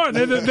 They are.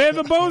 They're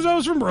the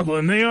Bozos from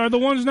Brooklyn. They are the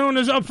ones known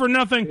as Up for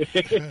Nothing.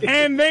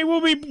 And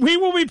we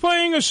will be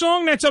playing a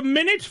song that's a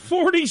minute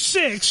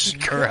 46.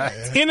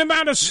 Correct. In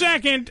about a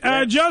second.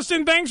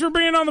 Justin, thanks for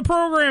being on the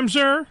program,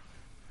 sir.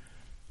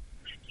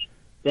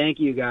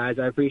 Thank you, guys.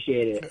 I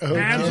appreciate it. Okay.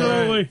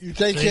 Absolutely. You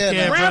take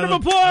care. Round of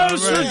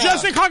applause for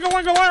Justin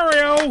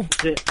Conigliaro.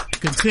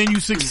 Continue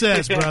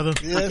success, brother.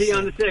 I'll see you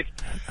on the 6th.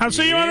 I'll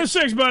see you on the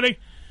 6th, buddy.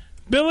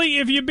 Billy,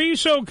 if you be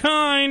so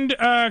kind,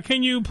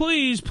 can you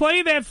please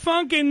play that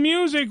funkin'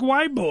 music,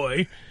 white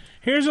boy?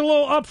 Here's a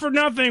little Up for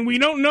Nothing. We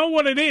don't know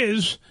what it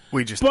is.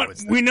 We just but know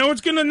it's we know it's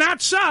going to not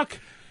suck.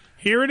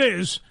 Here it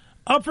is.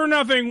 Up for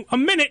Nothing, a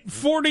minute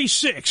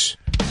 46.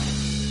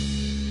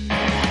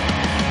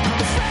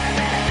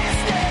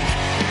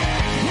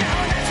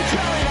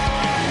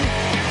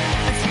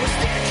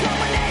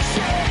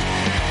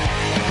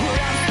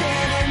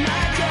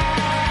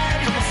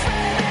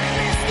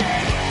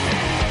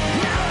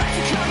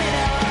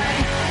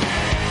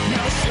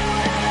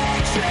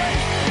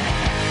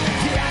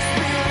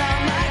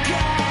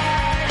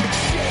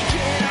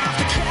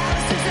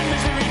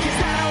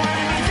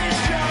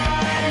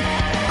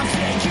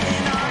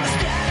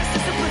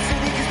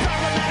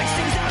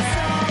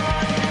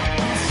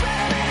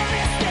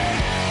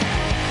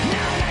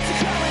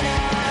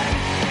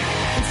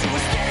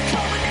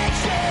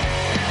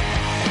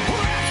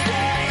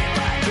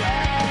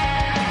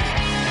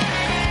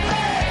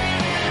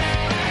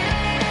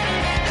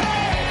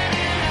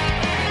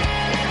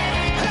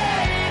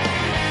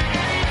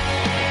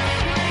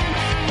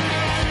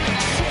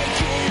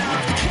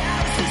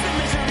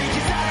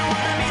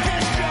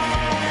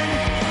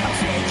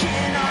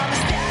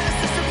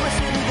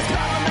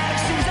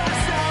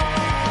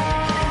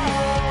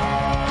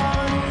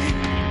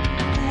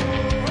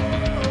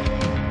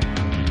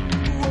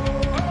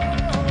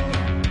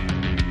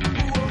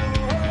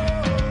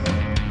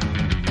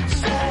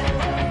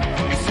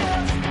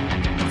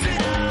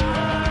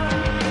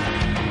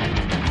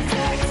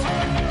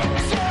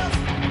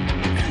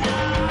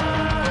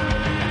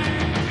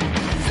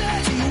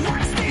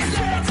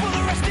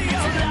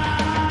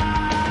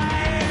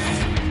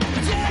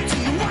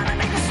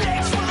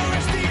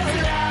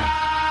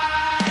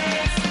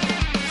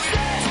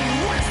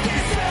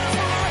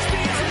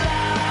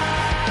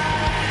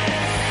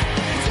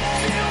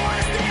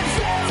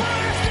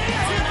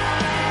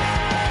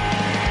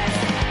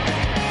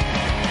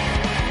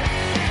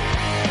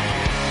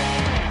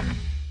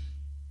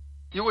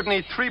 You would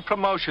need 3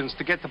 promotions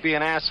to get to be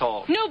an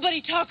asshole.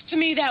 Nobody talks to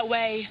me that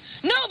way.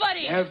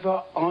 Nobody!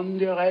 Never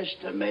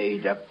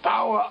underestimate the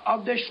power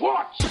of the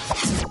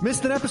Schwartz.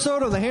 Missed an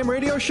episode of the Ham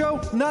Radio Show?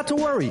 Not to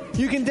worry.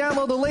 You can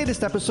download the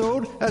latest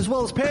episode, as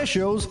well as past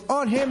shows,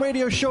 on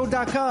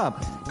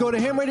hamradioshow.com. Go to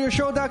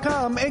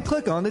hamradioshow.com and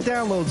click on the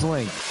downloads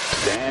link.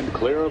 Stand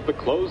clear of the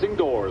closing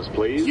doors,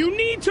 please. You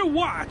need to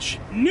watch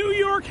New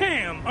York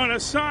Ham on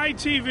Asai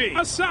TV.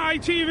 Asai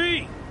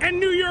TV and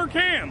New York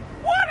Ham.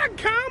 What a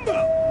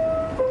combo!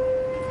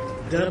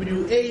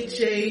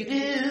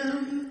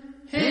 WHAM,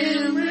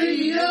 Ham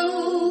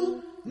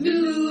Radio,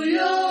 New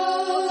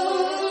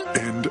York.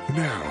 And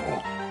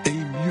now, a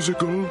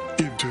musical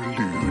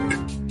interlude.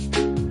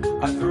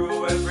 I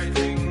threw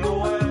everything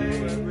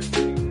away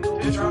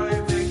to try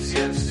and fix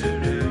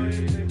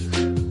yesterday.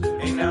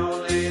 And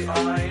now that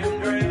I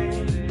am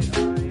drained,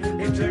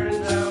 it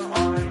turns out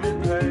I'm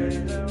in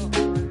pain.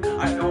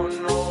 I don't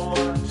know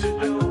what to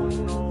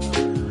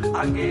do.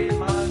 I gave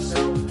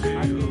myself to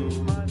you.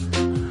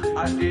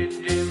 I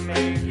didn't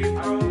make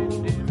it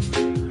through.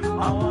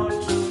 I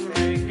want to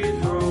make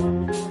it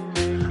through.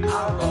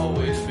 I've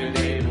always been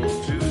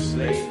able to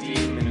slay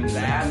demons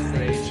as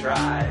they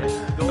try.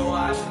 Though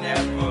I've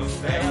never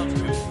failed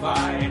to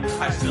fight,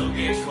 I still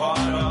get caught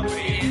up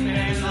in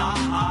their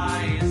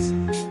lies.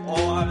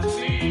 Oh, I've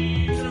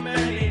seen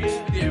many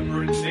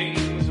different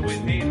things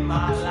within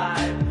my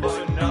life,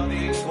 but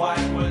nothing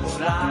quite was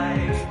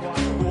like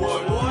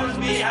what was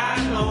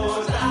behind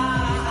those eyes.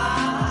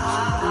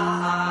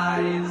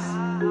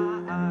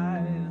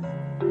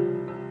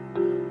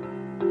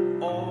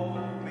 Oh,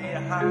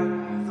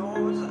 behind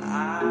those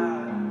eyes.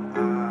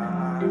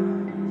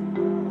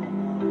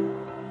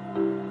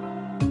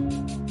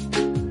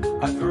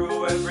 I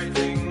threw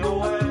everything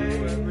away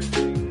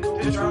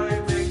to try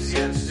and fix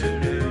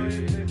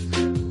yesterday.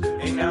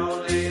 And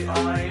now that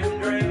I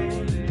am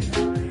drained,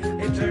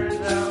 it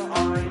turns out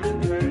I'm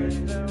in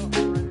pain.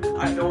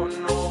 I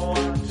don't know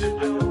what to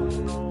do.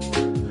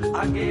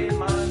 I gave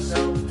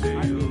myself to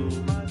you.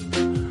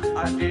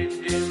 I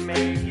didn't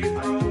make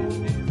it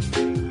through.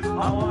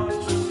 I want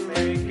to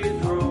make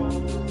it through.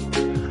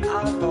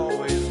 I've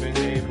always been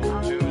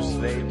able to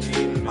slay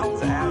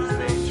demons as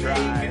they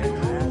try.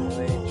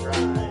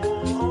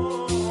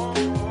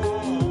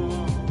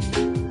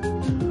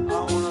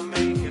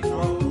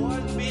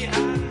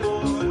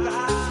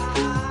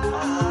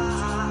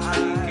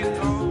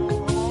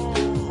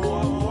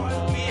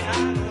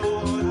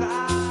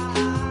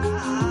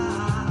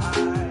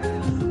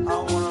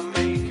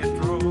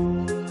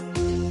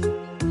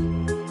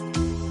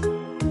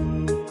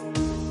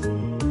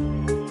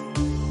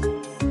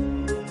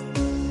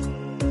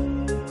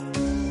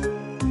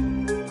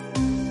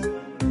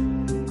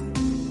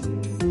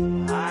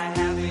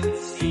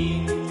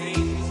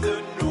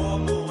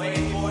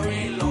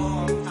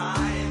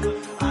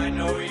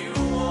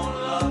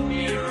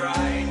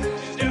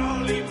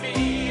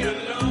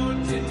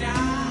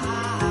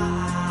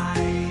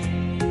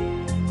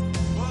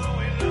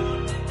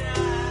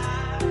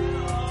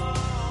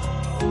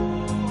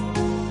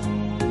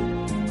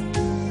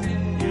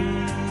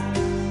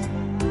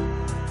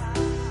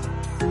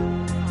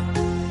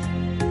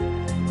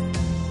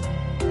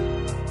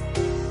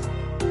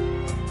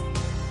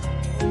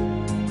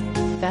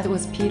 That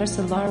was Peter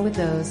Solaro with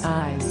Those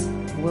Eyes.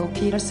 Will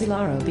Peter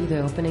Solaro be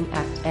the opening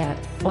act at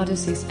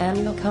Odyssey's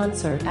annual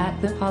concert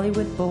at the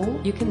Hollywood Bowl?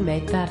 You can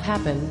make that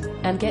happen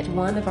and get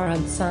one of our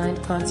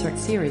unsigned concert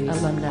series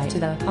alumni to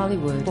the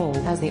Hollywood Bowl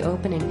as the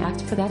opening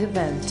act for that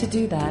event. To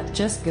do that,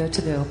 just go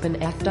to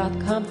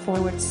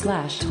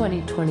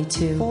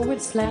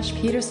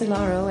theopenact.com/2022/Peter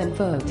Solaro and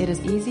vote. It is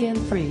easy and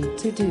free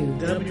to do.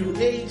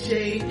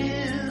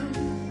 WHAM,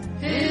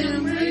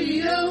 Ham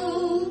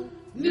Radio,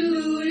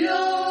 New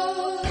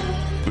York.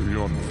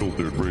 The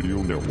Unfiltered Radio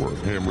Network,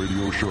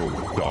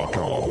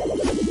 hamradioshow.com.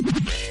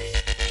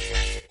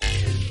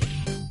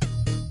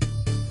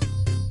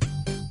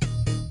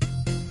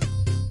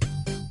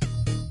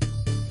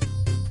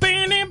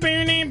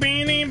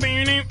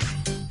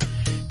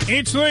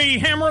 It's the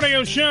Ham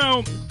Radio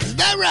Show. Is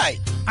that right?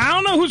 I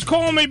don't know who's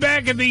calling me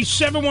back at the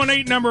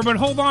 718 number, but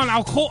hold on.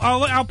 I'll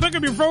pick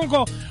up your phone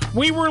call.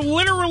 We were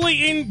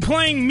literally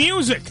playing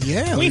music.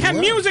 Yeah, we had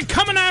music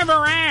coming out of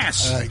our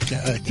ass.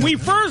 We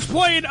first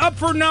played Up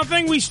for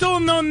Nothing. We still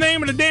don't know the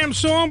name of the damn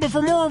song, but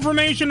for more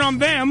information on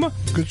them,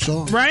 good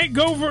song, right?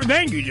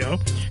 Thank you, Joe.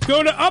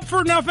 Go to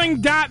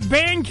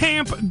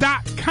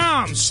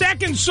upfornothing.bandcamp.com.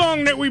 Second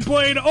song that we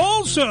played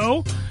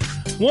also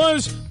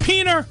was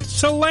Peter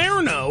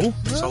Solaro.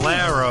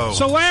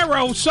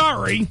 Solaro,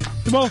 sorry.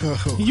 Well,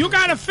 you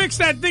got to fix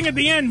that thing at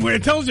the end where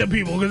it tells you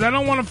people, because I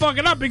don't want to fuck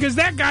it up, because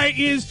that guy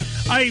is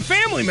a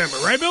family member,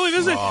 right, Billy?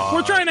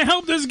 We're trying to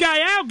help this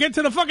guy out get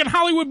to the fucking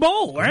Hollywood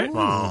Bowl, right?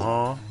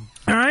 All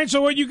right,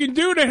 so what you can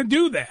do to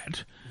do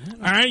that,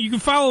 all right, you can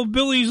follow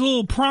Billy's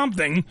little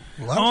prompting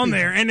on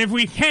there, and if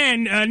we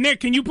can, Nick,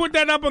 can you put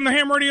that up on the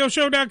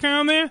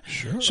hamradioshow.com there?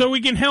 Sure. So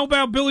we can help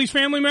out Billy's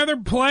family member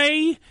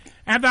play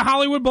at the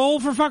Hollywood Bowl,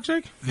 for fuck's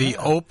sake?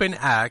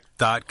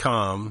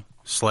 Theopenact.com/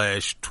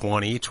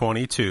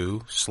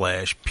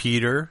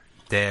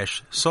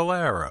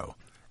 Peter-Solaro.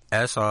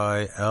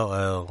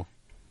 Sillaro.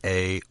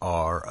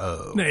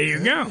 There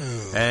you go.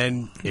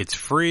 And it's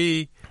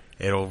free.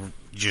 It'll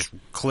just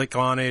click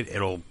on it.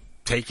 It'll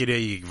take you there,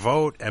 you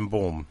vote, and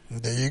boom.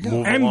 There you go.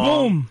 Move and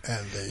along. boom.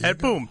 And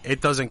boom.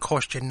 It doesn't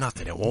cost you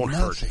nothing. It won't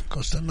hurt.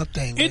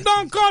 Nothing. It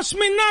don't cost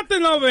me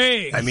nothing over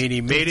here. I mean,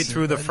 he made it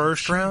through the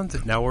first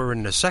round. Now we're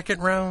in the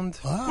second round.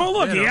 Well,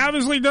 look, he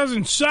obviously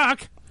doesn't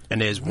suck. And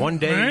there's 1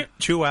 day,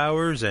 2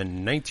 hours,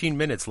 and 19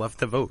 minutes left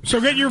to vote.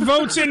 So get your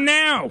votes in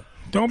now.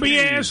 Don't be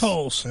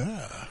assholes. All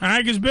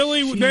right, because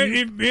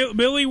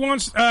Billy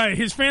wants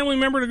his family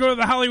member to go to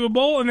the Hollywood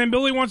Bowl, and then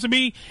Billy wants to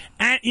be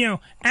at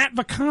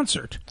the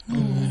concert.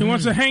 He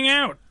wants to hang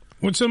out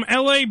with some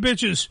L.A.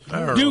 bitches.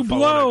 I don't do know if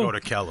blow. I want to go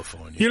to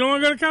California. You don't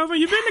want to go to California?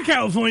 You've been to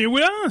California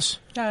with us.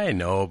 I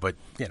know, but,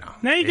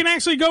 Now you can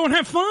actually go and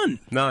have fun.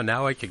 No,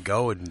 now I could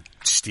go and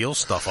steal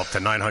stuff up to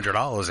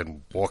 $900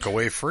 and walk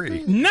away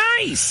free.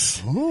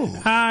 Nice!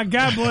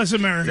 God bless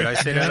America. Did I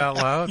say that out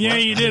loud? Yeah,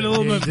 you did a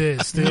little bit. You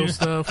did. Steal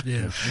stuff?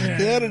 Yeah.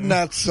 They're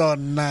not so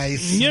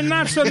nice. You're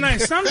not so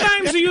nice.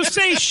 Sometimes you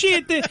say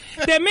shit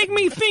that make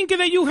me think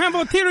that you have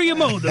ulterior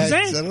motives,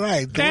 That's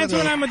right. That's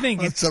what I'm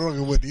thinking. What's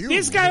wrong with you?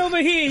 This guy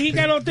over here, he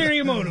got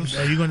ulterior motives.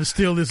 Are you going to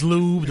steal this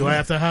lube? Do I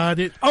have to hide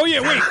it? Oh,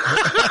 yeah, wait.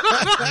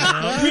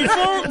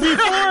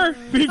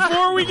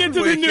 Before we get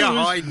to the news. You're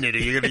hiding it. Are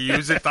you going to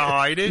use it to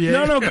hide it?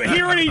 Yeah. No, but he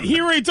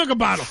already took a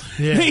bottle.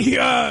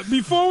 Yeah.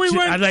 Before we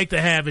went... I'd like to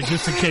have it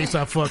just in case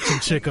I fuck some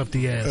chick up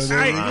the ass.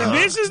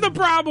 This is the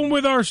problem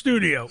with our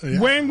studio.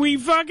 Yeah. When we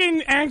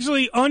fucking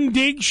actually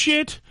undig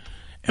shit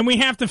and we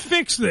have to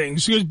fix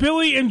things. Because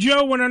Billy and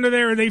Joe went under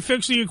there and they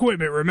fixed the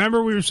equipment.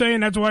 Remember we were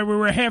saying that's why we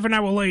were half an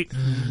hour late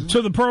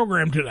to the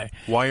program today.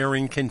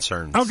 Wiring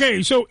concerns.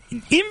 Okay, so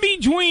in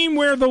between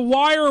where the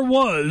wire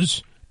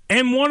was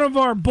and one of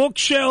our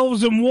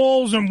bookshelves and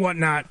walls and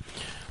whatnot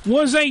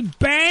was a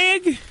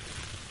bag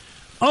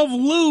of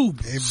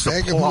lube.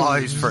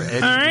 Supplies for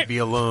Eddie to be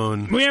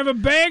alone. We have a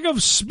bag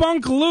of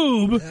spunk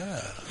lube.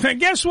 Yeah. And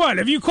guess what?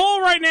 If you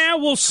call right now,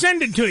 we'll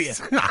send it to you.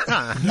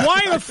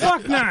 Why the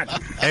fuck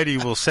not? Eddie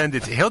will send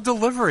it to you. He'll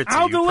deliver it to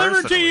I'll you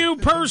deliver personally. it to you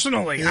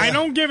personally. Yeah. I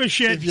don't give a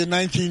shit. If you're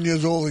 19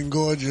 years old and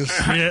gorgeous.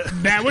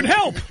 That would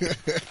help.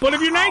 But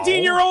if you're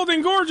 19-year-old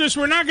and gorgeous,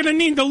 we're not going to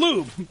need the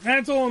lube.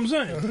 That's all I'm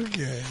saying.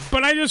 Okay.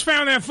 But I just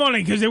found that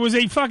funny because there was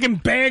a fucking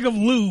bag of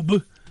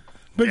lube.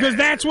 Because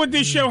that's what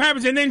this show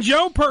happens. And then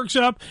Joe perks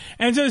up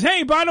and says,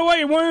 hey, by the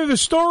way, in one of the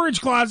storage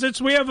closets,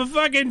 we have a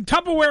fucking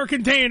Tupperware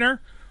container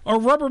or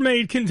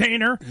Rubbermaid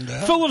container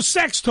full of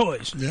sex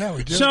toys. Yeah,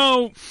 we do.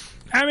 So,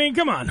 I mean,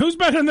 come on. Who's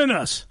better than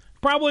us?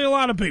 Probably a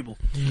lot of people.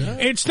 Yeah.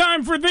 It's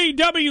time for the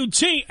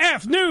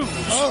WTF News.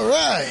 All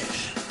right.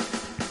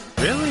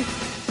 Really?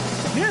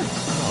 Yeah.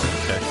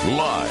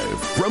 Live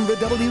from the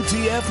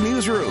WTF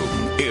Newsroom,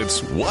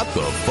 it's What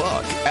the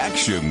Fuck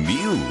Action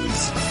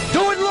News.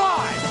 Do it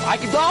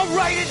live! I'll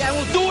write it and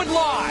we'll do it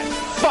live!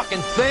 Fucking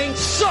thing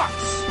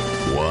sucks!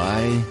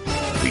 Why?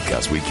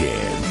 Because we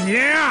can.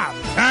 Yeah.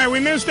 All right,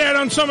 we missed out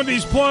on some of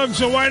these plugs,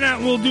 so why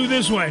not? We'll do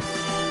this way.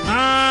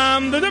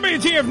 The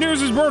WTF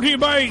News is brought to you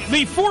by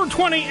the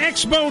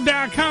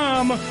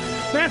 420expo.com.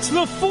 That's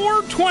the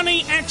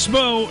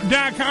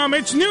 420expo.com.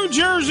 It's New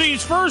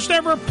Jersey's first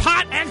ever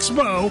pot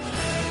expo.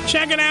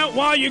 Check it out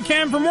while you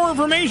can. For more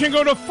information,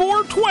 go to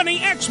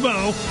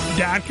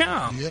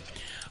 420expo.com. Yep.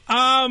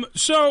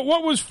 So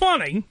what was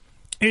funny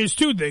is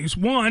two things.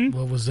 One,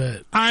 what was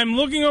that? I'm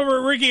looking over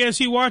at Ricky as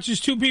he watches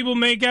two people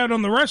make out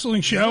on the wrestling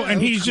show, and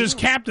he's just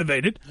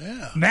captivated.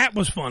 Yeah. That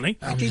was funny.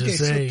 I think they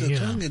slipped their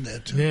tongue in there,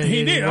 too. Yeah,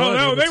 he did. Oh,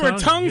 no, they were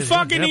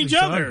tongue-fucking each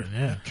other.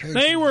 Yeah.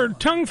 They were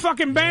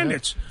tongue-fucking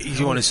bandits.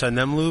 You want to send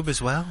them lube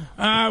as well?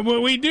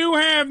 Well, we do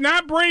have,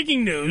 not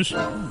breaking news,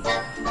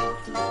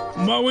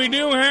 but we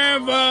do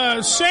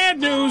have sad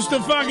news to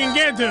fucking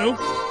get to.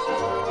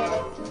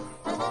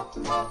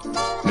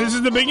 This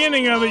is the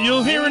beginning of it.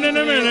 You'll hear it in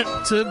a minute.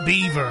 To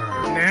Beaver.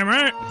 Damn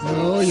right.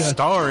 Oh, yeah.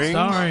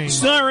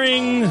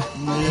 Starring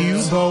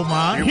Hugh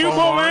Beaumont. Hugh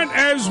Beaumont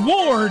as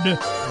Ward.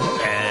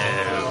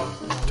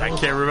 I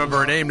can't remember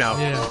her name now.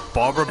 Yeah.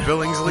 Barbara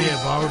Billingsley.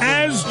 Yeah, Barbara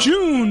as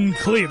June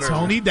Cleaver.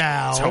 Tony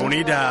Dow.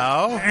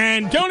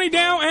 And Tony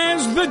Dow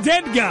as the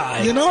dead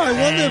guy. You know, I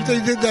wonder if they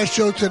did that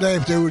show today,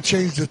 if they would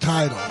change the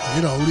title.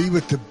 You know, leave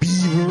it to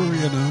Beaver,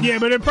 you know. Yeah,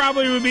 but it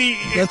probably would be...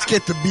 Let's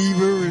get the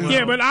Beaver. You know.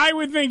 Yeah, but I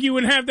would think you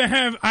would have to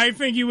have... I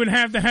think you would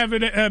have to have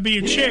it be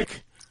a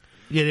chick.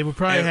 Yeah, they would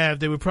probably have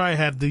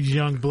these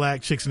young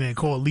black chicks in there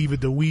called Leave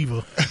It to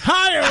Weaver.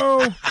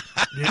 Hi-oh!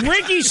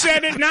 Ricky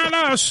said it, not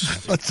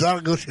us. What's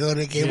wrong with you,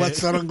 Ricky?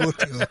 What's wrong with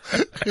you?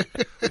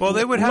 Well,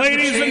 they would have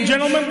Ladies and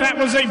gentlemen, that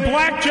was a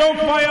black joke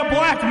by a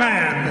black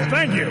man.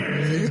 Thank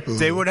you.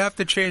 They would have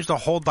to change the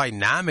whole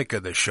dynamic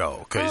of the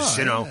show because,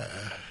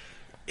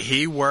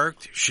 he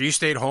worked, she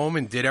stayed home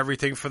and did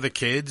everything for the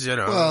kids, you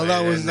know. Well,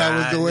 that was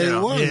the way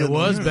it was. Yeah, it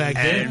was back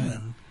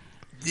then.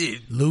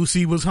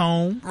 Lucy was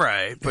home.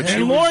 Right. But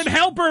and Lord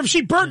help her if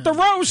she burnt the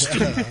roast.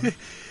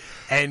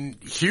 And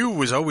Hugh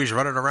was always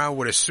running around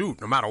with a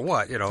suit, no matter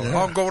what. You know,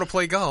 I'm going to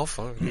play golf.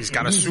 He's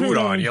got a suit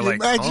on. You're like,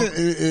 imagine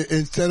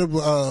instead of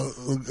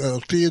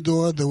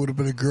Theodore, there would have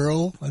been a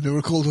girl, and they would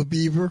have called her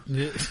Beaver.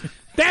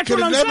 That's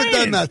what I'm never saying.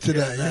 done that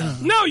today. Yeah.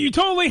 No, you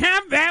totally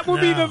have. That would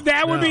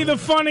be the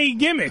funny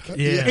gimmick.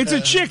 Yeah. It's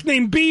a chick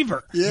named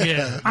Beaver.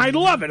 Yeah. I'd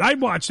love it.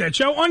 I'd watch that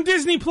show on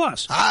Disney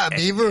Plus.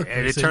 Beaver.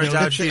 And it turns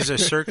out she's a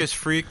circus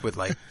freak with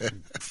like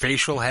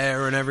facial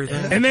hair and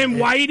everything. And then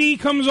Whitey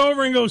comes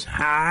over and goes,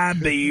 "Hi,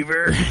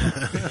 Beaver."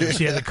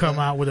 She had to come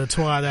out with a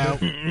twat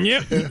out.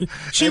 Yep.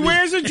 She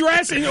wears a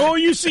dress, and all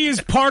you see is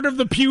part of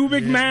the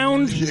pubic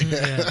mound.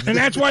 Yeah. And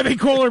that's why they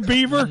call her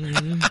Beaver.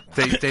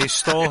 They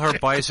stole her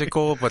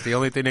bicycle, but the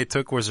only thing they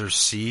took was her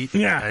seat.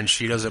 Yeah. And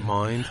she doesn't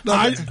mind. No,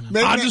 I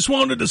just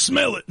wanted to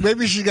smell it.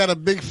 Maybe she got a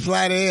big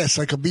flat ass,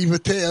 like a beaver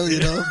tail, you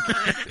know.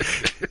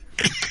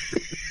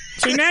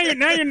 See, now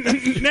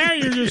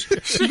you're just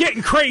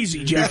getting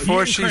crazy, Joe.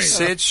 Before she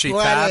sits, she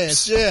flat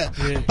taps. ass,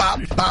 yeah. Bop,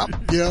 bop,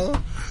 you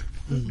know.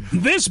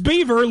 This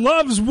beaver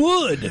loves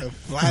wood.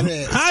 Flat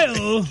ass.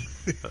 Hi-oh.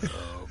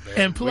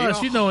 And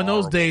plus, in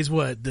those days,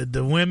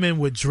 the women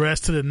would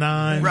dress to the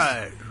nines.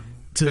 Right.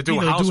 To do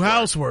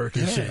housework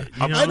and shit.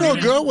 You know I know what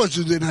a girl once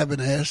who didn't have an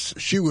ass.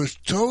 She was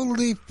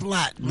totally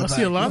flat. I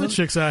see a lot of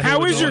chicks out here.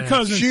 How is your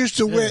cousin? She used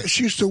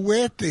to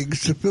wear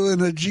things to fill in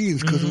her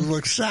jeans because it was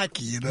like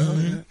sacky, you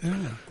know.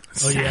 Yeah.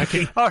 Oh yeah,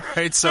 All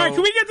right, so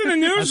can we get to the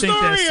news I think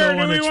story? that's so or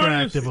do we want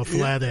unattractive, a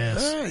flat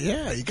ass.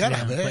 Yeah, you gotta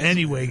have ass. But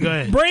anyway, go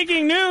ahead.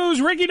 Breaking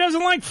news: Ricky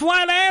doesn't like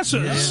flat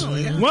asses.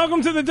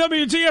 Welcome to the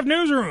WTF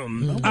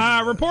newsroom.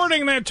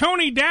 Reporting that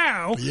Tony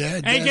Dow,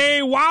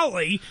 aka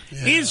Wally,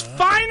 is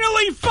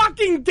finally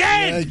fucking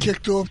dead. Yeah, he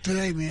kicked off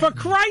today, man. For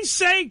Christ's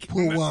sake,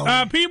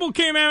 people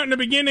came out in the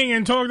beginning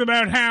and talked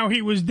about how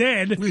he was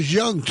dead. He was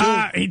young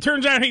too. He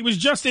turns out he was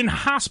just in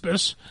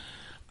hospice.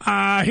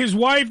 His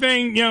wife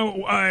then,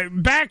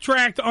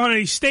 backtracked on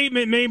a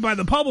statement made by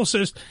the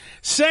publicist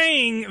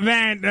saying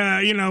that,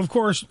 of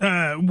course,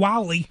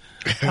 Wally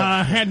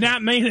had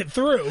not made it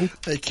through.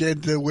 I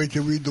can't wait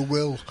to read the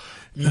will.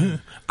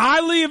 I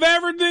leave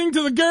everything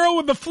to the girl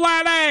with the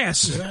flat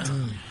ass.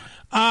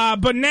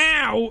 But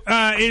now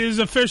it is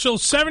official.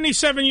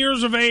 77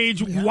 years of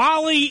age.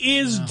 Wally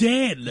is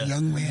dead.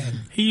 Young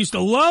man. He used to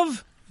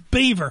love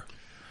beaver.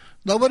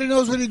 Nobody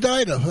knows what he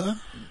died of, huh?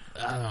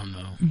 I don't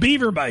know.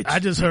 Beaver bites. I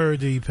just heard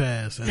that he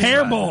passed.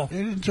 Hairball.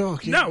 They didn't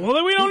talk. No,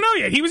 well, we don't know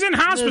yet. He was in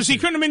hospice. He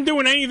couldn't have been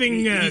doing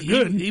anything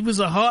good. He was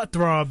a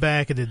heartthrob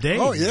back in the day.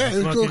 Oh, yeah.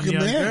 He was talking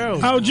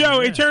man. Oh,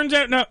 Joe, it turns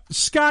out,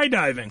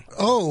 skydiving.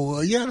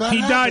 Oh, yeah, that He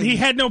happened. died. He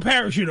had no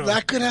parachute on.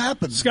 That could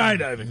happen.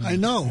 Skydiving. I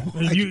know.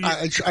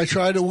 I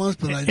tried it once,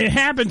 but it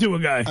happened to a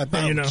guy. I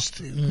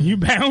bounced. You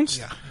bounced?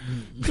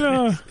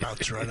 Yeah.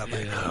 Bounced right up.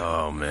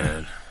 Oh,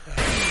 man.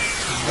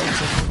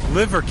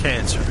 Liver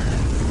cancer.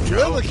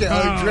 Liver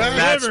cancer.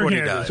 That's what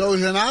he does. So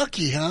he's an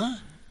alky, huh?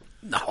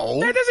 No.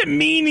 That doesn't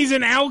mean he's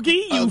an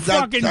alky,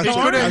 fucking that's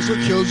dog. that's what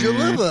kills your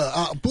liver.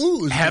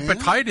 Booze.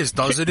 Hepatitis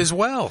does it as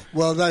well.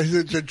 Well,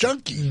 it's a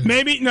junkie.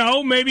 Maybe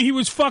he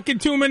was fucking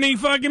too many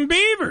fucking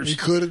beavers. He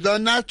could have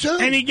done that too.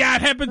 And he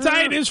got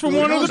hepatitis from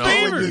one of the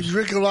beavers. When you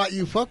drink a lot,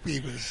 you fuck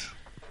beavers.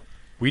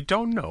 We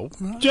don't know.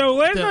 Joe,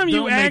 last time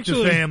you don't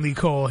actually... make the family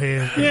call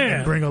here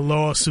and bring a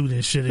lawsuit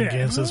and shit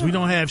against us. We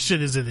don't have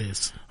shit as it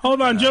is.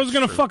 Hold on, Joe's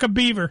going to fuck a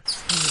beaver.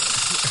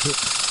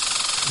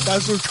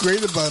 That's what's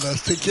great about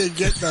us. They can't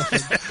get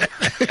nothing.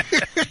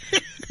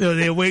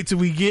 They'll wait till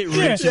we get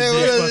rich and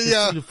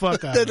then the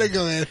fuck out. Then they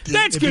go after you.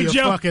 That's good,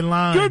 Joe.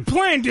 Good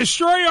plan.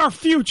 Destroy our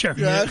future.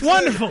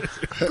 Wonderful.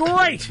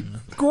 Great.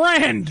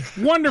 Grand.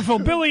 Wonderful.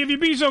 Billy, if you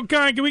be so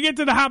kind, can we get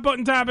to the hot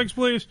button topics,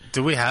 please?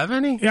 Do we have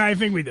any? Yeah, I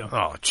think we do.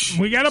 Oh, geez.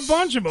 We got a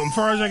bunch of them, as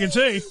far as I can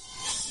see.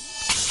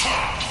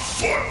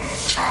 Hot button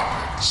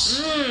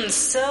topics.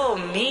 So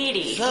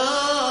meaty.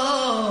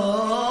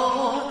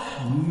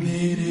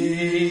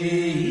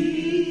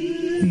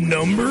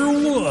 Number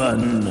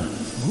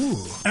one.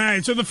 All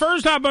right, so the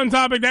first hot button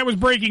topic, that was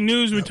breaking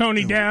news with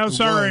Tony Dow.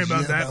 Sorry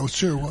about that. That was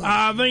true.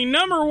 The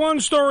number one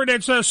story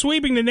that's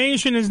sweeping the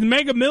nation is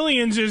Mega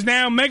Millions is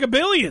now Mega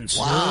Billions.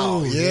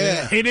 Wow,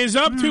 yeah. It is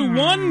up to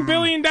 $1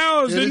 billion.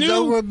 It's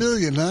over $1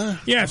 billion, huh?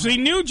 Yes, the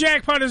new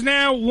jackpot is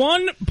now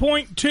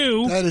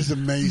 $1.2 That is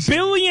amazing.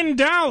 billion.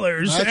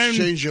 That's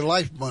changed your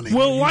life money.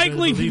 Will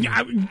likely...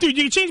 Dude,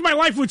 you changed my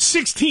life with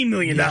 $16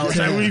 million. That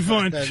would be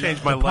fun.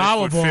 Changed my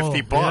life with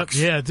 $50.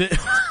 Yeah.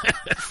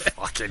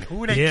 Fucking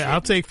who they Yeah, I'll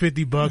take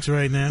 $50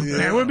 right now. Yeah.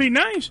 That would be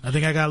nice. I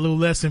think I got a little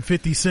less than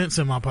 50 cents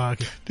in my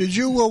pocket. Did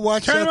you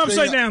watch Turn that him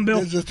upside down, Bill.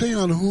 There's a thing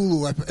on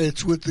Hulu.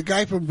 It's with the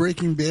guy from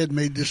Breaking Bad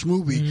made this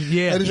movie.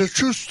 Yeah. And it's a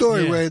true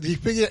story where he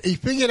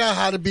figured out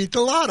how to beat the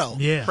lotto.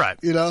 Yeah. Right.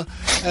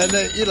 And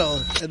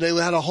they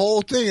had a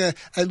whole thing.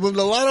 And when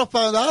the lotto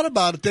found out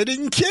about it, they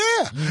didn't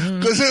care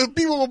because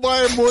people were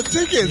buying more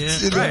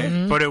tickets.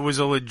 Right. But it was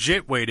a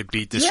legit way to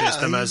beat the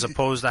system as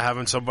opposed to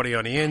having somebody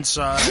on the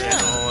inside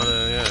and all of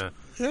that.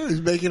 Yeah,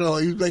 he's making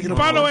a.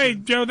 By the way,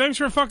 Joe, thanks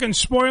for fucking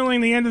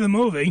spoiling the end of the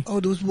movie. Oh,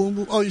 there was one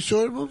movie. Oh, you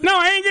saw the movie? No,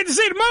 I didn't get to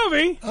see the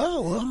movie.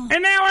 Oh, well.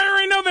 And now I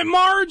already know that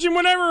Marge and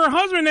whatever her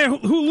husband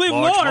who live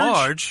large.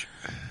 Marge.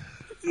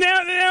 Now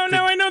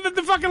I know that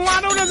the fucking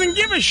Lotto doesn't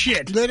give a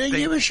shit. They didn't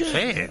give a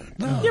shit.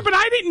 No. Yeah, but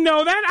I didn't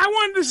know that. I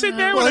wanted to sit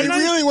there. Well, he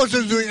really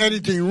wasn't doing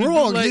anything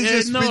wrong. He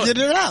just figured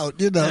it out,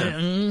 you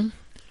know.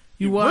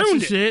 You watch the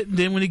shit, and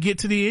then when you get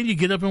to the end, you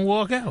get up and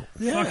walk out.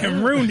 Yeah.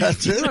 Fucking ruined it.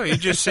 That's it. No, he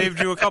just saved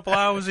you a couple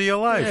hours of your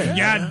life.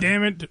 Yeah. God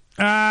damn it.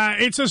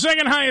 It's the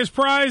second highest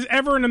prize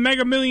ever in the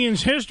Mega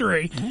Millions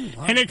history.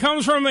 And it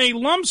comes from a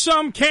lump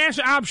sum cash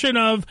option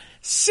of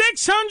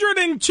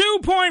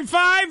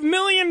 $602.5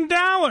 million.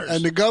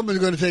 And the government's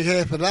going to take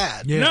half of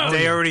that. Yeah. No,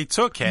 they already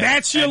took half.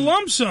 That's your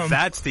lump sum.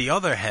 That's the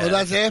other half. Well,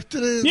 that's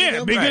after the...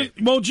 Yeah, because... Right.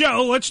 Well,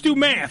 Joe, let's do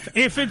math.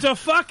 If it's a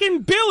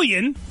fucking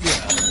billion...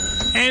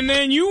 And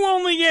then you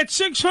only get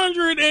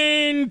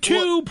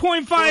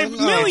 $602.5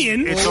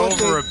 million. It's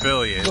over a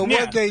billion. So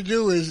what they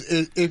do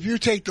is if you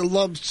take the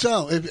lump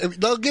sum, if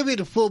they'll give you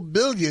the full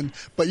billion,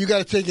 but you got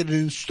to take it in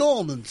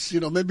installments.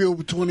 Maybe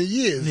over 20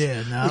 years.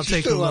 Yeah, now I'll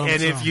take the lump sum.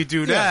 And if you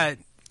do that,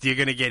 you're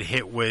going to get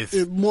hit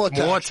with more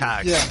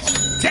tax. Yeah.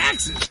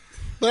 Taxes.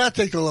 But I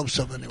take the lump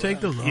sum anyway.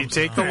 Take the lump you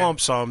take the lump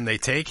sum, they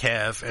take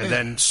half, and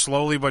then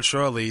slowly but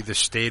surely, the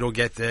state will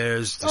get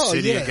theirs, the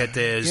city will get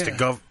theirs,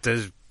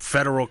 the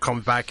federal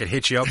comes back and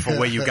hits you up for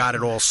where you got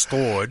it all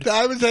stored.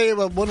 I was telling you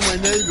about one of my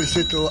neighbors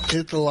hit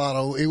the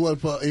lotto. He won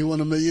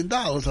 $1 million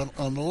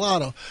on the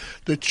lotto.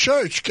 The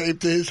church came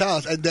to his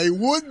house and they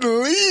wouldn't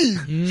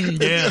leave.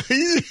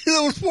 It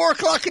was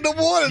 4:00 in the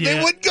morning.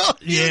 They wouldn't go.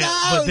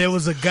 But there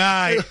was a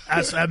guy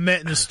I met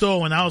in the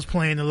store when I was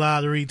playing the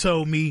lottery. He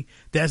told me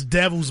that's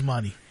devil's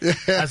money.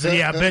 I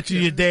said, I bet you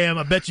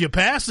your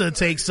pastor will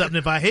take something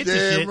if I hit the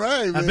shit.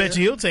 Right, I bet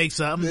you he'll take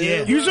something.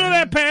 Yeah. You saw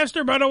that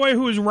pastor, by the way,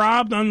 who was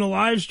robbed on the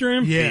live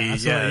stream? Yeah, I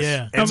saw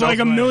it, Of like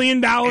 $1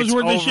 million worth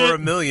of shit. Over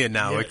 $1 million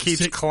now. It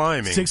keeps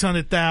climbing.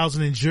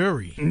 $600,000 in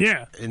jewelry.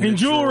 Yeah, in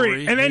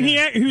jewelry. And then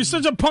he was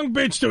such a punk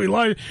bitch too. He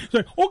lied. He's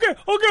like, okay.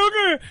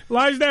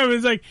 Lies down.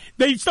 It's like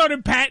they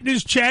started patting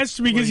his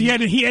chest because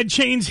he had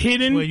chains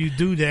hidden. Well, you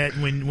do that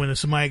when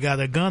somebody got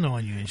a gun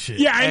on you and shit.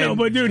 Yeah, I know,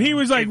 but dude, he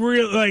was like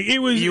real. Like it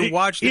was. You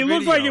watched. It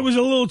looked like it was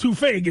a little too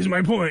fake. Is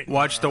my point.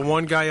 Watch the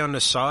one guy on the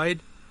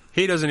side.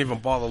 He doesn't even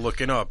bother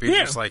looking up. He's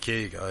just like, here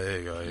you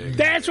go.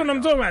 That's what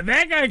I'm talking about.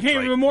 That guy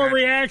came with more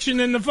reaction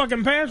than the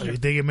fucking pastor. You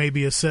think it may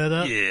be a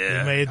setup?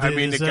 Yeah.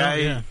 The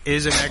guy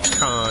is an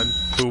ex-con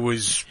who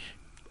was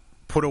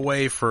put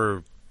away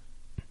for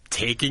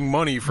taking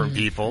money from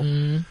people.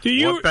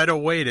 What better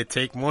way to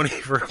take money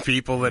from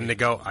people than to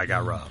go, I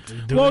got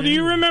robbed? Do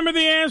you remember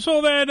the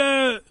asshole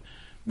that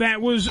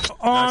was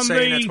on Not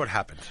saying that's what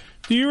happened.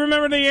 Do you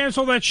remember the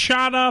asshole that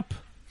shot up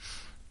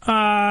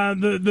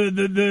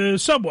the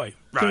subway?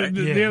 Right.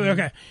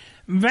 Okay.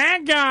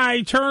 That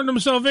guy turned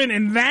himself in,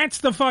 and that's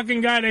the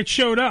fucking guy that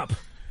showed up.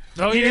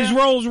 In his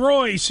Rolls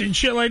Royce and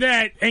shit like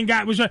that, and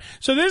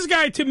so this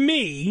guy, to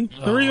me,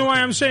 the reason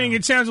why I'm saying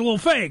it sounds a little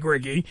fake,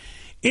 Ricky,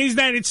 is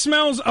that it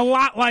smells a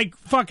lot like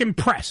fucking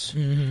press.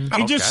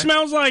 It just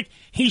smells like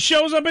he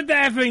shows up at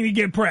that thing to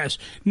get press.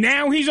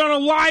 Now he's on a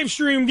live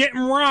stream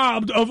getting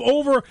robbed of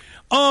over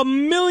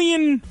 $1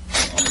 million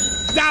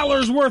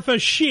worth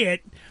of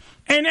shit.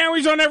 And now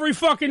he's on every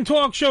fucking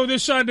talk show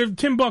this side of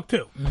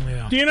Timbuktu.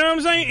 Yeah. Do you know what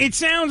I'm saying? It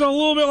sounds a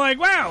little bit like,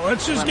 wow,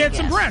 let's just get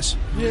some press.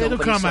 Yeah, it'll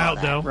come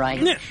out, though.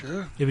 Right. Yeah.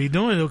 Sure. If he's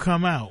doing it, it'll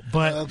come out.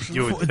 But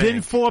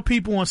didn't 4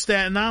 people on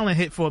Staten Island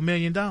hit for $1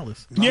 million?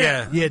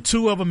 Yeah. Yeah,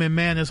 2 of them in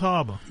Manus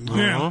Harbor.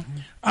 Yeah.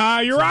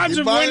 Your odds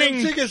of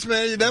winning tickets,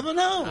 man. You never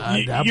know.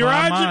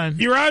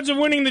 Your odds of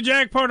winning the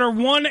jackpot are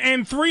 1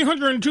 in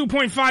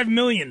 302.5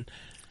 million.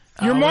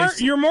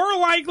 You're more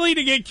likely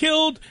to get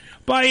killed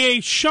by a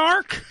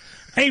shark,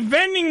 a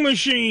vending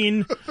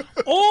machine,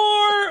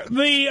 or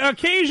the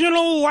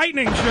occasional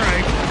lightning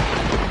strike.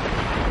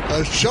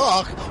 A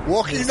shark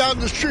walking down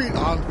the street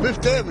on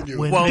 5th Avenue.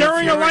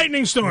 During a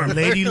lightning storm. When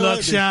Lady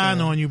Luck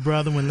shine on you,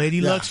 brother. When Lady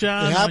Luck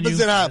shine on you. It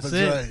happens,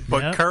 right.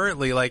 But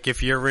currently, like,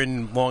 if you're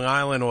in Long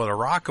Island or the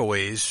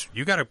Rockaways,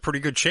 you got a pretty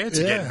good chance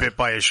of getting bit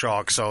by a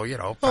shark. So,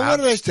 well, what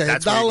did I say?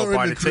 That's $1 in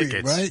the dream,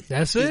 tickets. Right?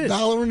 That's it.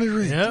 $1 in the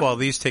dream. Yep. Well,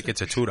 these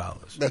tickets are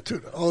 $2. That's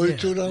only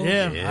 $2?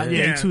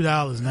 Yeah.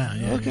 $2 now.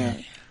 Yeah.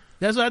 Okay.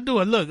 That's what I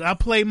do. Look, I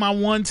play my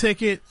 1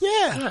 ticket.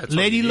 Yeah.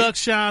 Lady Luck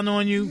shine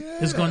on you.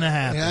 It's going to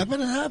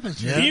happen. It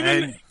happens. Yeah.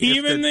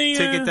 Even the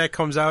ticket that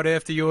comes out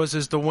after yours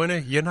is the winner,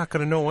 you're not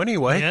going to know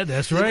anyway. Yeah,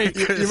 that's right.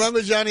 You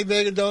remember Johnny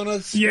Bag of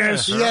Donuts?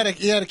 Yes. He had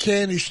a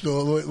candy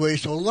store where he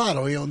sold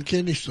lotto. He owned a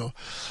candy store.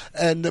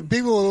 And the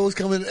people would always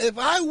come in, if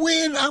I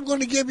win, I'm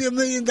going to give you $1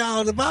 million.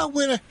 If I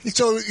win,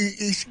 so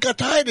he got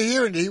tired of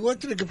hearing it. He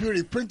went to the computer.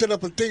 He printed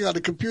up a thing on the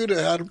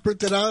computer, how to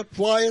print it out,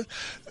 flyers,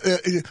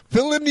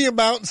 fill in the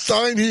amount, and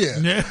sign here.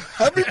 Yeah.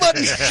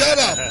 Everybody shut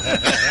up.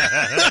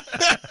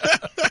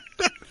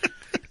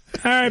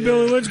 All right,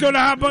 Billy, let's go to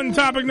hot button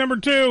topic number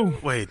 2.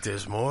 Wait,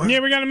 there's more?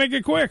 Yeah, we got to make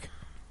it quick.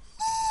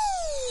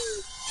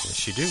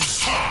 Yes, you do.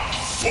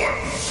 Hot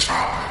button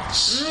topics.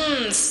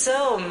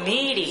 So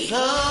meaty. So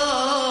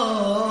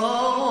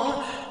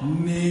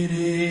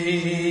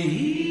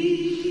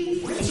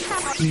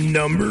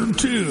number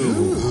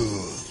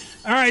 2.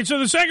 All right, so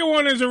the second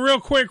one is a real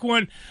quick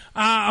one.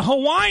 A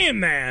Hawaiian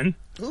man,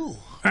 all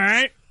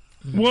right,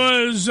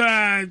 was,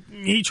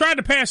 he tried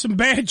to pass some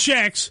bad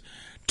checks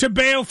to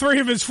bail 3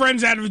 of his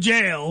friends out of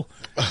jail,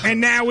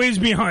 and now is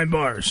behind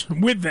bars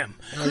with them.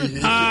 You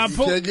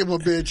can't give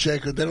them a bad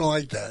check, they don't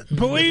like that.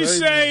 Police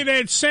say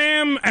that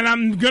Sam, and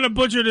I'm going to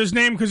butcher this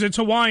name because it's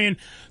Hawaiian,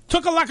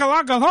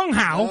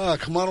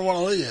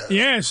 Tukalakalakalonghau.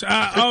 Yes,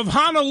 of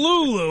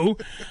Honolulu,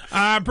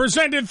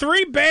 presented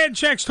 3 bad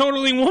checks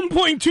totaling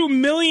 $1.2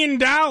 million.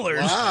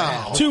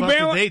 Wow. To What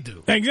bail, did they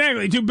do?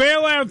 Exactly, to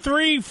bail out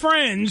 3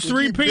 friends,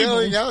 3 people.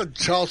 Bailing out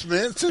Charles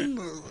Manson?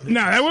 No,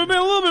 that would have been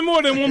a little bit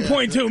more than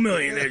 $1.2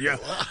 million. There you go.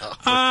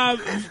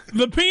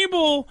 The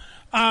people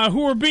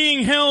who were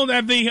being held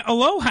at the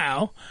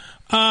Aloha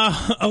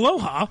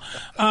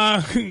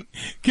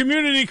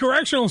Community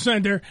Correctional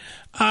Center.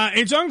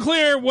 It's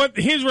unclear what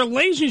his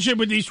relationship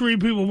with these 3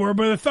 people were,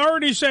 but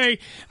authorities say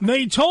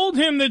they told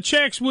him the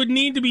checks would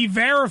need to be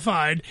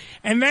verified,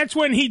 and that's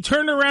when he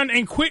turned around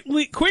and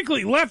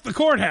quickly left the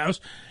courthouse.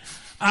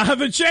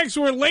 The checks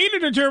were later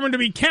determined to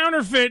be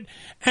counterfeit,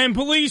 and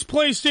police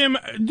placed him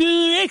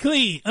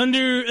directly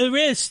under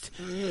arrest.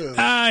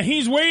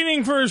 He's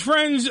waiting for his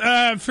friends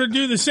to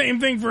do the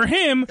same thing for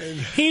him.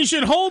 He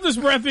should hold his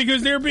breath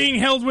because they're being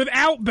held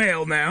without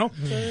bail now.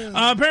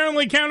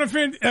 Apparently,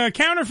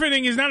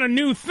 counterfeiting is not a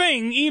new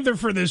thing either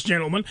for this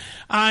gentleman.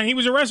 He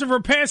was arrested for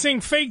passing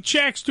fake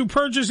checks to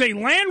purchase a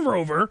Land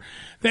Rover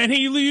that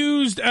he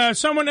used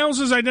someone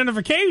else's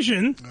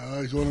identification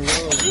He's one of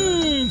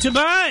those. to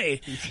buy.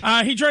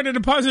 He tried to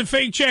deposit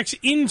fake checks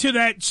into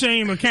that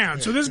same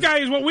account. So this guy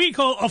is what we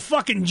call a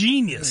fucking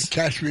genius.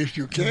 Catch me if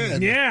you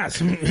can.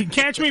 Yes.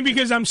 Catch me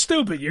because I'm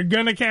stupid. You're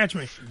going to catch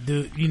me.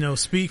 Dude,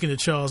 speaking of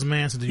Charles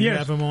Manson, do you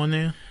have him on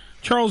there?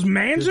 Charles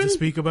Manson? Did you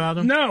speak about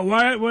him? No.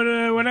 What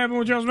happened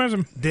with Charles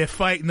Manson? They're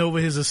fighting over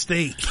his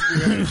estate.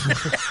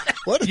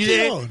 What you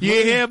didn't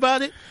hear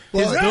about it?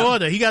 His What?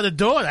 daughter. He got a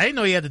daughter. I didn't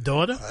know he had a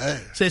daughter.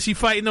 Said she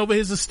fighting over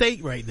his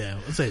estate right now.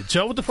 I said,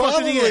 Joe, what the fuck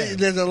did he have?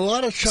 There's a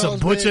lot of Charles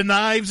Some butcher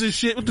knives and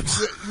shit. What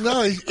the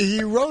No,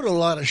 he wrote a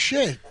lot of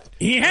shit.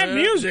 He had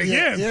music,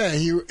 yeah. Yeah,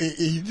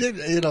 he did,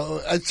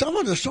 and some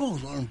of the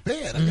songs weren't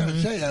bad, I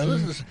gotta tell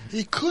you.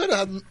 He could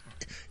have,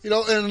 in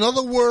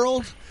another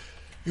world,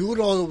 you would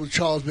know what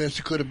Charles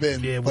Manson could have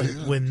been. Yeah,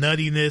 when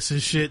nuttiness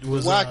and shit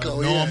was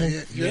wacko, normal.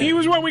 Yeah. He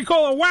was what we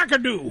call a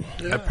wackadoo.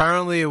 Yeah.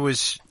 Apparently,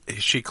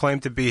 she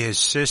claimed to be his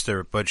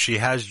sister, but she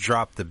has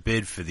dropped the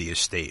bid for the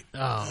estate.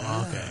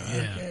 Oh, okay,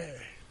 yeah.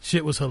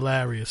 Shit was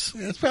hilarious.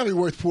 Yeah, it's probably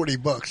worth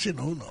 $40,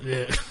 who knows?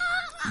 Yeah.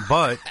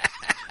 But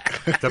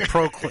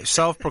the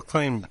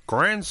self-proclaimed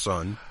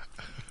grandson,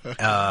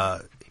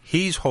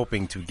 he's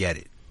hoping to get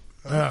it.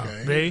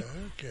 Okay.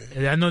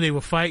 And I know they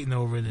were fighting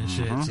over it and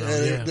shit. So,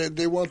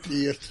 They want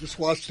the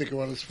swastika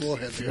on his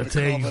forehead. They're I'll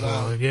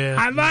tell you, yeah.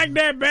 I'd like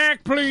that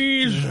back,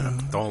 please.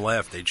 Don't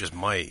laugh. They just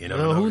might.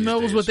 Who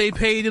knows what they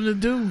paid him to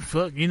do?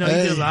 Fuck, he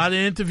did a lot of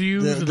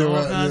interviews and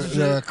all kinds of shit.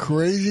 There are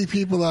crazy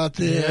people out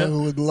there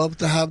who would love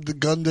to have the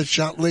gun that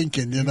shot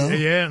Lincoln, Yeah.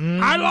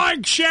 Mm-hmm. I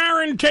like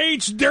Sharon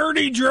Tate's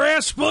dirty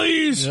dress,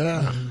 please.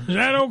 Yeah. Is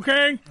that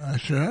okay?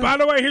 Sure. By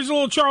the way, here's a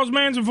little Charles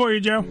Manson for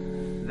you, Joe.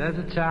 There's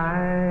a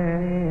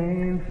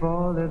time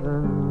for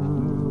living.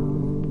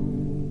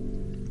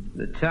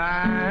 The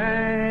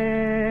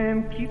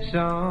time keeps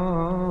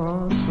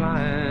on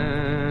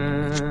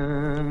flying.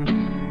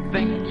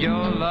 Think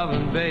you're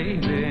loving,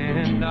 baby,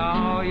 and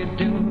all you're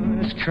doing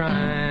is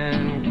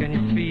crying. Can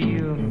you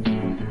feel?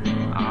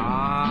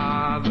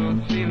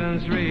 Those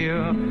feelings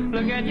real.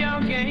 Look at your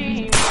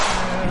game.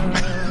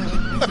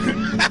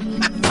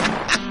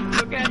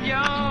 Look at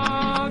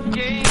your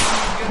game.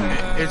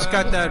 It's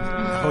got that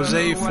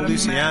Jose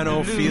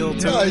Feliciano feel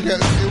to it. It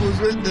was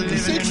written in the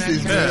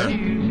 60s, man.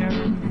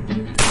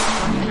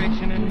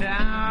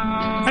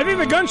 I think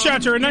the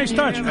gunshots are a nice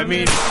touch. I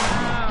mean,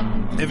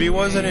 if he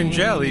wasn't in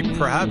jail, he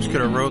perhaps could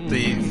have wrote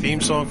the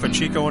theme song for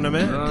Chico and the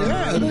Man.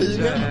 Yeah, there you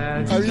go.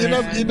 I mean,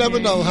 you never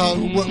know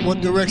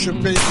what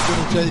direction fate is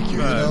going to take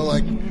you.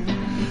 Like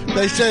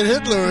they said,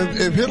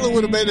 if Hitler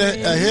would have made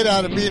a hit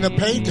out of being a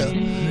painter,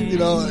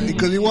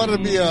 because he wanted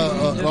to be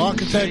an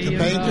architect, a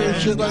painter,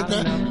 and shit like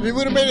that, he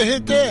would have made a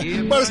hit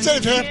there. But it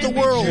saved half the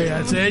world. Yeah,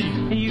 I tell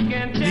you,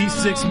 at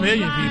least 6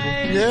 million people.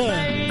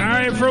 Yeah. All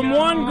right, from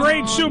one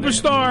great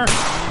superstar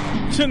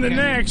to the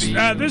next.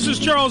 This is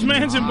Charles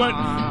Manson, but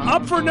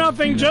Up for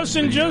Nothing,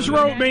 Justin just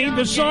wrote me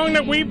the song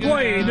that we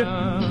played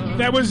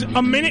that was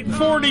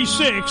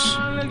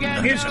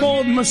 1:46. It's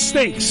called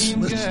Mistakes.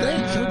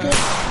 Mistakes, okay.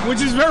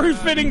 Which is very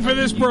fitting for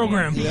this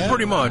program. Yeah.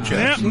 Pretty much,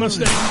 yeah.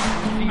 Mistakes.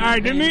 All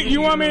right,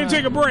 you want me to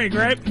take a break,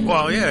 right?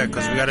 Well, yeah,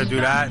 because we got to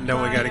do that, and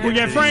then we got to get... We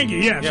got Frankie,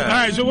 yes. Yeah. All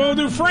right, so we'll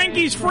do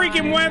Frankie's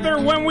Freaking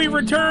Weather when we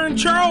return.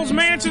 Charles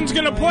Manson's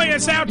going to play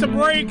us out to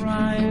break.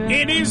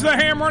 It is the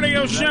Ham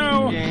Radio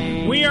Show.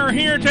 We are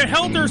here to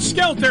helter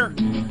skelter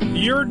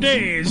your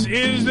days.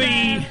 Is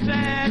the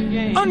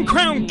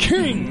uncrowned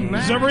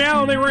kings of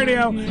reality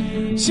radio.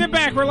 Sit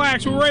back,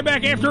 relax. We'll be right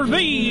back after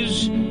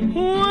these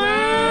ones.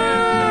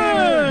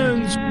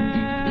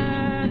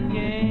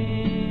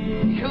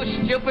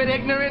 stupid,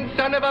 ignorant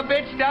son of a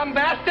bitch, dumb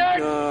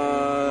bastard!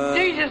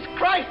 Jesus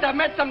Christ, I've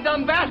met some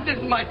dumb bastards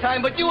in my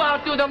time, but you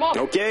outdo them all.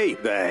 Okay,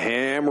 the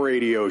Ham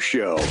Radio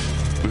Show.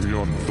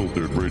 The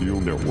Unfiltered Radio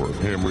Network,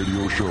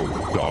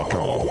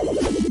 hamradioshow.com.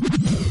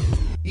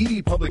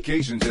 ED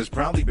Publications has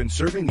proudly been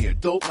serving the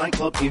adult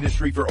nightclub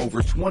industry for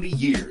over 20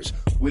 years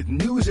with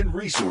news and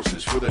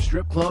resources for the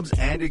strip clubs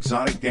and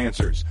exotic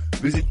dancers.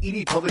 Visit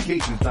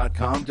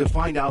edpublications.com to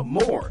find out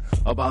more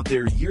about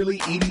their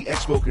yearly ED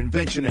Expo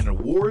convention and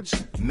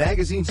awards,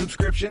 magazine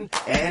subscription,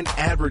 and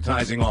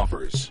advertising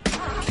offers.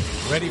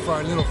 Ready for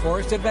our little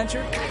forest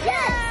adventure?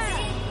 Yes!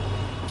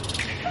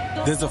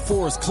 There's a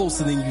forest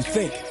closer than you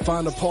think.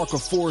 Find a park or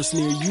forest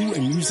near you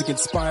and music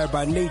inspired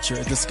by nature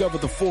at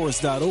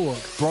discovertheforest.org.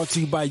 Brought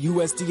to you by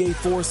USDA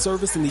Forest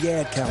Service and the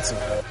Ad Council.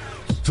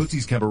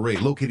 Tootsie's Cabaret,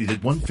 located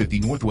at 150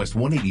 Northwest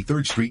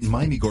 183rd Street in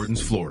Miami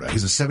Gardens, Florida,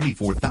 is a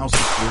 74,000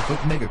 square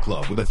foot mega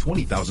club with a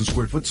 20,000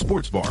 square foot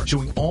sports bar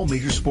showing all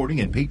major sporting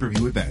and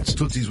pay-per-view events.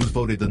 Tootsie's was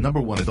voted the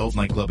 #1 adult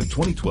nightclub in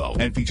 2012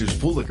 and features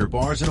full liquor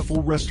bars and a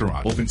full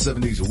restaurant. Open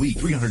 7 days a week,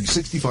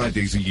 365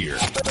 days a year.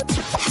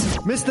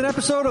 Missed an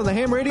episode of the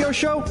Ham Radio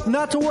Show?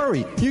 Not to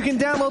worry. You can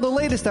download the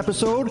latest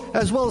episode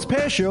as well as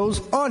past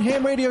shows on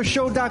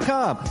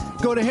hamradioshow.com.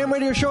 Go to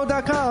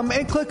hamradioshow.com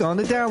and click on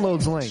the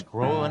downloads link.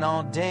 Scrolling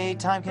all day,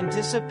 time can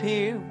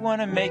disappear.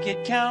 Wanna make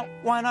it count?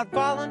 Why not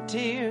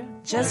volunteer?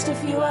 Just a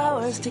few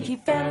hours to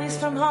keep families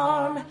from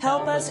harm.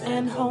 Help us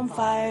end home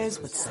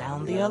fires with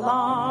Sound the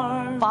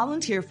Alarm.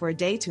 Volunteer for a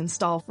day to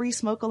install free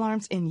smoke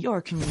alarms in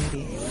your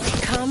community.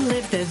 Come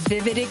live the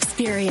vivid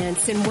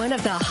experience in one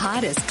of the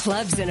hottest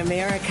clubs in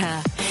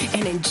America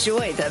and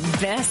enjoy the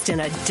best in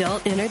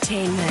adult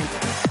entertainment.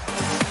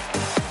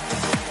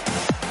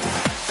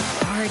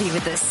 Party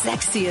with the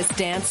sexiest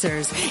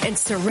dancers and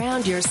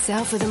surround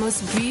yourself with the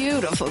most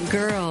beautiful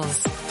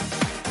girls.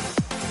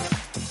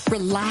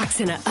 Relax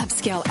in an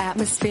upscale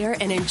atmosphere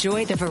and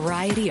enjoy the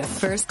variety of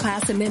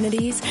first-class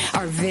amenities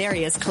our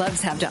various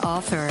clubs have to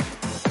offer.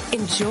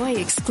 Enjoy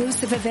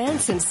exclusive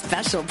events and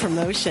special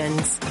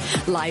promotions,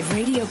 live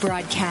radio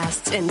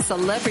broadcasts, and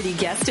celebrity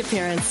guest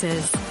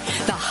appearances.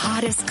 The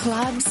hottest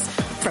clubs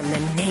from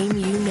the name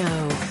you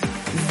know.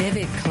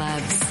 Vivid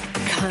Clubs.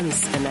 Come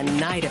spend the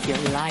night of your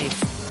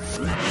life.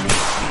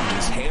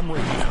 It's Ham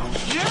Radio.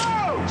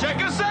 Yo!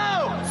 Check us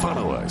out!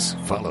 Follow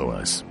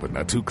us, but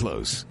not too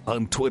close,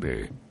 on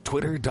Twitter.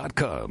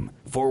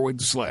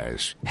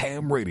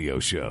 Twitter.com/Ham Radio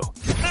Show.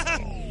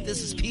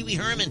 This is Pee Wee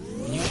Herman,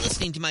 and you're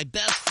listening to my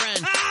best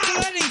friend,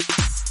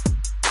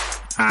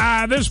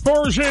 This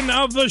portion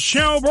of the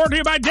show brought to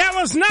you by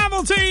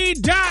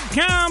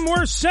DallasNovelty.com,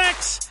 where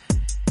sex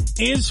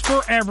is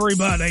for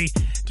everybody.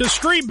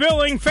 Discreet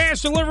billing,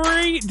 fast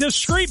delivery,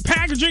 discreet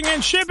packaging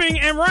and shipping.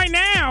 And right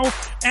now,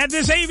 at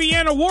this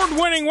AVN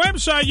award-winning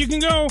website, you can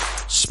go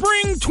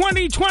Spring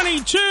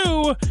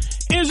 2022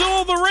 is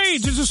all the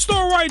rage. There's a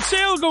store-wide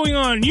sale going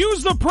on.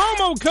 Use the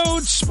promo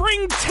code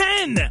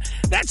SPRING10.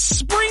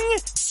 That's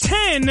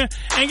SPRING10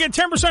 and get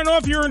 10%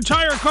 off your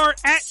entire cart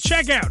at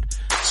checkout.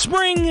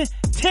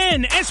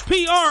 SPRING10,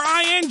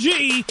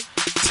 SPRING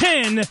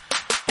 10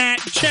 at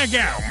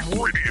checkout.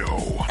 Radio.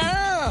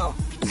 Oh,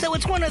 so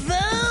it's one of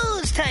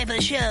those type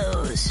of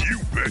shows. You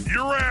bet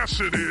your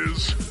ass it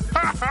is.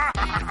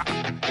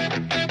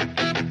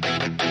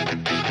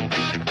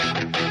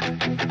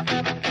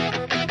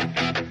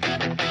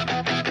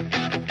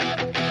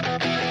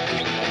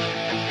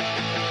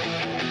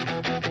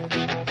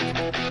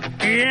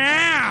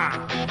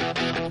 Yeah!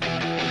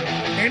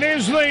 It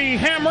is the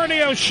Ham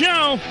Radio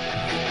Show.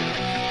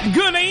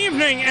 Good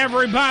evening,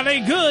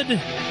 everybody.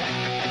 Good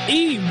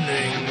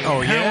evening.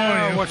 Oh,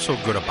 yeah? What's so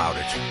good about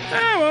it?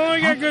 Well,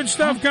 we got good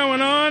stuff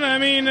going on. I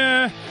mean,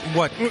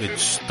 what good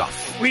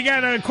stuff? We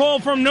got a call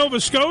from Nova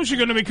Scotia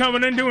going to be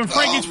coming in doing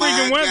Frankie's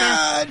Freaking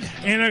Weather.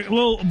 And a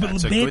little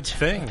That's bit. a good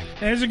thing.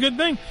 That's a good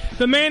thing.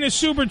 The man is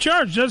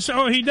supercharged.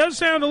 He does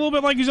sound a little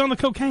bit like he's on the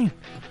cocaine.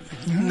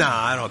 Nah,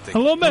 I don't think. A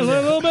little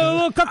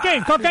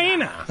cocaine.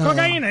 Cocaine.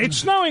 It's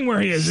snowing where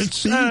he is.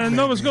 It's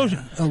Nova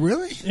Scotia. Oh,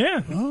 really?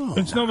 Yeah. Oh.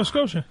 It's Nova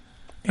Scotia.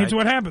 It's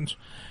what happens.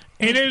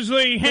 It is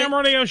the Ham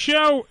Radio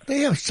Show. They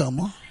have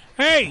summer.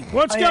 Hey,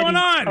 what's going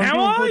on? How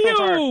are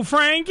you,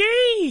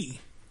 Frankie?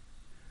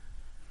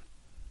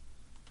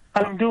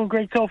 I'm doing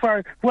great so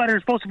far. Weather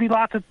is supposed to be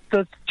lots of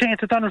the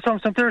chance of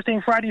thunderstorms on Thursday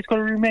and Friday. It's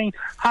going to remain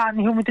hot and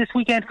humid this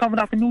weekend, coming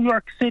up in New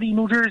York City,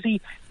 New Jersey,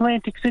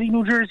 Atlantic City,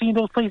 New Jersey, and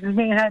those places,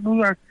 Manhattan,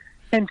 New York,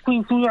 and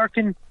Queens, New York,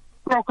 and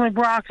Brooklyn,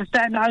 Bronx, and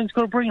Staten Island. Is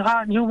going to bring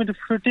hot and humid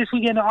for this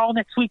weekend and all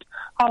next week,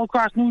 all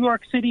across New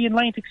York City,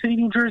 Atlantic City,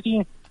 New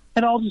Jersey,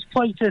 and all these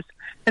places.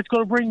 It's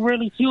going to bring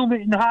really humid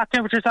and hot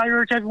temperatures. I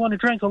urge everyone to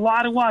drink a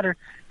lot of water.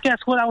 Guess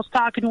what? I was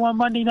talking to on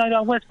Monday night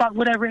on Westbound,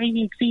 whatever,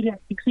 Amy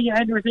Excedia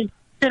Henderson.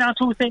 Then on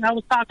Tuesday, I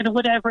was talking to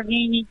whatever,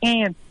 Amy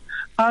Ann.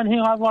 on the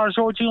Hot Water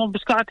Show with Gio and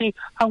Bisconti.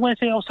 On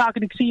Wednesday, I was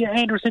talking to Xia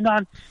Anderson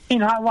on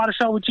In Hot Water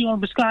Show with Gio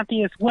and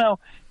Bisconti as well.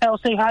 I will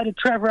say hi to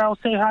Trevor. I will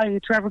say hi to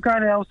Trevor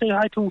Garner. I will say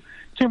hi to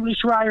Kimberly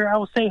Schreier. I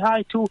will say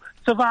hi to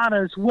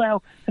Savannah as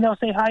well. And I'll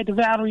say hi to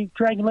Valerie,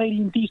 Dragon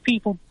Lady, and these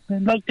people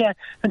and like that.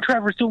 And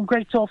Trevor's doing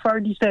great so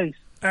far these days.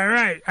 All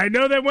right. I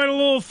know that went a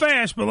little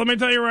fast, but let me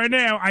tell you right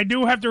now, I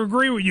do have to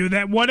agree with you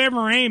that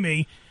whatever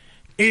Amy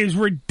is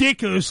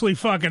ridiculously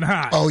fucking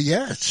hot. Oh,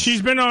 yes.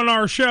 She's been on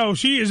our show.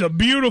 She is a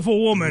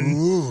beautiful woman.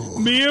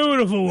 Ooh.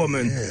 Beautiful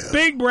woman. Yeah.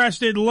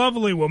 Big-breasted,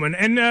 lovely woman.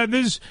 And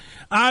this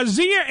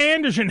Zia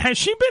Anderson, has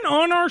she been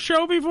on our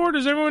show before?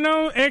 Does everyone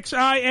know?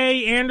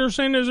 Xia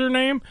Anderson is her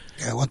name?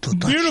 Yeah, what the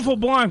beautiful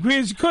blonde.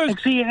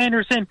 Xia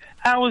Anderson.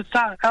 I was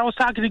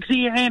talking to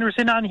Xia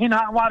Anderson on the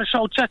Hot Water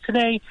Show just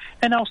today,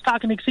 and I was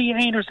talking to Xia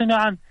Anderson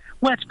on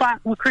Wet Spot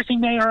with Chrissy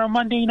Mayer on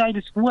Monday night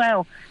as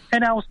well.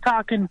 And I was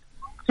talking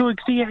to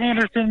Xia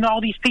Anderson and all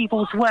these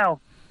people as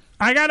well.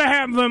 I gotta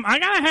have them. I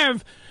gotta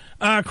have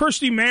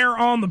Christy Mayer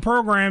on the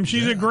program.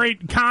 She's a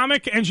great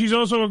comic, and she's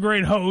also a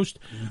great host.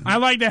 I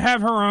like to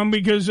have her on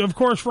because, of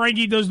course,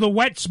 Frankie does the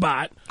Wet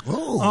Spot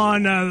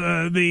on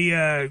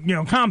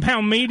the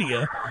Compound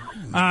Media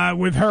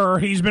with her.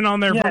 He's been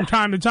on there from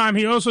time to time.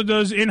 He also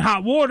does In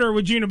Hot Water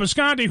with Gina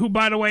Bisconti, who,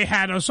 by the way,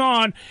 had us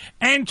on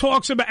and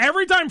talks about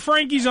every time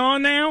Frankie's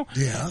on now.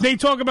 Yeah. They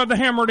talk about the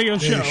Ham Radio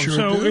Show,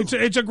 so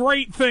it's a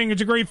great thing.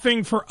 It's a great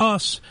thing for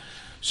us.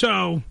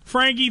 So,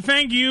 Frankie,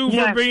 thank you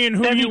for being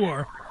who you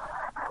are.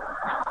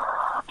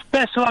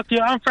 Best of luck to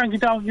you. I'm Frankie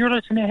Down. You're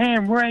listening to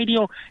Ham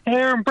Radio.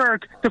 Aaron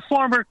Berg, the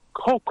former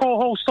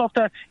co-host of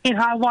the In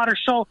Hot Water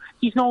Show,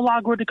 he's no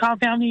longer with the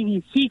Compound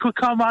Media. He could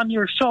come on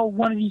your show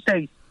one of these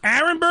days.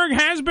 Aaron Berg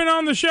has been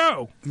on the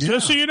show.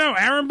 Just so you know,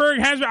 Aaron Berg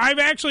has been. I've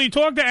actually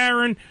talked to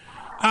Aaron.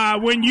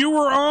 When you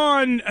were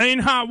on In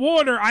Hot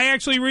Water, I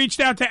actually reached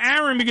out to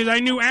Aaron because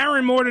I knew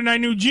Aaron more than I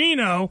knew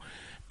Gino.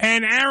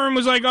 And Aaron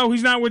was like, oh,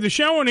 he's not with the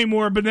show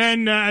anymore. But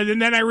then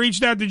I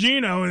reached out to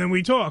Gino, and then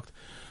we talked.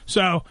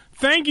 So,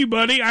 thank you,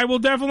 buddy. I will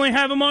definitely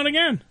have him on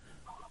again.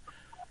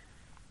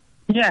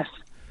 Yes.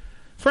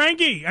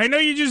 Frankie, I know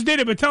you just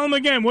did it, but tell them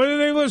again. What are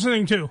they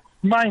listening to?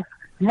 My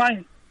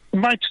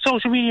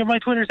social media, my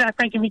Twitter is at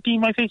Frankie McD.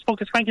 My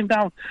Facebook is Frankie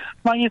Down.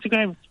 My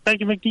Instagram is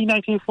Frankie McD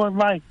 1984.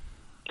 My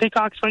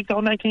TikTok is Frank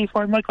Down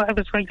 1984. My Club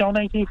is Frank Down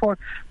 1984.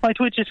 My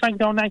Twitch is Frank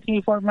Down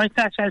 1984. My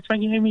Snapchat is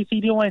Frankie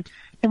MECDON.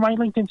 And my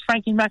LinkedIn is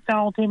Frankie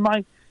McDonald. And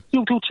my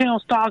YouTube channel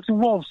is Dogs and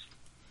Wolves.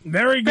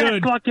 Very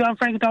good. Good luck to you. I'm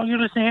Frankie Down. You're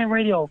listening to Ham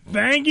Radio.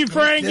 Thank you,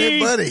 Frankie.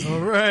 Yeah, buddy. All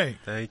right.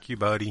 Thank you,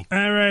 buddy.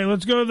 All right,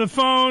 let's go to the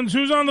phones.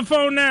 Who's on the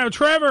phone now?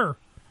 Trevor.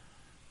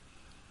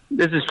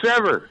 This is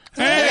Trevor.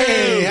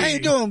 Hey, how you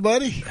doing,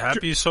 buddy?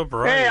 Happy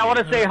sobriety. Hey, I want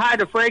to say hi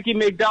to Frankie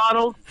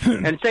McDonald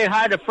and say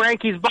hi to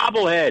Frankie's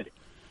bobblehead.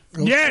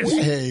 Yes.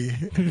 Hey.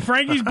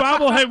 Frankie's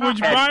bobblehead,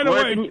 which, by the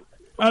way,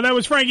 that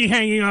was Frankie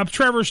hanging up.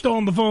 Trevor's still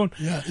on the phone.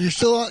 Yeah, you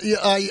still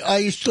are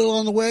you still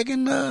on the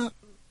wagon,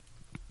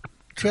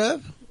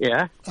 Trev?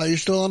 Yeah. Are you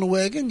still on the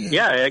wagon?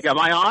 Yeah. Am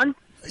I on?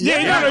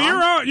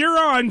 Yeah, you're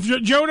on.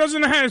 Joe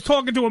doesn't know how to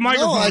talk into a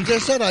microphone. No, I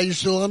just said, are you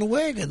still on the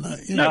wagon?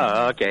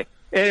 Oh, okay.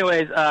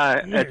 Anyways,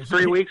 it's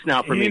 3 weeks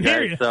now for me,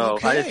 guys. So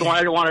I just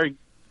wanted to.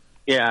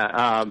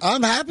 Yeah.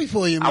 I'm happy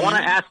for you, man. I want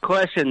to ask a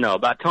question, though,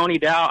 about Tony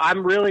Dow.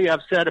 I'm really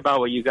upset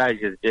about what you guys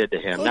just did to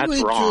him. That's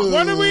wrong.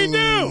 What did we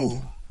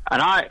do?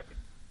 And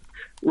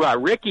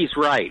Ricky's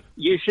right.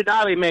 You should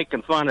not be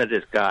making fun of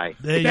this guy.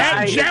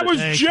 That was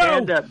Joe.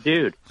 Stand-up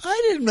dude.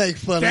 I didn't make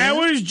fun of him. That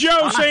was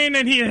Joe saying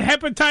that he had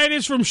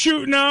hepatitis from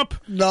shooting up.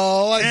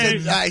 No,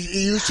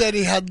 you said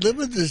he had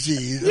liver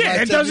disease.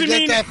 Yeah, it doesn't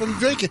mean... mean... that from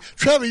drinking.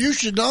 Trevor, you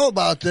should know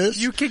about this.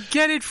 You could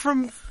get it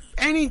from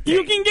anything.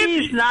 You can get.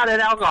 He's not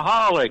an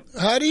alcoholic.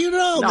 How do you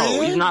know, man?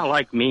 No, he's not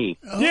like me.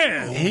 Oh.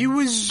 Yeah, he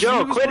was.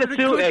 Joe, quit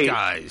assuming.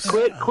 Guys,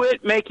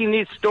 quit making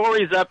these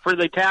stories up for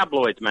the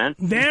tabloids, man.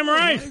 Damn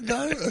right.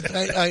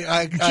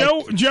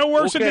 Joe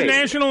works at the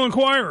National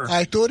Enquirer.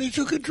 I thought he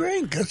took a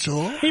drink. That's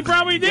all. He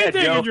probably did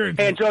take a drink.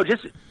 And Joe,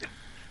 just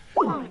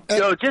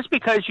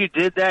because you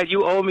did that,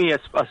 you owe me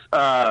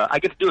I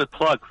get to do a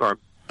plug for him.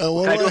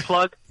 Can I do a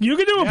plug? You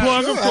can do a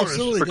plug, sure, of course.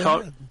 Absolutely.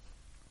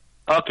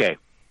 Okay.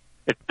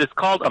 It's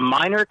called A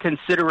Minor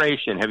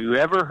Consideration. Have you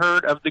ever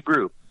heard of the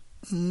group?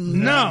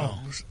 No.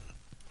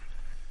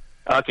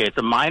 Okay, it's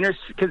a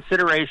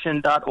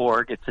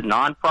minorconsideration.org. It's a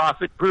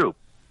nonprofit group.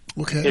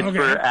 Okay. It's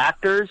for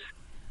actors,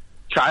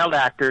 child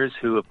actors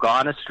who have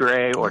gone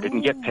astray or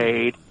didn't get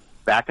paid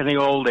back in the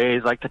old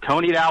days, like the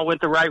Tony Dow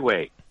went the right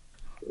way.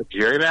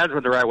 Jerry Madden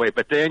went the right way.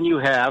 But then you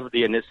have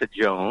the Anissa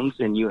Jones,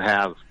 and you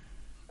have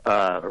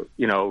Dana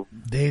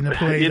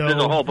Plato,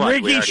 there's a whole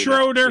bunch. Ricky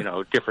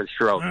Schroeder, different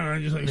strokes.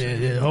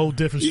 Whole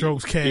different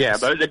strokes cast. Yeah,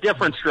 but the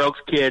different strokes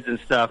kids and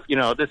stuff.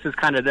 This is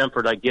kind of them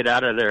for get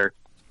out of their.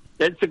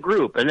 It's a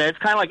group, and it's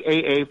kind of like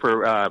AA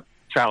for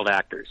child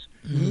actors.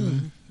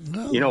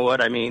 No. You know what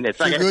I mean?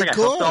 It's like a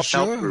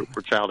self-help group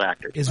for child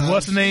actors. Is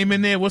what's the name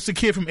in there? What's the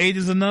kid from Age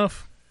Is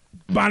Enough?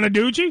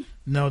 Bonaducci?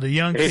 No, the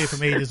young kid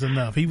from 8 is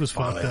Enough. He was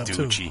fucked up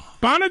too.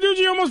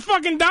 Bonaducce almost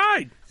fucking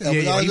died. Yeah,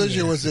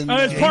 Bonaducce was in.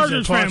 It's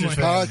Partridge Family.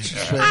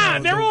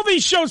 There all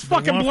these shows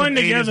fucking blend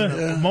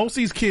together. Most of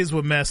these kids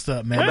were messed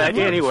up, man. But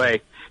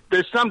anyway,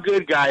 there's some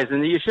good guys,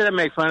 and you shouldn't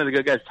make fun of the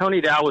good guys.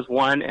 Tony Dow was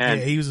one, and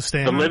he was a the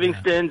stand-up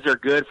Livingstons are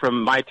good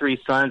from My Three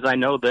Sons. I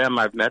know them.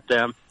 I've met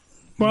them.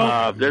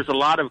 Well, there's a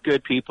lot of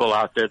good people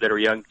out there that are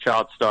young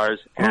child stars,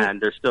 and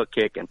they're still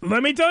kicking.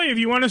 Let me tell you, if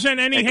you want to send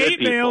any And good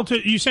hate mail,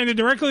 you send it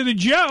directly to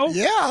Joe.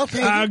 Yeah, I'll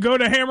take it. Go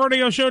to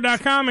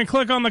hamradioshow.com and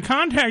click on the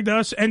Contact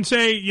Us and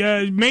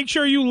say, make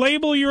sure you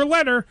label your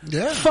letter,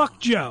 Fuck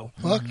Joe.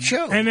 Fuck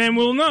Joe. And then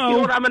we'll know. You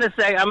know what I'm going to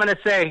say?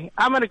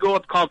 I'm going to go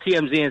up, call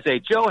TMZ and say,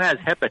 Joe has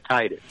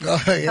hepatitis. Oh,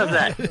 yeah. How's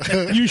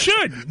that? You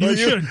should. You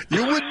should.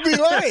 You wouldn't be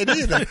lying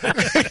either.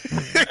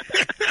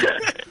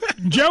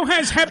 Joe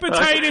has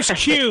hepatitis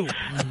Q.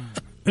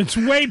 It's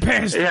way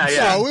past. Yeah.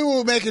 So we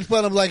were making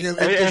fun of like if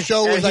the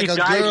show was like he a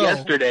died girl.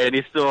 yesterday, and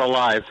he's still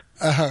alive.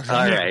 All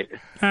right.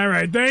 All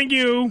right. Thank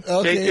you.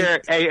 Take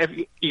care. Hey, if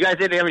you guys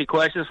didn't have any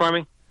questions for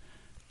me?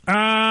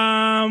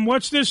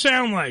 What's this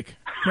sound like?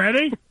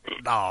 Ready?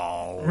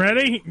 No.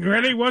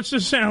 Ready? What's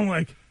this sound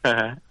like?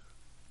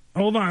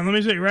 Hold on. Let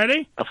me see.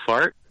 Ready? A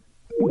fart?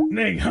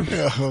 There you go.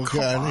 Oh,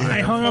 God.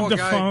 I hung up the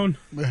phone.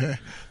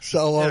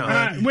 So,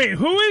 wait,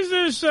 who is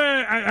this?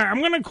 I'm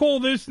going to call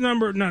this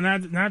number. No,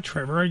 not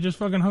Trevor. I just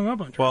fucking hung up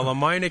on Trevor. Well, a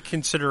minor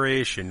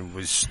consideration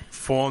was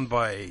formed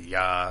by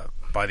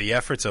the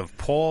efforts of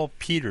Paul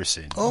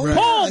Peterson. Oh,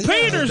 Paul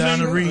Peterson!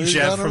 Donna Reed.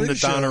 Jeff from the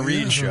Donna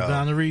Reed Show.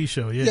 Donna Reed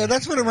Show, yeah. Yeah,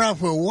 that's been around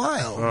for a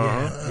while.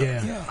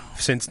 Yeah.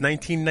 Since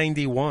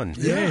 1991.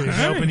 Yeah, he's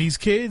helping these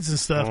kids and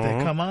stuff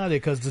that come out of it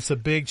because it's a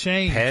big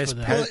change. Past,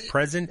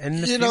 present, and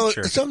the future. You know,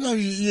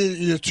 sometimes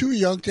you're too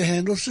young to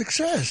handle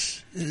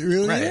success. It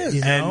really is.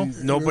 You know?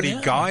 And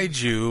nobody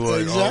guides you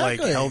or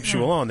like helps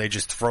you along. They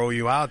just throw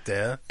you out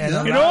there.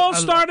 And it all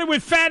started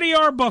with Fatty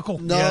Arbuckle.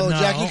 No,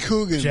 Jackie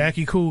Coogan.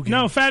 Jackie Coogan.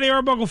 No, Fatty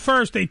Arbuckle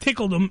first. They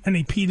tickled him and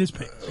he peed his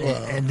pants.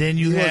 And then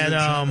you had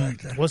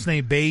what's her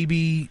name?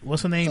 Baby.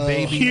 What's her name?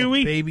 Baby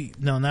Huey. Baby.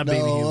 No, not Baby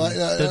Huey.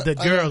 The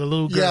girl, the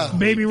little girl. Yeah.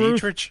 Baby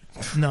Ruth.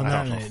 No.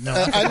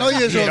 I know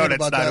you're talking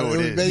about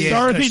that.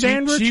 Dorothy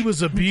Dandridge. She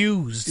was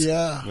abused.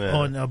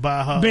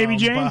 By her Baby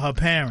Jane. by her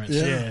parents.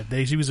 Yeah.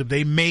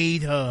 They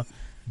made her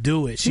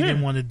do it. She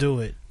didn't want to do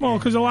it. Well,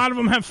 because a lot of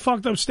them have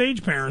fucked up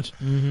stage parents.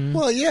 Mm-hmm.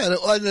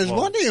 Well, there's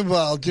money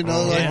involved. You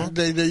know, like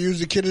they use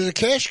the kid as a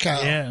cash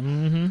cow. Yeah.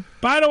 Mm-hmm.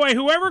 By the way,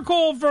 whoever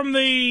called from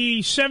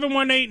the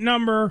 718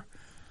 number.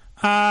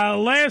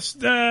 If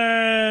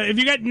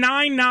you got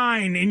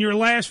 99 in your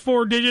last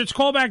 4 digits,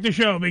 call back the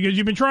show because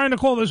you've been trying to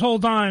call this whole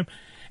time,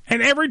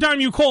 and every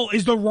time you call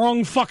is the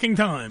wrong fucking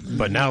time.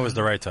 But now is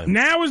the right time.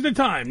 Now is the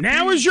time.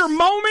 Now is your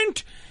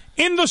moment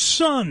in the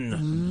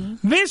sun.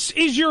 This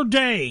is your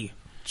day.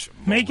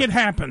 Make it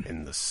happen.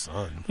 In the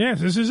sun. Yes,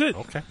 this is it.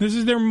 Okay. This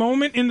is their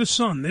moment in the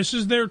sun. This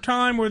is their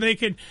time where they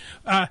could,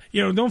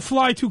 don't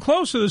fly too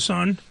close to the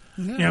sun.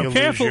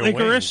 Careful,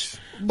 Icarus.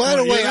 By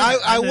the way,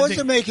 I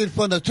wasn't making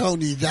fun of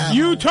Tony Dow.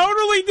 You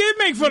totally did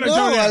make fun of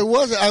Tony. No, I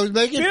wasn't. I was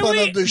making fun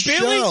of the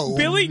show.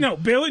 Billy, no,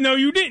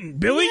 you didn't.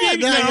 Billy gave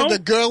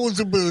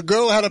The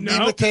girl had a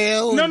beaver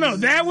tail. No,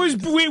 that was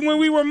when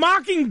we were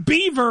mocking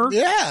Beaver.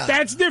 Yeah,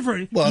 that's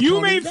different. Well, you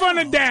Tony made fun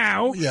of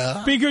Dow.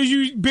 Yeah, because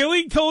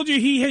Billy told you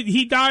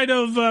he died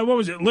of what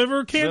was it?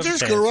 Liver cancer?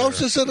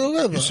 Cirrhosis of the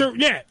liver.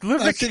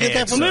 Liver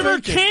cancer.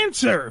 Liver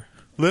cancer.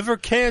 Liver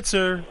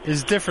cancer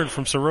is different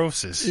from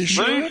cirrhosis. You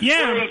sure?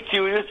 Yeah. Thank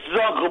you. This is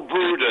Uncle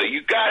Buddha.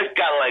 You guys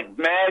got like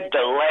mad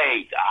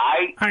delay,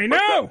 alright? I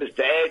know.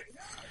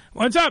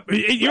 What's up,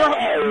 Mr. Ed? What's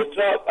up? What's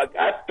up? I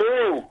got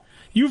through.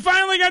 You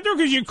finally got through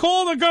because you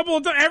called a couple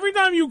of times. Every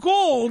time you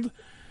called,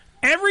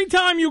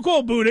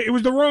 Buddha, it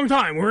was the wrong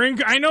time.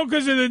 I know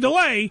because of the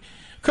delay.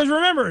 Because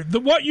remember,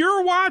 what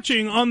you're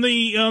watching on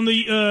the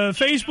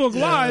Facebook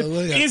Live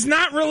is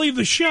not really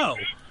the show.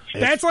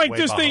 That's like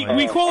just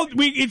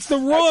it's the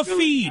raw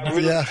feed. I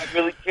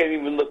really can't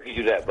even look at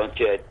you that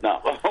much, Ed.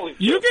 No.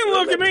 You can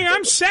look at me.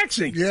 I'm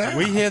sexy. Yeah.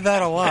 We hear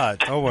that a lot.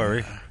 Don't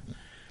worry.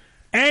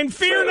 And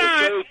fear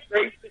not.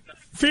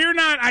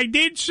 I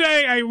did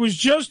say I was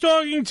just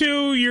talking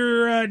to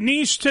your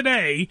niece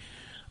today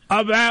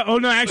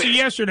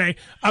yesterday,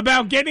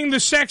 about getting the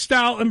sex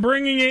doll and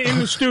bringing it in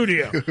the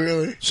studio.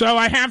 Really? So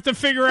I have to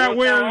figure out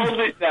where.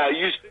 Hold it now.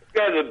 You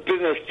got a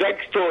business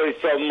sex toy,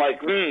 so I'm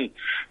like,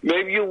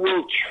 maybe you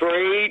will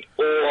trade,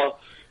 or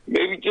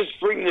maybe just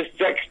bring the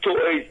sex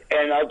toys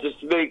and I'll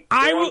just make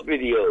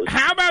videos.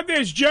 How about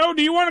this, Joe?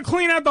 Do you want to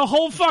clean out the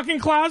whole fucking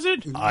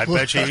closet? I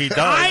bet you he does.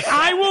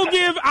 I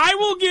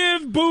will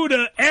give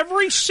Buddha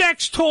every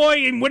sex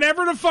toy and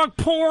whatever the fuck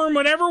porn,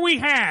 whatever we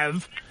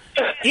have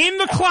in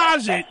the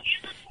closet.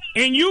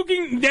 And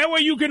that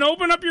way you can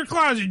open up your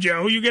closet,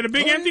 Joe. You get a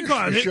big empty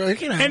closet, sure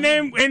and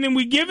then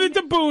we give it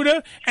to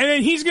Buddha, and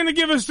then he's going to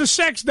give us the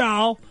sex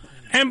doll,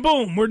 and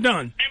boom, we're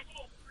done.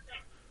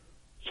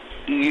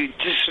 You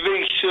just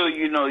make sure,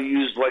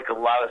 use like a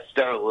lot of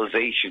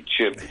sterilization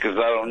shit because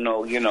I don't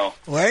know,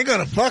 Well, I ain't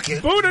gonna fuck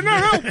it. Buddha,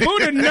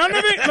 Buddha, none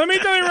of it. Let me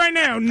tell you right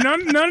now,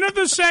 none of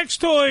the sex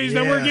toys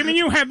that we're giving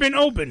you have been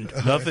opened.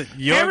 Nothing.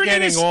 You're Everything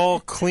getting is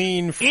all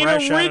clean,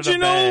 fresh out of the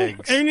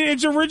bags. And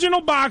it's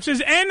original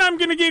boxes, and I'm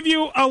going to give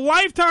you a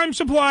lifetime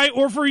supply,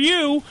 or for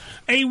you,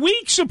 a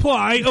week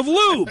supply of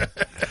lube.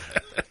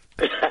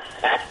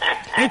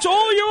 It's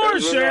all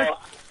yours, sir.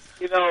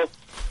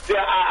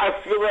 I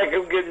feel like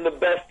I'm getting the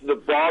best of the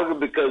bargain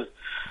because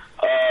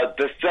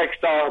the sex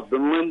doll,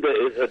 Melinda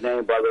is her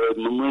name, by the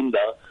way,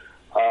 Melinda.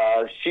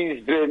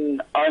 She's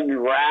been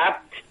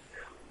unwrapped,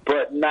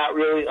 but not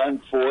really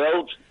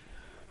unfoiled.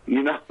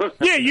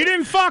 Yeah, you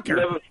didn't fuck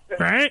her,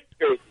 right?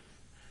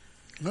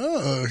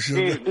 Oh,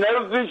 she's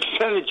never been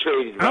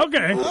penetrated.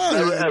 Okay.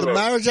 The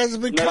marriage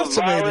hasn't been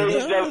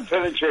consummated. Never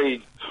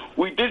penetrated.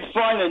 We did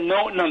find a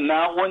note in the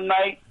mouth one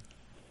night.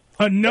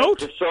 A note?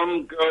 To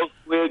some girl's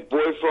weird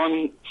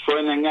boyfriend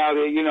friending out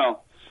here,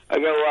 I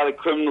got a lot of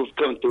criminals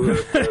come through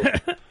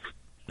here.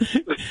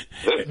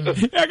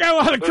 I got a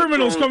lot of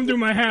criminals come through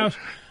my house.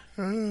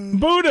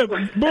 Buddha,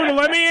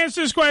 let me ask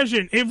this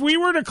question. If we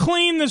were to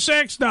clean the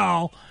sex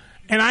doll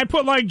and I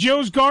put like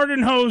Joe's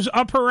garden hose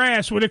up her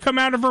ass, would it come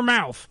out of her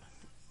mouth?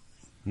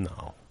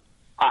 No.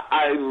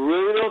 I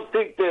really don't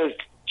think there's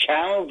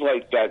channels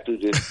like that to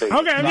this thing.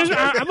 Okay,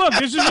 look,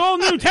 this is all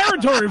new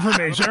territory for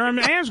me, sir. I'm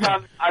asking. I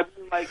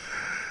mean, like,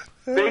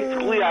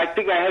 basically, I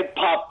think I had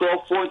popped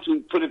off once we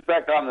put it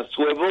back on the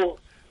swivel.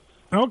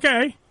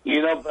 Okay. But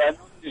I know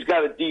she's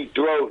got a deep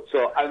throat,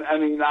 so I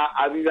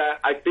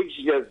think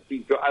she has a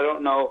deep throat. I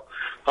don't know.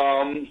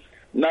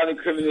 Not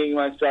incriminating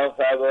myself,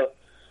 ever.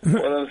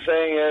 What I'm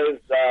saying is,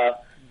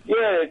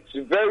 it's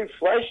very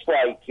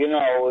flesh-like.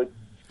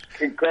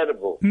 It's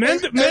incredible.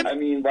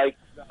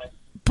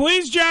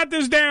 Please jot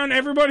this down,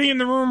 everybody in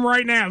the room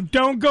right now.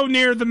 Don't go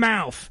near the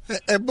mouth.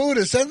 Hey,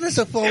 Buddha, send us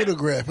a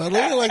photograph. I'd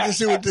really like to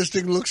see what this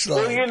thing looks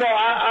like. Well,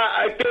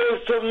 I feel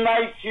some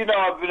nights,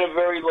 I've been a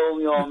very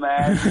lonely old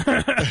man.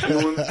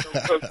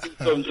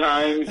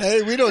 Sometimes.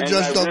 Hey, we don't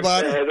judge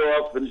nobody. I ripped her head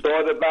off and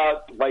thought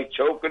about, like,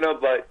 choking her,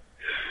 but...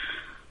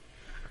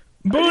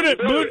 Buddha,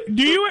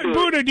 do you have...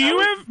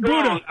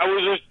 I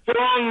was a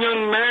strong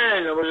young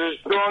man.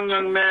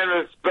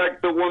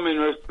 Respect the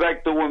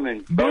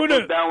woman. Don't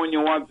put down when you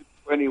want to.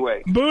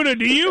 Anyway, Buddha,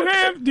 do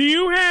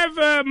you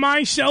have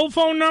my cell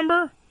phone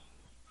number?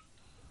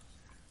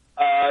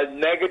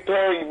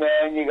 Negatory,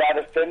 man. You got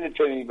to send it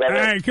to me, brother. All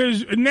right, all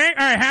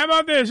right. How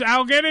about this?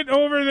 I'll get it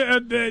over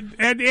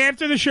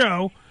after the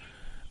show.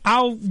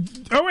 Oh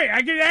wait,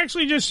 I could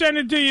actually just send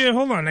it to you.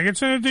 Hold on, I can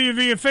send it to you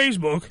via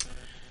Facebook.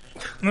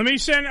 Let me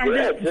send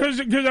because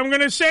I'm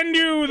going to send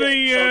you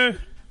the.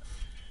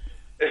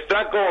 It's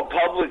not going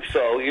public,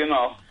 so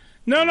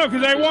No,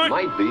 because I want.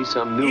 Might be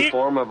some new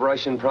form of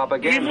Russian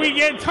propaganda. If we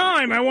get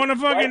time, I want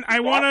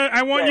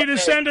you to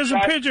send us a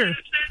picture.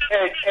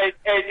 Hey,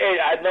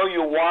 I know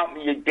you want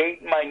me. You're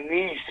dating my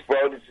niece,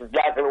 bro. This is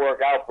not going to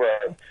work out for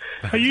her.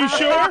 Are you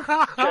sure?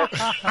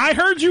 I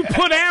heard you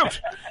put out.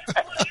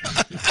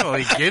 Well,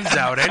 he gives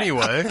out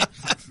anyway.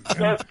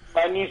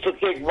 My niece will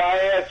kick my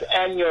ass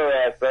and your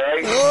ass, all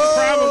right?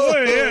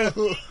 Probably, yeah.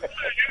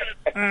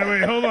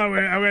 Wait, hold on.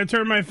 Wait, I'm going to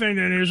turn my thing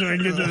down here so I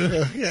can get to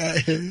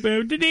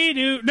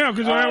the... No,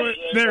 because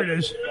there it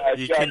is.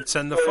 You can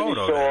send the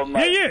photo.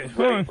 Yeah.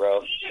 Hold on.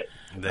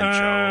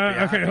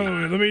 Okay, hold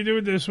on. Let me do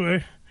it this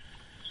way.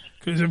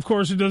 Because, of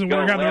course, it doesn't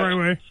work out the right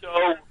way.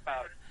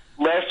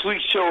 Last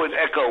week's show with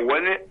Echo.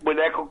 When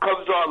Echo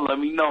comes on, let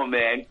me know,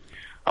 man.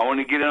 I want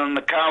to get in on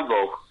the combo.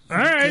 All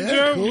right,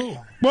 Joe.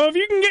 Cool. Well, if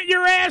you can get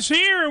your ass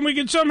here and we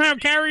can somehow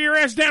carry your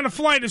ass down a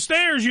flight of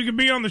stairs, you can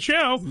be on the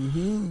show.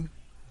 Mm-hmm.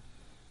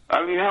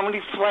 I mean, how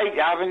many flights?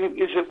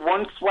 Is it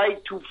one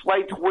flight, two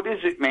flights? What is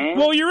it, man?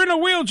 Well, you're in a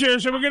wheelchair,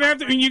 so you're gonna have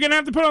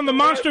to put on the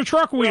monster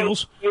truck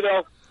wheels.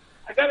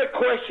 I got a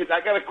question.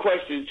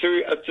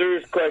 A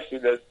serious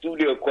question, a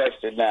studio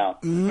question now.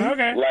 Mm-hmm.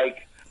 Okay.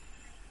 Like,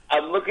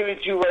 I'm looking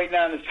at you right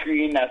now on the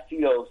screen. I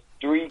see those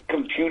 3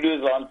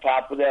 computers on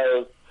top of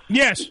those.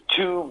 Yes.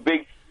 2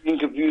 big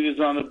computers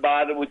on the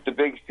bottom with the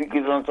big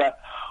speakers on top.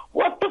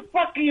 What the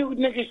fuck are you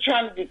niggas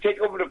trying to take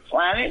over the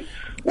planet?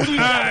 What are you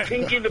not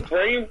thinking the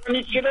brain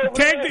running shit over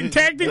there?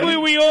 Technically,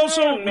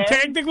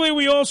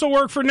 we also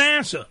work for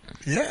NASA.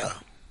 Yeah.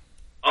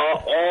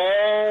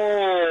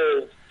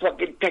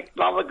 Fucking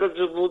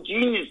technological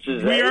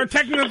geniuses. We are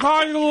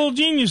technological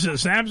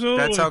geniuses. Absolutely.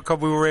 That's how come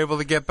we were able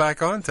to get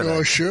back on today.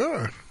 Oh,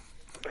 sure.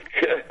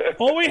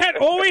 All we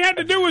had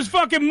to do was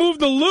fucking move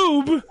the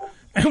lube,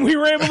 and we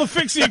were able to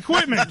fix the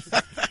equipment.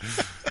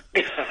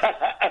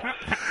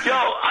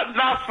 Yo,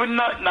 not for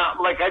nothing.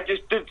 Like, I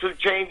just did some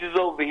changes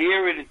over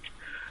here, and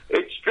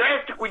it's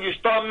drastic when you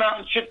start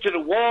mounting shit to the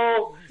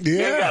wall. Yeah.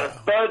 You got a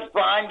stud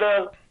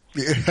finder.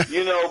 Yeah.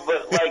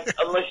 But, like,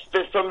 unless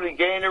there's somebody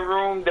gay in the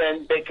room,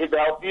 then they could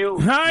help you.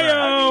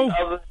 Hi-yo.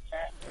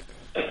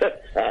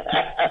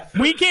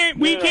 We can't.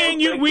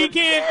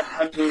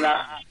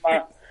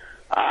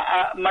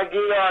 My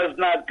gaydar is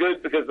not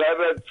good because I've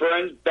had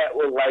friends that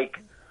were like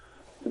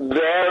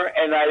there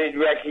and I didn't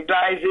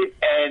recognize it,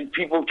 and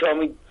people told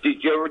me,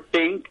 "Did you ever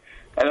think?"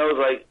 And I was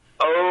like,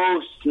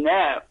 "Oh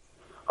snap!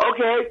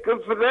 Okay,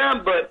 good for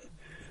them." But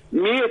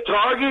me at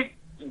Target,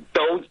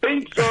 don't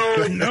think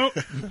so. Nope.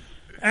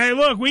 Hey,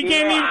 look, we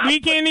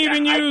can't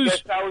even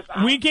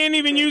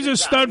use a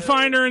stud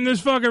finder in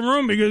this fucking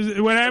room because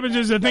what happens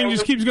is the thing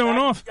just keeps going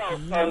off.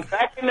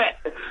 Back in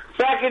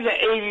the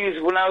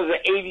 80s, when I was an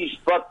 80s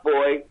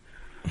fuckboy,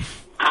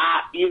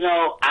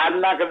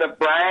 I'm not gonna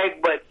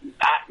brag, but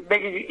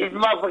these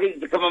motherfuckers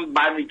used to come and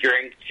buy me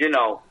drinks.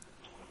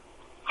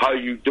 How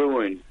you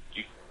doing?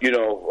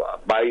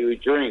 Buy you a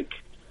drink.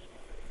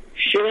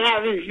 Shit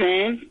happens,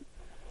 man.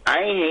 I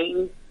ain't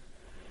hating.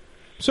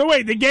 So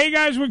wait, the gay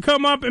guys would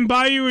come up and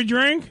buy you a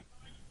drink?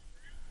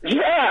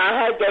 Yeah,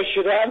 I had that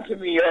shit happen to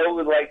me, and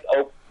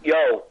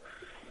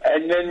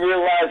then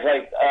realize,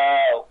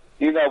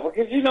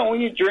 because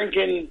when you're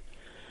drinking,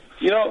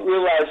 you don't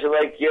realize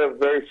you're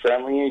very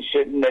friendly and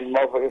shit, and then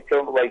motherfuckers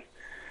come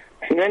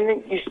and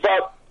then you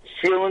start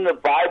feeling the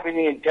vibe and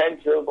the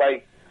intention of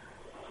I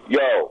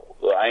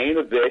ain't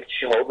a bitch,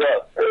 hold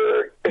up.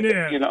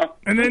 Yeah.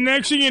 And then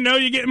next thing you know,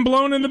 you're getting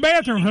blown in the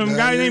bathroom from a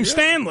guy named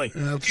Stanley.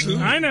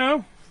 Absolutely. I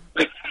know.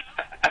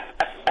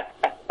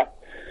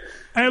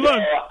 Hey,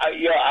 look.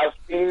 I've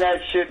seen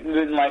that shit and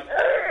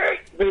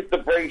been hit the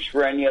brakes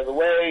for any other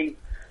way.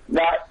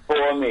 Not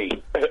for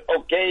me.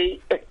 Okay?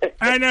 All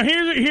right, now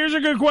here's a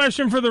good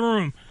question for the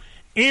room.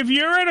 If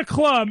you're at a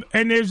club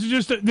and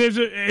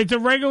it's a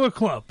regular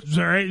club,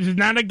 sorry, it's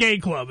not a gay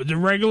club, it's a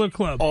regular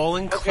club, all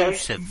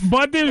inclusive. Okay.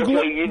 But there's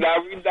you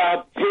gotta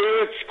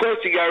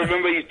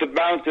remember I used to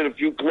bounce at a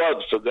few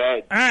clubs, so go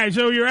ahead. All right,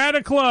 so you're at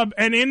a club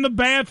and in the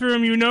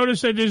bathroom you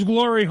notice that there's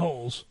glory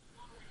holes,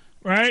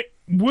 right?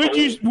 Would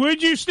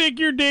you stick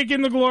your dick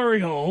in the glory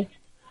hole?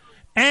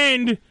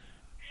 And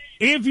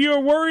if you're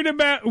worried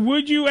about,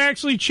 would you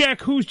actually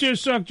check who's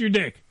just sucked your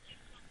dick?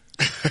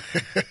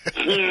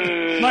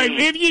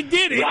 If you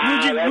did it,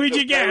 would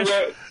you guess?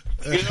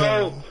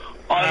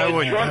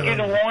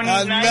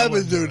 I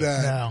never do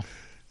that. No.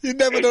 You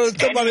never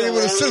notice somebody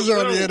with a scissor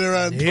on the other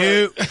end.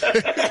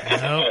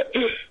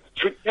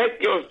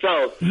 Protect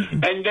yourself.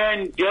 And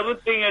then the other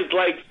thing is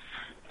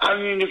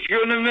if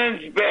you're in the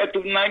men's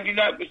bathroom,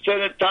 99% of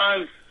the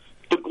time,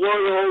 the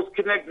glory hole's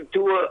connected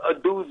to a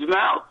dude's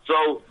mouth.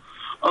 So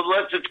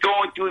unless it's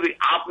going through the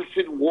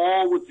opposite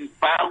wall, which is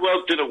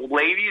parallel to the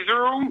ladies'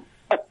 room,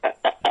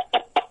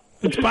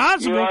 it's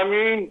possible. You know what I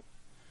mean?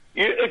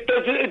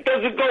 It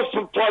doesn't go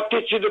from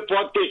partition to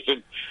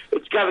partition.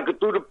 It's got to go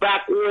through the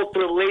back wall to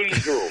the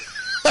ladies' room.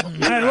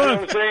 Hey, look, what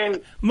I'm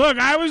saying? Look,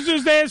 I was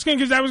just asking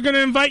because I was going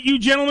to invite you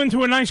gentlemen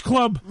to a nice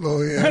club.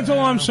 Oh yeah, that's all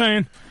I'm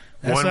saying.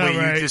 One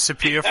where you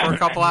disappear for a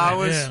couple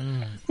hours.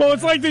 Yeah. Well,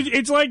 it's like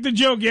the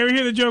joke. You ever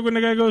hear the joke when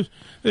the guy goes,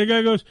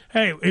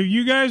 "Hey, if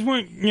you guys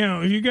went,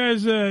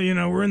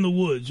 we're in the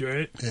woods,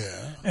 right?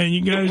 Yeah. And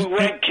you guys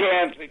went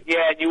camping,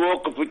 and you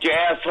woke up with your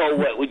asshole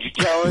wet. Would you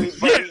tell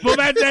anybody? Yeah, well,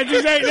 that's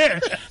just right there.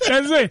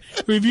 That's it.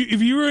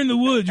 If you were in the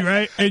woods,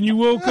 right, and you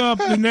woke up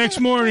the next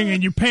morning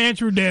and your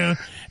pants were down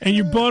and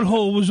your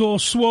butthole was all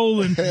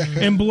swollen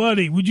and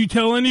bloody, would you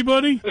tell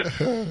anybody?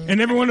 And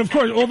everyone, of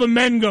course, all the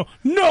men go,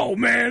 "No,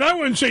 man, I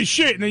wouldn't say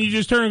shit." And then you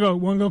just turn and go,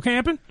 "Want to go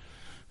camping?"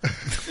 I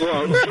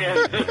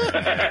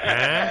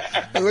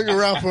look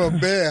around for a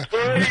bear.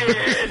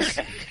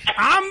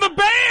 I'm the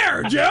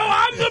bear, Joe.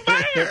 I'm the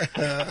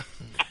bear.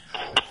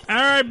 All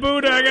right,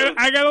 Buddha.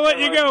 I gotta let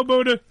you go,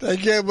 Buddha.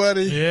 Thank you,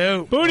 buddy. Yeah,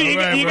 Buddha.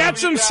 You got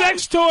some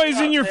sex toys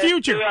in your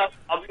future.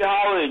 I'll be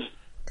hollering.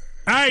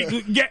 All right,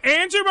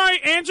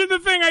 answer the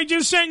thing I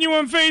just sent you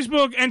on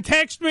Facebook and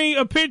text me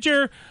a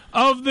picture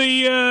of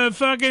the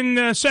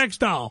fucking sex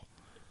doll.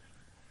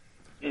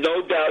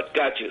 No doubt,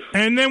 got you.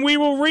 And then we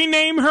will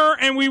rename her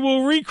and we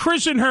will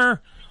rechristen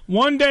her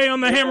one day on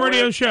the Ham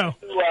Radio Show.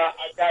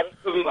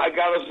 I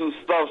got her some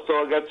stuff, so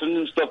I got some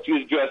new stuff for you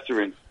to dress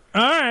her in.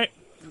 All right.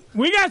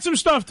 We got some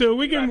stuff, too.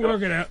 We can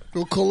work it out.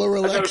 We'll call her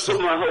Alexa. I got to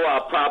put my hole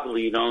out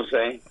properly, you know what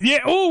I'm saying?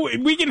 Yeah,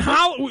 we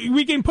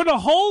can put a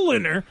hole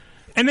in her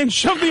and then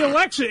shove the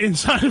Alexa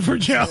inside of her,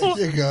 Joe.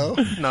 There you go.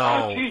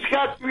 No. She's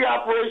got 3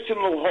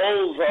 operational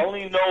holes. I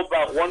only know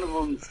about one of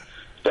them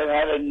that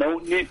had a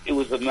note in it. It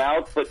was a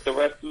mouth, but the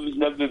rest of it has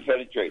never been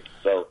penetrated.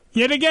 So,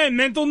 yet again,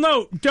 mental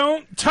note: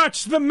 don't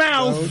touch the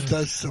mouth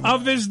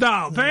of this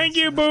doll. Thank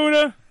you,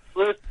 Buddha.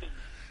 Listen.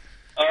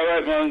 All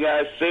right, man,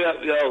 guys. See ya.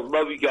 Yo,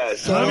 love you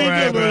guys. Love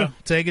you too, bro.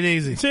 Take it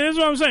easy. See, that's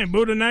what I'm saying.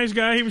 Buddha, nice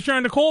guy. He was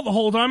trying to call the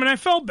whole time, and I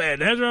felt bad.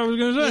 That's what I was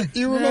going to say.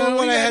 You remember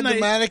when I had the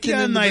mannequin in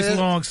the nice bathroom?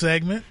 long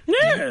segment.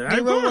 Yeah.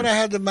 You remember when I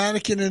had the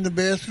mannequin in the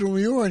bathroom?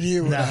 You weren't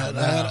here.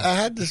 I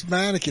had this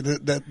mannequin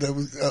that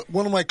was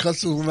one of my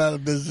customers went out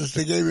of business.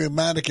 They gave me a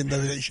mannequin that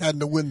they had in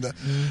the window.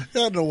 I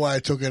don't know why I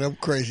took it. I'm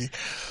crazy.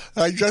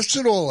 I dressed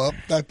it all up.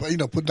 I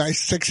put nice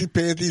sexy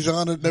panties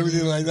on it and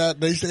everything like that.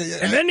 And they say,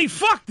 and then he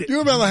fucked it. You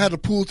remember I had a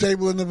pool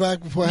table in the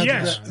back before I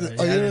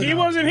had he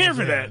wasn't here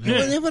for that. You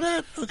weren't here for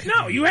that? Okay.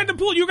 No, you had the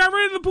pool. You got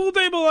rid of the pool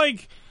table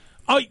like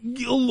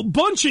A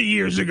bunch of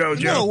years ago,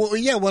 Joe. No, well,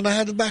 yeah, when I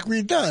had the back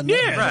redone.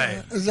 Yeah.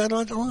 Right. Is that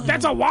not the one?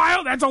 That's a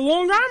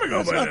long time ago.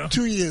 That's by now. about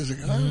 2 years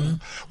ago.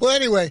 Well,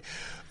 anyway,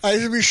 I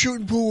used to be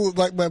shooting pool with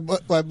like my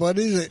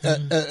buddies,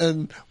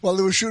 and while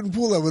they were shooting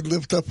pool, I would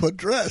lift up her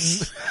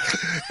dress,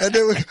 and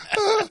they would.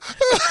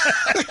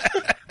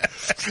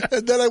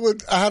 And then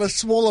I had a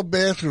smaller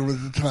bathroom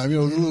at the time, a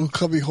little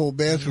cubby hole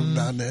bathroom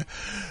down there.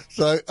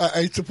 So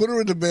I used to put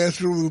her in the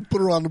bathroom, put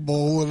her on the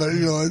bowl, and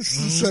I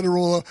set her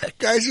all up.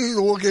 Guys used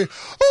to walk in,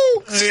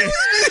 oh, excuse me.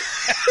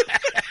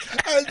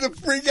 I had to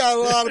freak out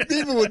a lot of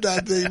people with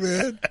that thing,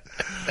 man.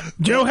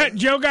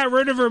 Joe got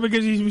rid of her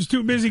because he was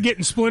too busy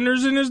getting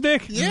splinters in his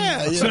dick.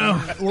 Yeah. So.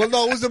 Well,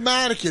 no, it was a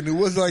mannequin. It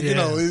was like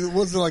it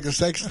wasn't like a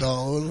sex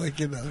doll. It was like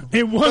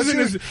It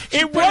wasn't.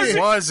 It wasn't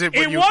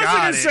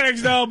a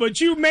sex doll, but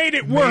you made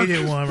it work.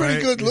 Made it one, pretty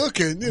right? good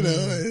looking,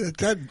 It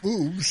had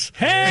boobs.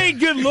 Hey,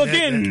 good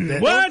looking.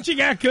 What you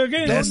got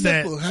cooking?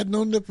 Had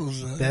no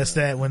nipples. That's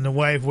that when the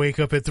wife wake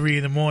up at 3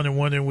 a.m.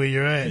 wondering where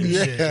you're at.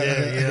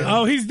 Yeah.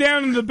 Oh, he's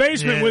down in the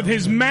basement with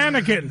his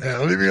mannequin. Yeah,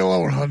 leave me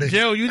alone, honey.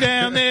 Joe, you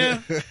down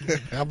there?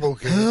 I'm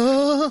okay.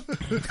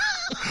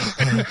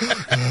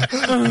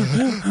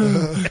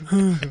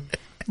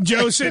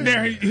 Joe's sitting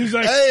there. He's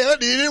like, "Hey,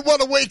 honey, you didn't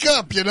want to wake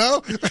up,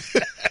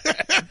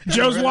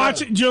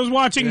 Joe's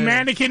watching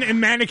Mannequin and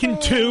Mannequin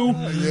 2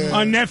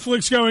 on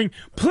Netflix, going,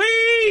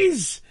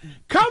 "Please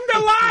come to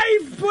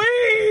life,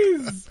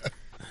 please."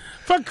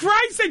 For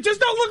Christ's sake, just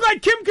don't look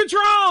like Kim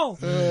Cattrall.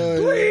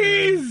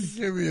 Please.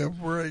 Give me a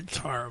break. It's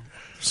horrible.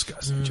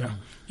 Disgusting, Joe.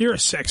 You're a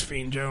sex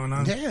fiend, Joe.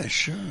 And yeah,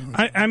 sure.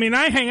 I mean,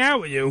 I hang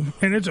out with you,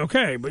 and it's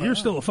okay, but you're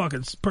still a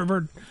fucking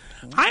pervert.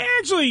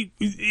 We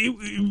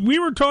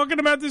were talking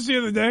about this the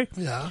other day.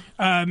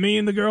 Yeah. Me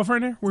and the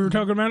girlfriend here, we were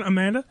talking about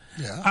Amanda.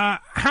 Yeah.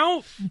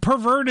 How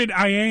perverted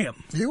I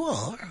am. You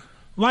are.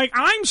 Like,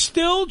 I'm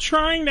still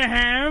trying to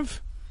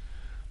have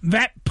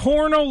that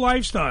porno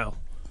lifestyle.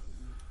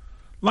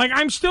 Like,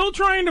 I'm still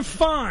trying to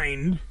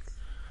find...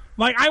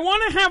 Like, I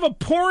want to have a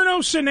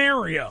porno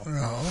scenario.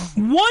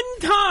 One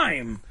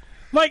time.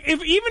 Like,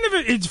 even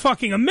if it's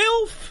fucking a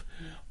MILF...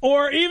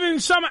 Or even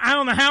I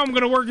don't know how I'm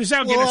going to work this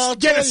out.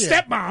 Get a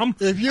stepmom.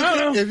 If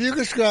you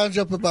could scrounge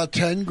up about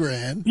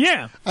 $10,000.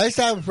 Yeah. I used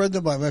to have a friend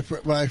of mine.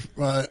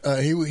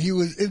 He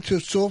was into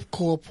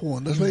softcore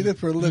porn. That's what he did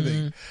for a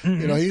living.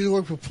 Mm-hmm. He used to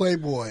work for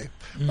Playboy.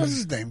 What's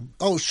his name?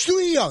 Oh, Sue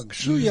Young.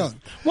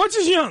 What's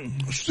his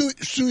young?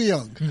 Sue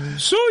Young.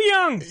 Sue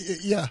Young.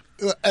 Yeah.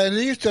 And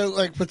he used to,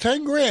 like, for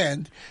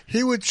 $10,000,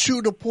 he would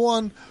shoot a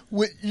porn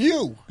with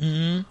you.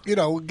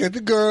 Mm-hmm. Get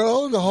the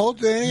girl, the whole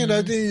thing, and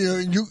I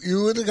think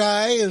you and the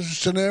guy is a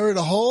scenario,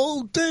 the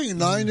whole thing,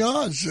 9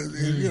 yards.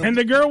 And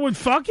the girl would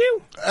fuck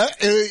you? Yeah,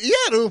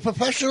 they were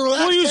professional.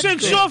 Well, you said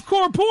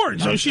softcore porn,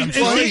 so she's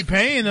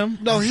paying him.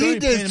 No, he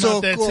did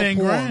softcore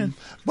porn.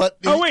 But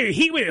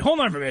wait, hold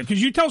on for a minute,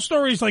 because you tell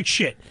stories like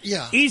shit.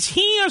 Yeah. Is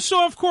he a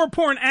softcore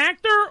porn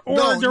actor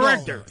or a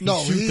director?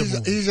 No,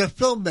 he's a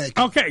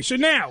filmmaker. Okay, so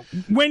now,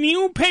 when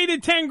you paid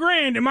it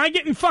 $10,000, am I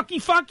getting fucky?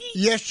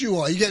 Yes, you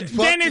are. You getting fucked.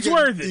 Then it's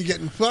worth it. You're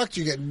getting fucked.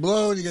 You're getting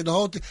blown. You get the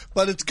whole thing.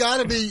 But it's got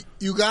to be.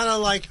 You got to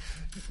like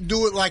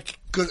do it like,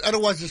 because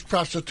otherwise it's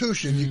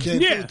prostitution. You can't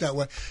do it that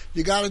way.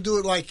 You got to do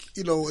it like,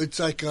 it's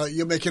like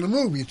you're making a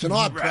movie. It's an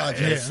art project.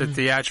 It's a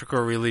theatrical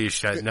release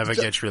that never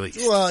gets released.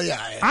 Well,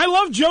 yeah. I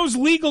love Joe's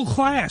legal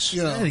class.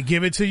 They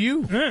give it to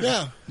you.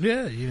 Yeah.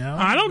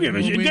 I don't give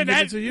a shit. Give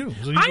it to you.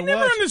 So I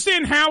never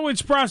understand how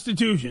it's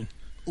prostitution.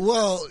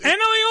 Well, and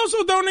I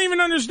also don't even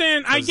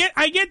understand. I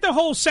get the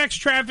whole sex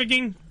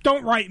trafficking.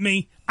 Don't write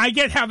me. I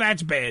get how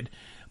that's bad,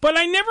 but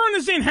I never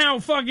understand how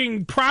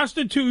fucking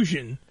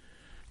prostitution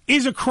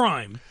is a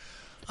crime.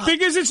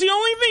 Because it's the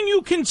only thing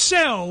you can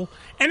sell,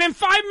 and then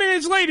 5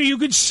 minutes later you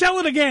could sell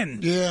it again.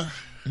 Yeah.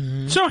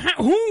 Mm-hmm. So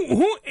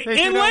who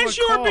unless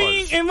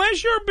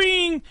you're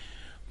being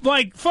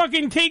like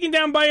fucking taken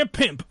down by a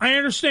pimp, I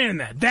understand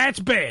that. That's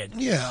bad.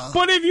 Yeah.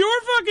 But if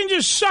you're fucking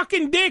just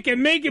sucking dick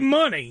and making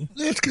money,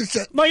 it's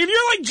like if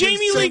you're like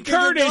Jamie Lee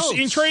Curtis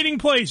in Trading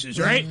Places,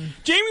 right?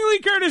 Jamie Lee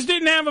Curtis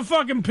didn't have a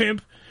fucking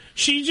pimp.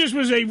 She just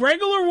was a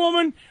regular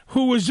woman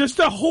who was just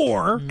a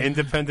whore.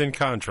 Independent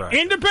contractor.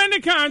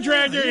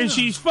 And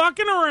she's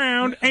fucking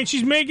around, and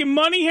she's making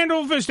money hand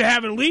over fist to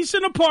have at least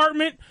an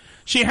apartment.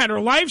 She had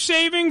her life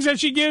savings that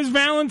she gives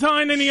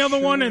Valentine and the other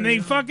one, and they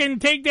fucking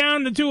take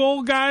down the two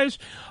old guys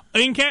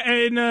in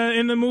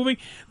the movie.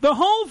 The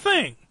whole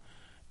thing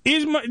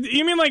is,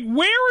 you mean like,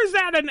 where is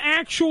that an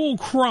actual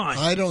crime?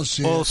 I don't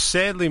see it. Well,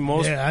 sadly,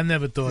 I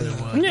never thought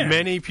it was. Yeah.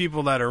 Many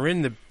people that are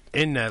in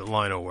that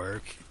line of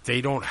work,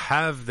 they don't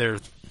have their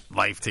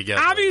life together.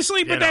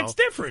 Obviously, but that's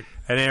different.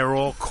 And they're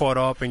all caught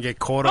up and get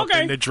caught up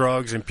in the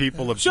drugs, and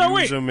people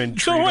abuse them and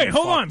treat them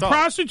hold on. fucked up.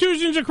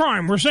 Prostitution's a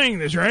crime. We're saying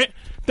this, right?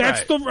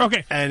 That's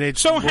okay. And it's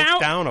so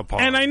looked down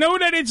upon. And I know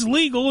that it's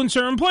legal in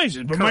certain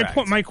places, but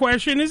my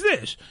question is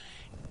this: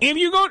 if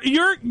you go,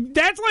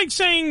 that's like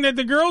saying that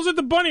the girls at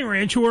the Bunny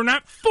Ranch who are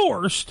not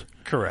forced.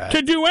 Correct.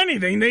 To do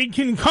anything, they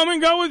can come and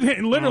go with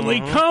it, literally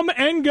come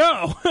and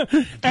go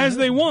as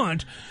they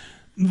want.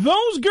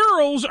 those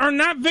girls are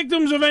not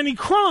victims of any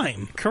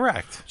crime.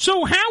 Correct.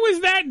 So how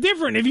is that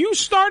different? If you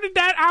started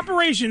that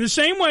operation the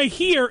same way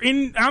here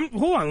in...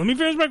 hold on, let me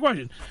finish my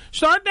question.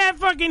 Start that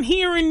fucking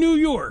here in New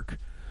York.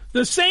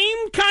 The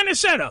same kind of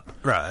setup.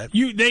 Right.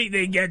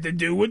 They get to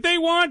do what they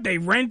want. They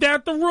rent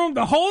out the room.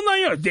 The whole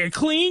night. They're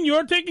clean.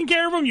 You're taking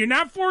care of them. You're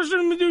not forcing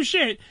them to do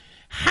shit.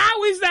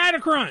 How is that a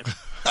crime?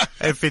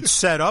 If it's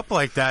set up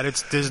like that,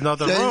 there's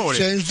nothing wrong with it.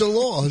 Change the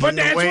law. But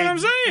that's what I'm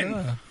saying.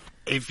 Yeah.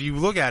 If you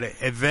look at it,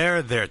 if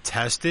they're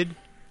tested,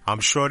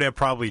 I'm sure they're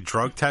probably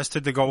drug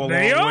tested to go along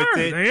with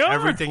it. They are.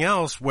 Everything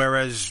else,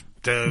 whereas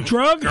the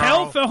drug, girl,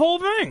 health, the whole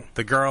thing.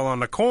 The girl on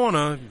the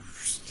corner,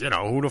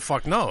 who the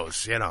fuck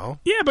knows, Yeah,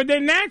 but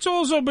then that's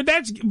also,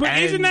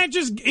 isn't that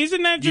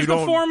just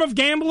a form of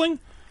gambling?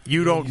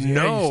 You don't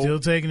know. You're still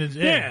taking it.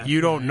 Yeah.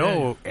 You don't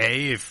know,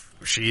 if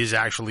she is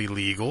actually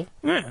legal.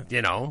 Yeah.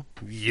 You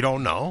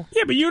don't know.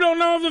 Yeah, but you don't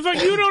know if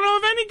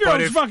any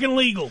girl's fucking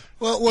legal.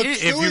 Well,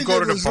 if you go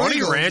to the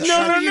bunny ranch,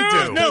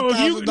 no.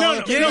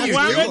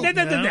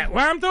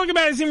 What I'm talking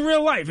about is in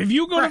real life. If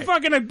you go to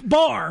fucking a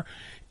bar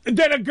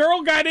that a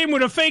girl got in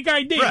with a fake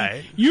ID,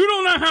 you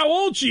don't know how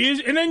old she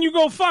is, and then you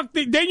go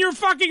then you're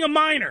fucking a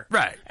minor.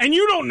 Right. And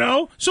you don't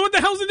know. So what the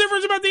hell's the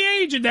difference about the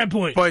age at that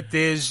point? But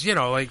there's, you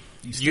don't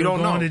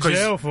know.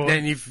 Because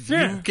then if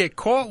you get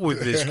caught with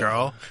this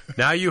girl,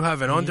 now you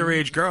have an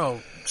underage girl.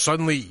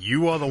 Suddenly,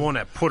 you are the one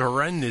that put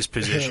her in this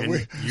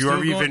position. You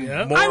are even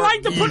more. I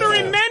like to put her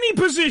in evil. many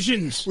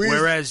positions.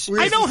 Whereas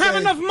I don't have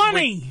enough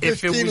money.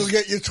 If 15 will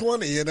get you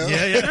 20,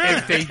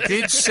 If they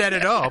did set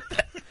it up.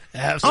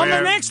 On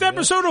the next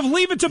episode of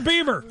Leave It to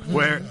Beaver.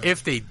 Where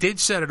if they did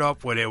set it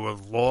up where there were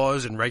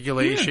laws and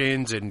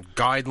regulations and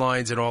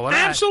guidelines and all of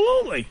that.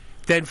 Absolutely.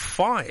 Then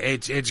fine.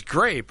 It's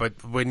great.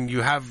 But when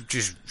you have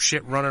just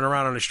shit running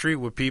around on the street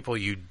with people,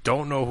 you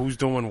don't know who's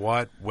doing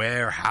what,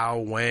 where, how,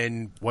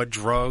 when, what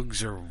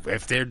drugs, or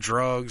if they're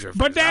drugs. Or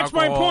but that's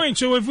alcohol. My point.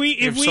 So if we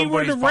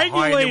were to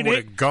regulate with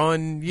a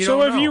gun,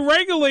 if you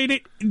regulate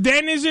it,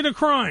 then is it a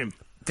crime?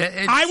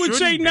 I would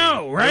say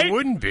no, right? It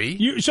wouldn't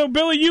be. So,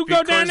 Billy, you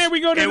go down there, we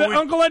go to the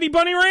Uncle Eddie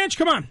Bunny Ranch?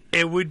 Come on.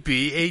 It would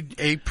be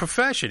a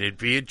profession. It'd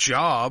be a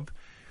job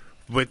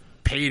with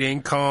paid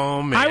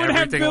income and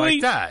everything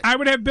like that. I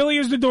would have Billy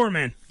as the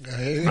doorman.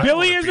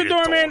 Billy is the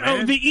doorman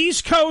of the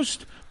East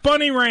Coast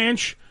Bunny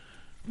Ranch,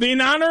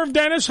 in honor of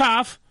Dennis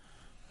Hoff.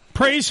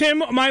 Praise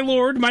him, my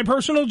Lord, my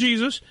personal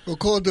Jesus. We'll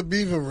call it the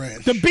Beaver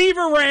Ranch. The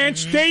Beaver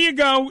Ranch. There you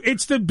go.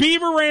 It's the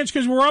Beaver Ranch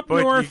because we're up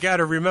north. You got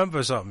to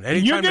remember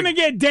something. You're going to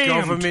get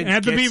damned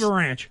at the Beaver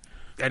Ranch.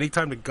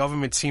 Anytime the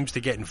government seems to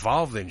get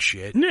involved in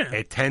shit,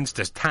 it tends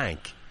to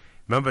tank.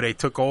 Remember, they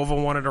took over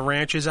one of the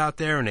ranches out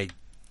there and they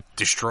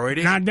destroyed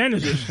it? Not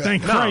Dennis's,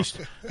 thank Christ.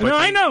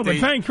 I know, but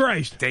thank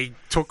Christ. They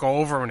took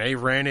over and they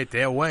ran it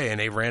their way, and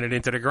they ran it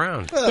into the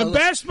ground. Well, the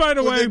best, by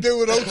the way... What they do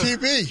with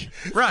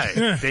OTB.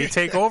 Right. They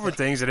take over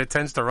things, and it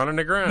tends to run in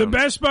the ground. The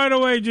best, by the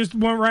way, just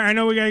went right... I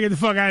know we got to get the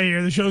fuck out of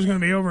here. The show's going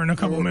to be over in a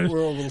couple minutes.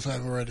 We're over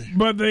time already.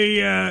 But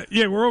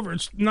we're over.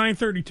 It's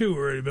 9:32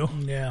 already, Bill.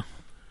 Yeah.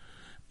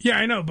 Yeah,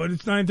 I know, but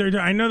it's 9:30.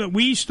 I know that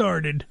we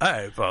started.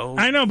 I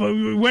know, but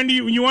when do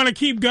you want to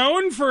keep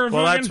going for?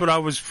 Well, that's what I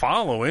was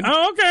following.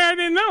 Oh, okay. I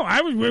didn't know.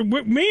 I was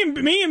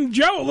me and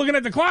Joe looking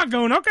at the clock,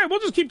 going, "Okay, we'll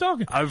just keep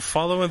talking." I'm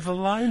following the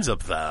lines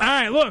up there. All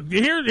right, look.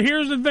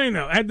 Here's the thing,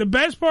 though. The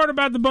best part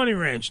about the Bunny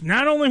Ranch,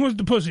 not only was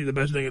the pussy the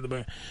best thing at the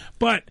bunny,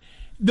 but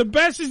the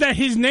best is that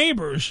his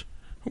neighbors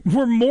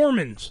were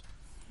Mormons.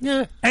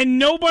 Yeah, and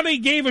nobody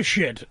gave a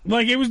shit.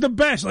 Like, it was the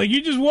best. Like,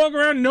 you just walk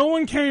around, no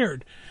one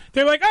cared.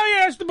 They're like, oh,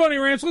 yeah, it's the Bunny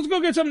Ranch. Let's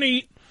go get something to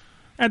eat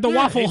at the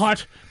Waffle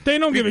Hut. They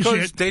don't give a shit.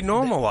 Because they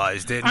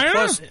normalized it.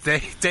 Plus,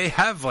 they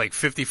have, like,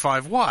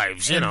 55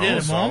 wives, and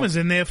the Mormons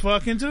in there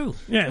fucking, too.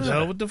 Yeah.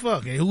 So what the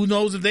fuck? And who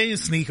knows if they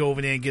didn't sneak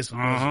over there and get some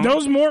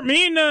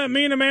Me and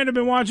Amanda have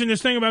been watching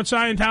this thing about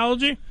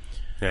Scientology.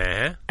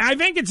 Yeah. I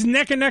think it's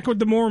neck and neck with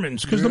the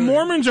Mormons. Because the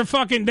Mormons are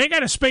fucking... They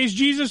got a space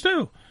Jesus,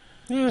 too.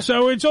 Yeah.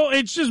 So it's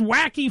just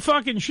wacky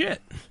fucking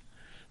shit.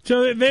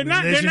 So they're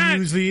not.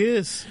 Usually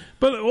is,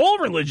 but all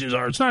religions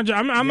are. It's not.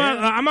 I'm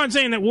not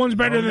saying that one's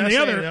better than the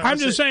other. I'm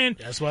just saying.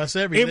 That's why I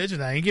said religion.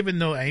 I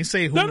ain't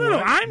saying who. No.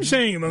 I'm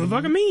saying,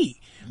 motherfucker,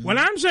 me. What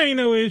I'm saying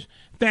though is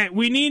that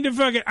we need to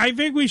fucking. I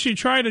think we should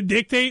try to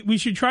dictate. We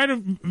should try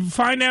to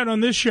find out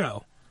on this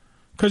show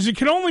because it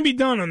can only be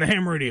done on the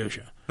Ham Radio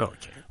Show.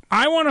 Okay.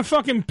 I want to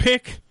fucking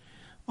pick,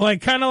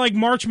 kind of like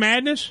March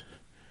Madness.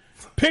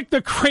 Pick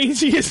the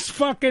craziest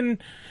fucking.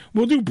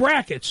 We'll do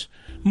brackets.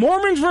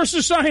 Mormons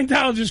versus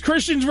Scientologists,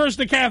 Christians versus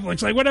the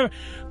Catholics, like whatever.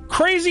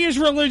 Craziest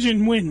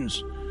religion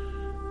wins.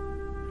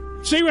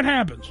 See what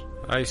happens.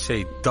 I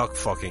say duck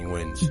fucking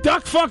wins.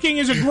 Duck fucking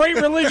is a great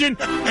religion,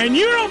 and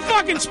you don't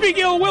fucking speak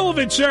ill will of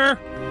it, sir.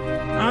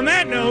 On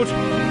that note...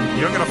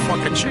 You're going to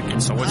fuck a chicken,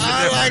 so what's the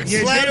difference? I like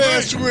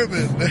flat-ass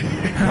women.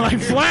 I like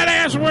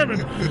flat-ass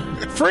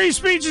women. Free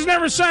speech is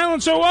never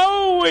silent, so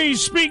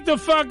always speak the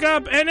fuck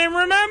up. And then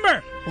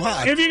remember,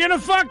 if you're going to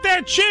fuck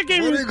that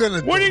chicken, what are you going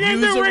to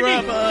do,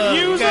 Ricky?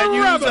 Use a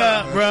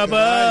rubber.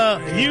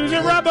 Rubber. Use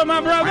a rubber,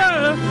 my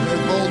brother.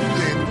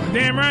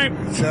 Damn right.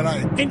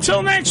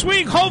 Until next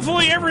week,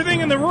 hopefully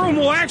everything in the room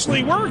will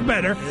actually work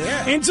better.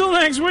 Yeah. Until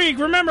next week,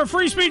 remember,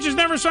 free speech is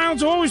never silent,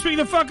 so always speak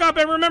the fuck up.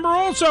 And remember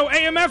also,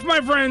 AMF, my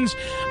friends,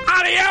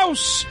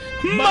 adios,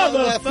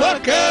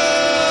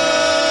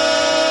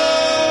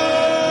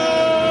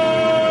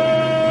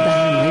 The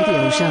Ham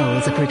Radio Show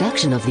is a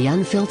production of the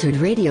Unfiltered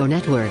Radio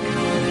Network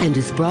and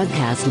is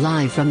broadcast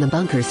live from the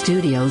Bunker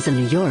Studios in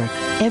New York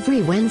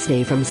every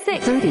Wednesday from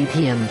 6:30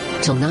 p.m.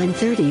 till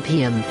 9:30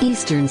 p.m.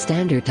 Eastern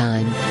Standard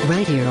Time,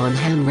 right here on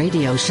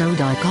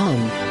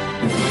hamradioshow.com.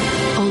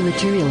 All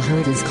material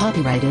heard is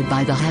copyrighted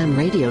by The Ham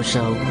Radio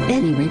Show.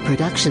 Any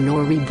reproduction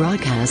or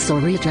rebroadcast or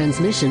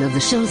retransmission of the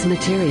show's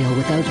material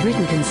without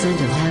written consent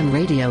of Ham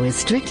Radio is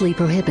strictly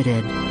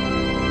prohibited.